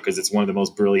talk about because it's one of the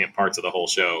most brilliant parts of the whole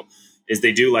show, is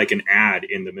they do like an ad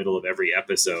in the middle of every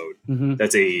episode.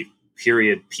 That's a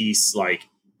period piece, like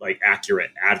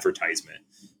accurate advertisement.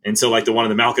 And so like the one in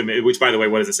the Malcolm, which by the way,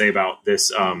 what does it say about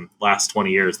this last 20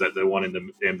 years that the one in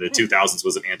the 2000s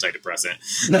was an antidepressant?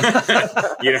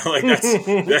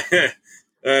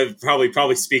 That's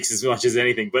probably speaks as much as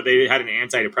anything, but they had an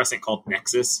antidepressant called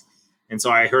Nexus. And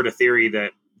so I heard a theory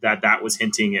that was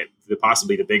hinting at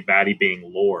possibly the big baddie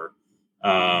being Lore.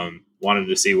 Wanted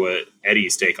to see what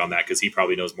Eddie's take on that, because he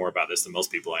probably knows more about this than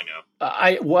most people I know.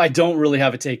 I don't really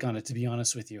have a take on it, to be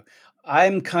honest with you.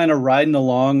 I'm kind of riding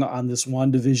along on this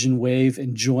WandaVision wave,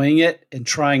 enjoying it and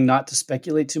trying not to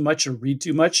speculate too much or read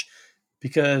too much,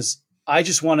 because I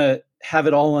just want to have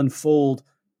it all unfold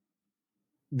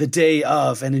the day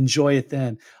of and enjoy it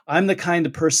then. I'm the kind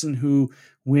of person who,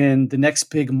 when the next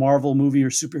big Marvel movie or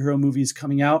superhero movie is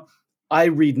coming out, I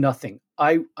read nothing.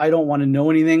 I don't want to know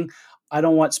anything. I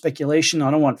don't want speculation. I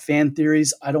don't want fan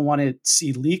theories. I don't want to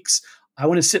see leaks. I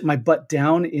want to sit my butt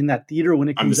down in that theater when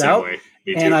it comes out,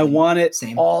 and I want it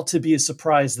all to be a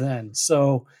surprise then.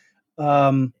 So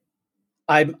I'm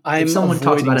if someone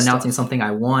talks about announcing something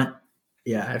I want,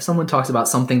 if someone talks about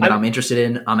something that I'm interested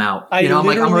in, I'm out. I'm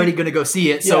already going to go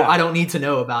see it, so I don't need to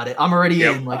know about it. I'm already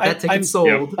in. Like that ticket's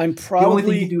sold. I'm probably the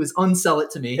only thing you do is unsell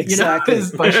it to me. Exactly.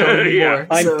 By showing me more.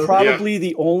 I'm probably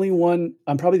the only one.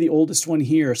 I'm probably the oldest one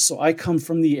here, so I come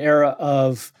from the era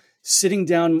of sitting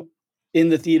down in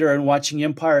the theater and watching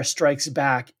Empire Strikes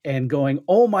Back and going,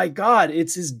 "Oh my God,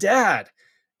 it's his dad,"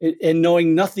 and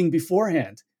knowing nothing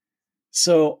beforehand.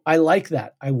 So I like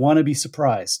that. I want to be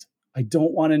surprised. I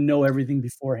don't want to know everything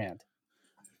beforehand.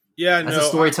 Yeah, as a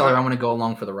storyteller, I want to go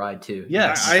along for the ride too.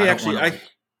 Yes, I agree.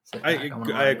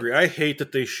 I hate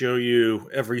that they show you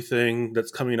everything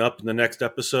that's coming up in the next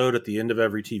episode at the end of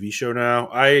every TV show now.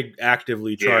 I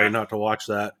actively try not to watch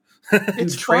that.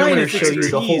 It's fine if show you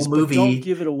the whole movie. Don't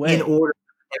give it away in order.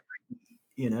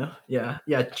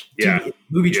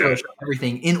 Movie trailer show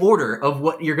everything in order of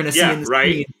what you're going to see in the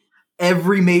screen.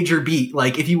 Every major beat.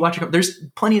 Like if you watch it, there's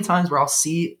plenty of times where I'll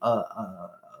see a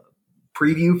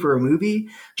preview for a movie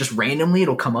just randomly.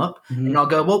 It'll come up and I'll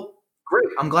go, well, great.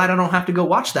 I'm glad I don't have to go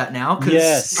watch that now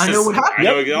because I know what happened.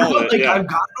 I've got it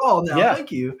all now. Yeah.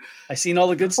 Thank you. I've seen all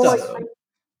the good stuff.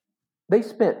 They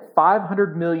spent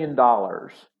 $500 million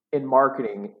in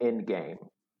marketing Endgame.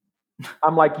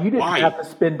 I'm like, you didn't have to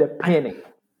spend a penny.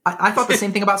 I thought the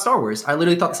same thing about Star Wars. I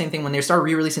literally thought the same thing when they started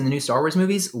re-releasing the new Star Wars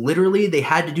movies. Literally, they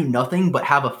had to do nothing but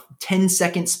have a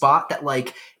 10-second spot that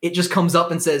like it just comes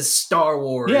up and says Star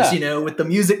Wars, with the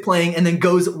music playing, and then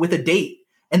goes with a date,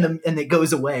 and it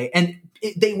goes away. And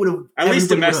they would have at least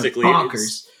domestically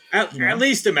bonkers. At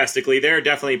least domestically, there are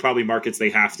definitely probably markets they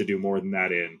have to do more than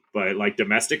that in. But like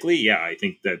domestically, I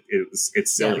think that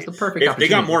it's silly. It's the perfect if they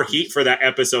got more heat for that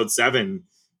Episode 7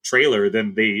 trailer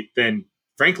than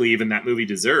frankly, even that movie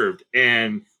deserved.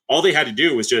 And all they had to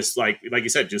do was just like you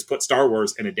said, just put Star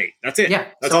Wars in a date. That's it. Yeah,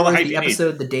 that's all the hype the you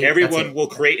episode, need. The date. Everyone will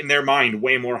create in their mind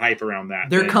way more hype around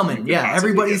that. They're coming. Yeah,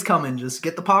 everybody's coming. Just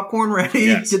get the popcorn ready.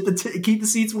 Yes. Keep the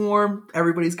seats warm.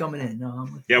 Everybody's coming in.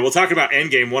 We'll talk about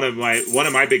Endgame. One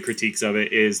of my big critiques of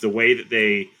it is the way that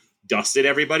they dusted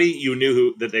everybody. You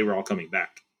knew that they were all coming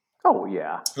back. Oh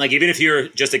yeah. Like even if you're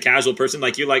just a casual person,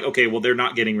 like you're like, okay, well they're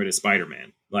not getting rid of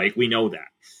Spider-Man. Like we know that.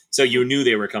 So you knew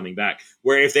they were coming back.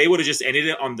 Where if they would have just ended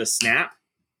it on the snap,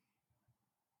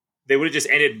 they would have just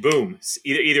ended boom,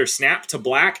 either snap to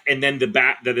black, and then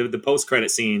the post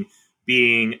credit scene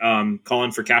being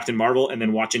calling for Captain Marvel, and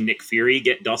then watching Nick Fury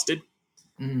get dusted,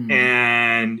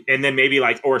 and then maybe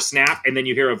or snap, and then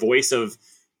you hear a voice of,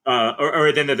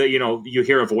 or then you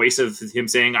hear a voice of him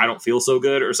saying I don't feel so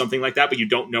good or something like that, but you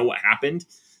don't know what happened,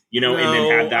 and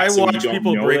then had that. I so watch you don't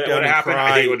people know break down what and happened.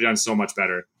 cry. I think it would have done so much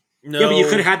better. No, yeah, but you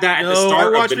could have had that at the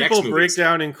start of the next movie. I watch people break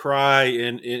down and cry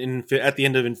at the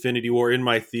end of Infinity War in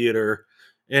my theater,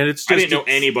 and it's just, I didn't know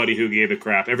anybody who gave a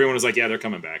crap. Everyone was like, "Yeah, they're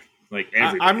coming back." Like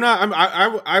everybody.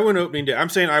 I went opening day. I'm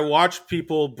saying I watched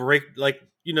people break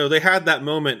they had that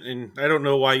moment, and I don't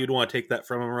know why you'd want to take that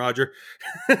from them, Roger.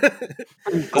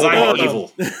 Because I'm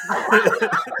evil.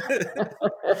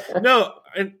 No,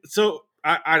 and so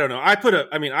I don't know. I put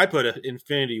a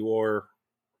Infinity War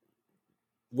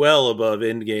well above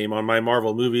Endgame on my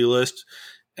Marvel movie list,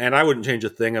 and I wouldn't change a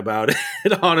thing about it,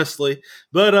 honestly.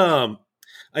 But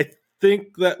I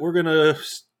think that we're gonna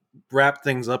wrap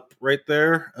things up right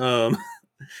there.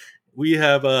 We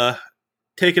have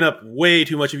taken up way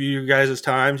too much of you guys'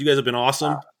 time. You guys have been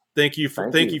awesome. Thank you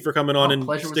for coming on and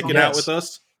sticking out with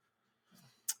us.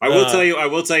 I will tell you,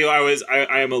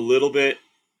 I am a little bit.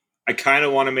 I kind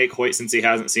of want to make Hoyt, since he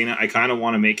hasn't seen it, I kind of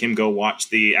want to make him go watch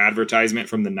the advertisement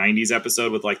from the 90s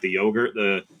episode with like the yogurt.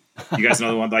 You guys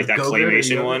know the one, like that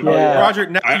claymation one? Yeah. Roger,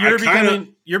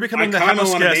 you're becoming the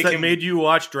house guest that made you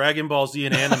watch Dragon Ball Z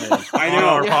and anime. I know. On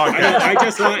our podcast. I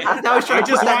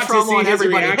just want to see his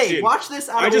reaction. Hey, watch this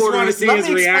out of order. Want to see Let his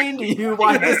me reaction. explain to you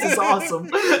why this is awesome.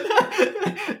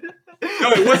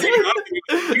 No, it wasn't. It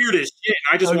was weird as shit.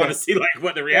 I just want to see like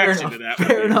what the reaction to that.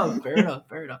 Fair enough.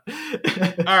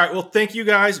 All right. Well, thank you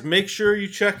guys. Make sure you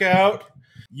check out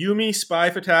Yumi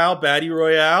Spy Fatale Baddie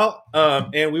Royale,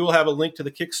 and we will have a link to the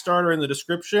Kickstarter in the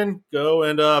description. Go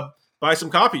and buy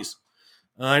some copies.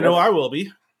 I know I will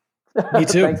be. Me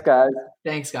too.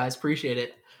 Thanks, guys. Appreciate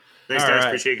it. Thanks, guys.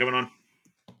 Appreciate you coming on.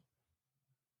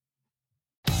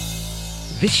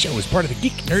 This show is part of the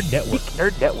Geek Nerd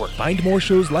Network. Find more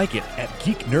shows like it at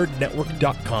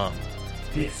geeknerdnetwork.com.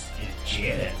 This is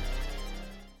Janet.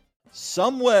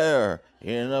 Somewhere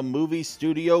in a movie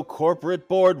studio corporate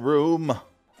boardroom.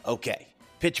 Okay,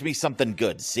 pitch me something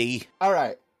good, see? All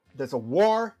right, there's a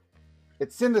war.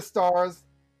 It's in the stars.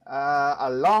 A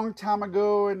long time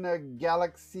ago in a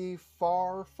galaxy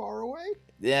far, far away.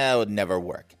 That would never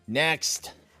work.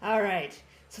 Next. All right.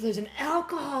 So there's an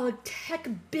alcoholic tech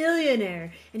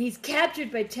billionaire, and he's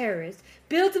captured by terrorists,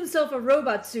 builds himself a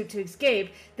robot suit to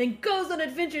escape, then goes on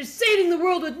adventures saving the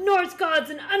world with Norse gods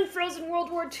and unfrozen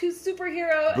World War II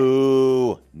superhero.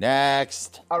 Boo.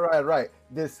 Next. All right.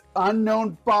 This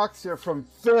unknown boxer from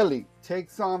Philly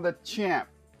takes on the champ.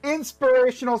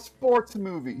 Inspirational sports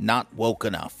movie. Not woke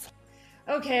enough.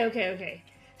 Okay.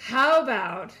 How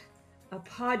about a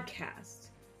podcast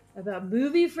about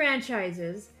movie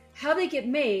franchises, how they get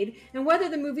made, and whether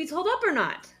the movies hold up or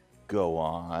not? Go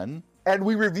on. And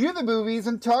we review the movies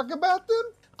and talk about them?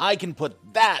 I can put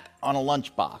that on a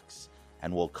lunchbox,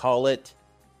 and we'll call it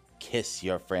Kiss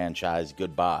Your Franchise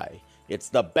Goodbye. It's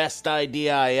the best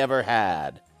idea I ever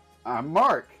had. I'm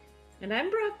Mark. And I'm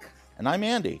Brooke. And I'm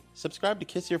Andy. Subscribe to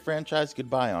Kiss Your Franchise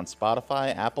Goodbye on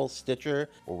Spotify, Apple, Stitcher,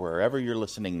 or wherever you're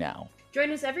listening now.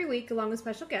 Join us every week along with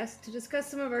special guests to discuss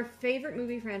some of our favorite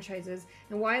movie franchises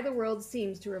and why the world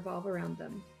seems to revolve around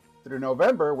them. Through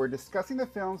November, we're discussing the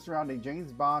films surrounding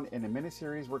James Bond in a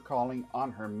miniseries we're calling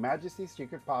On Her Majesty's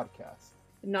Secret Podcast.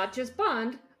 Not just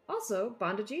Bond, also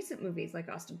Bond-adjacent movies like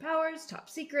Austin Powers, Top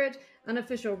Secret,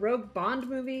 unofficial Rogue Bond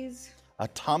movies,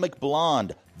 Atomic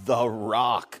Blonde, The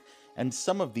Rock, and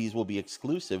some of these will be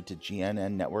exclusive to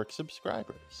GNN Network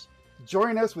subscribers.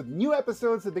 Join us with new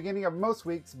episodes at the beginning of most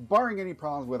weeks, barring any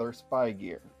problems with our spy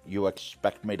gear. You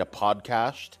expect me to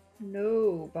podcast?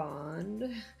 No,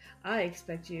 Bond. I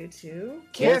expect you to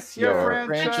Kiss your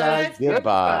franchise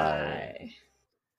goodbye.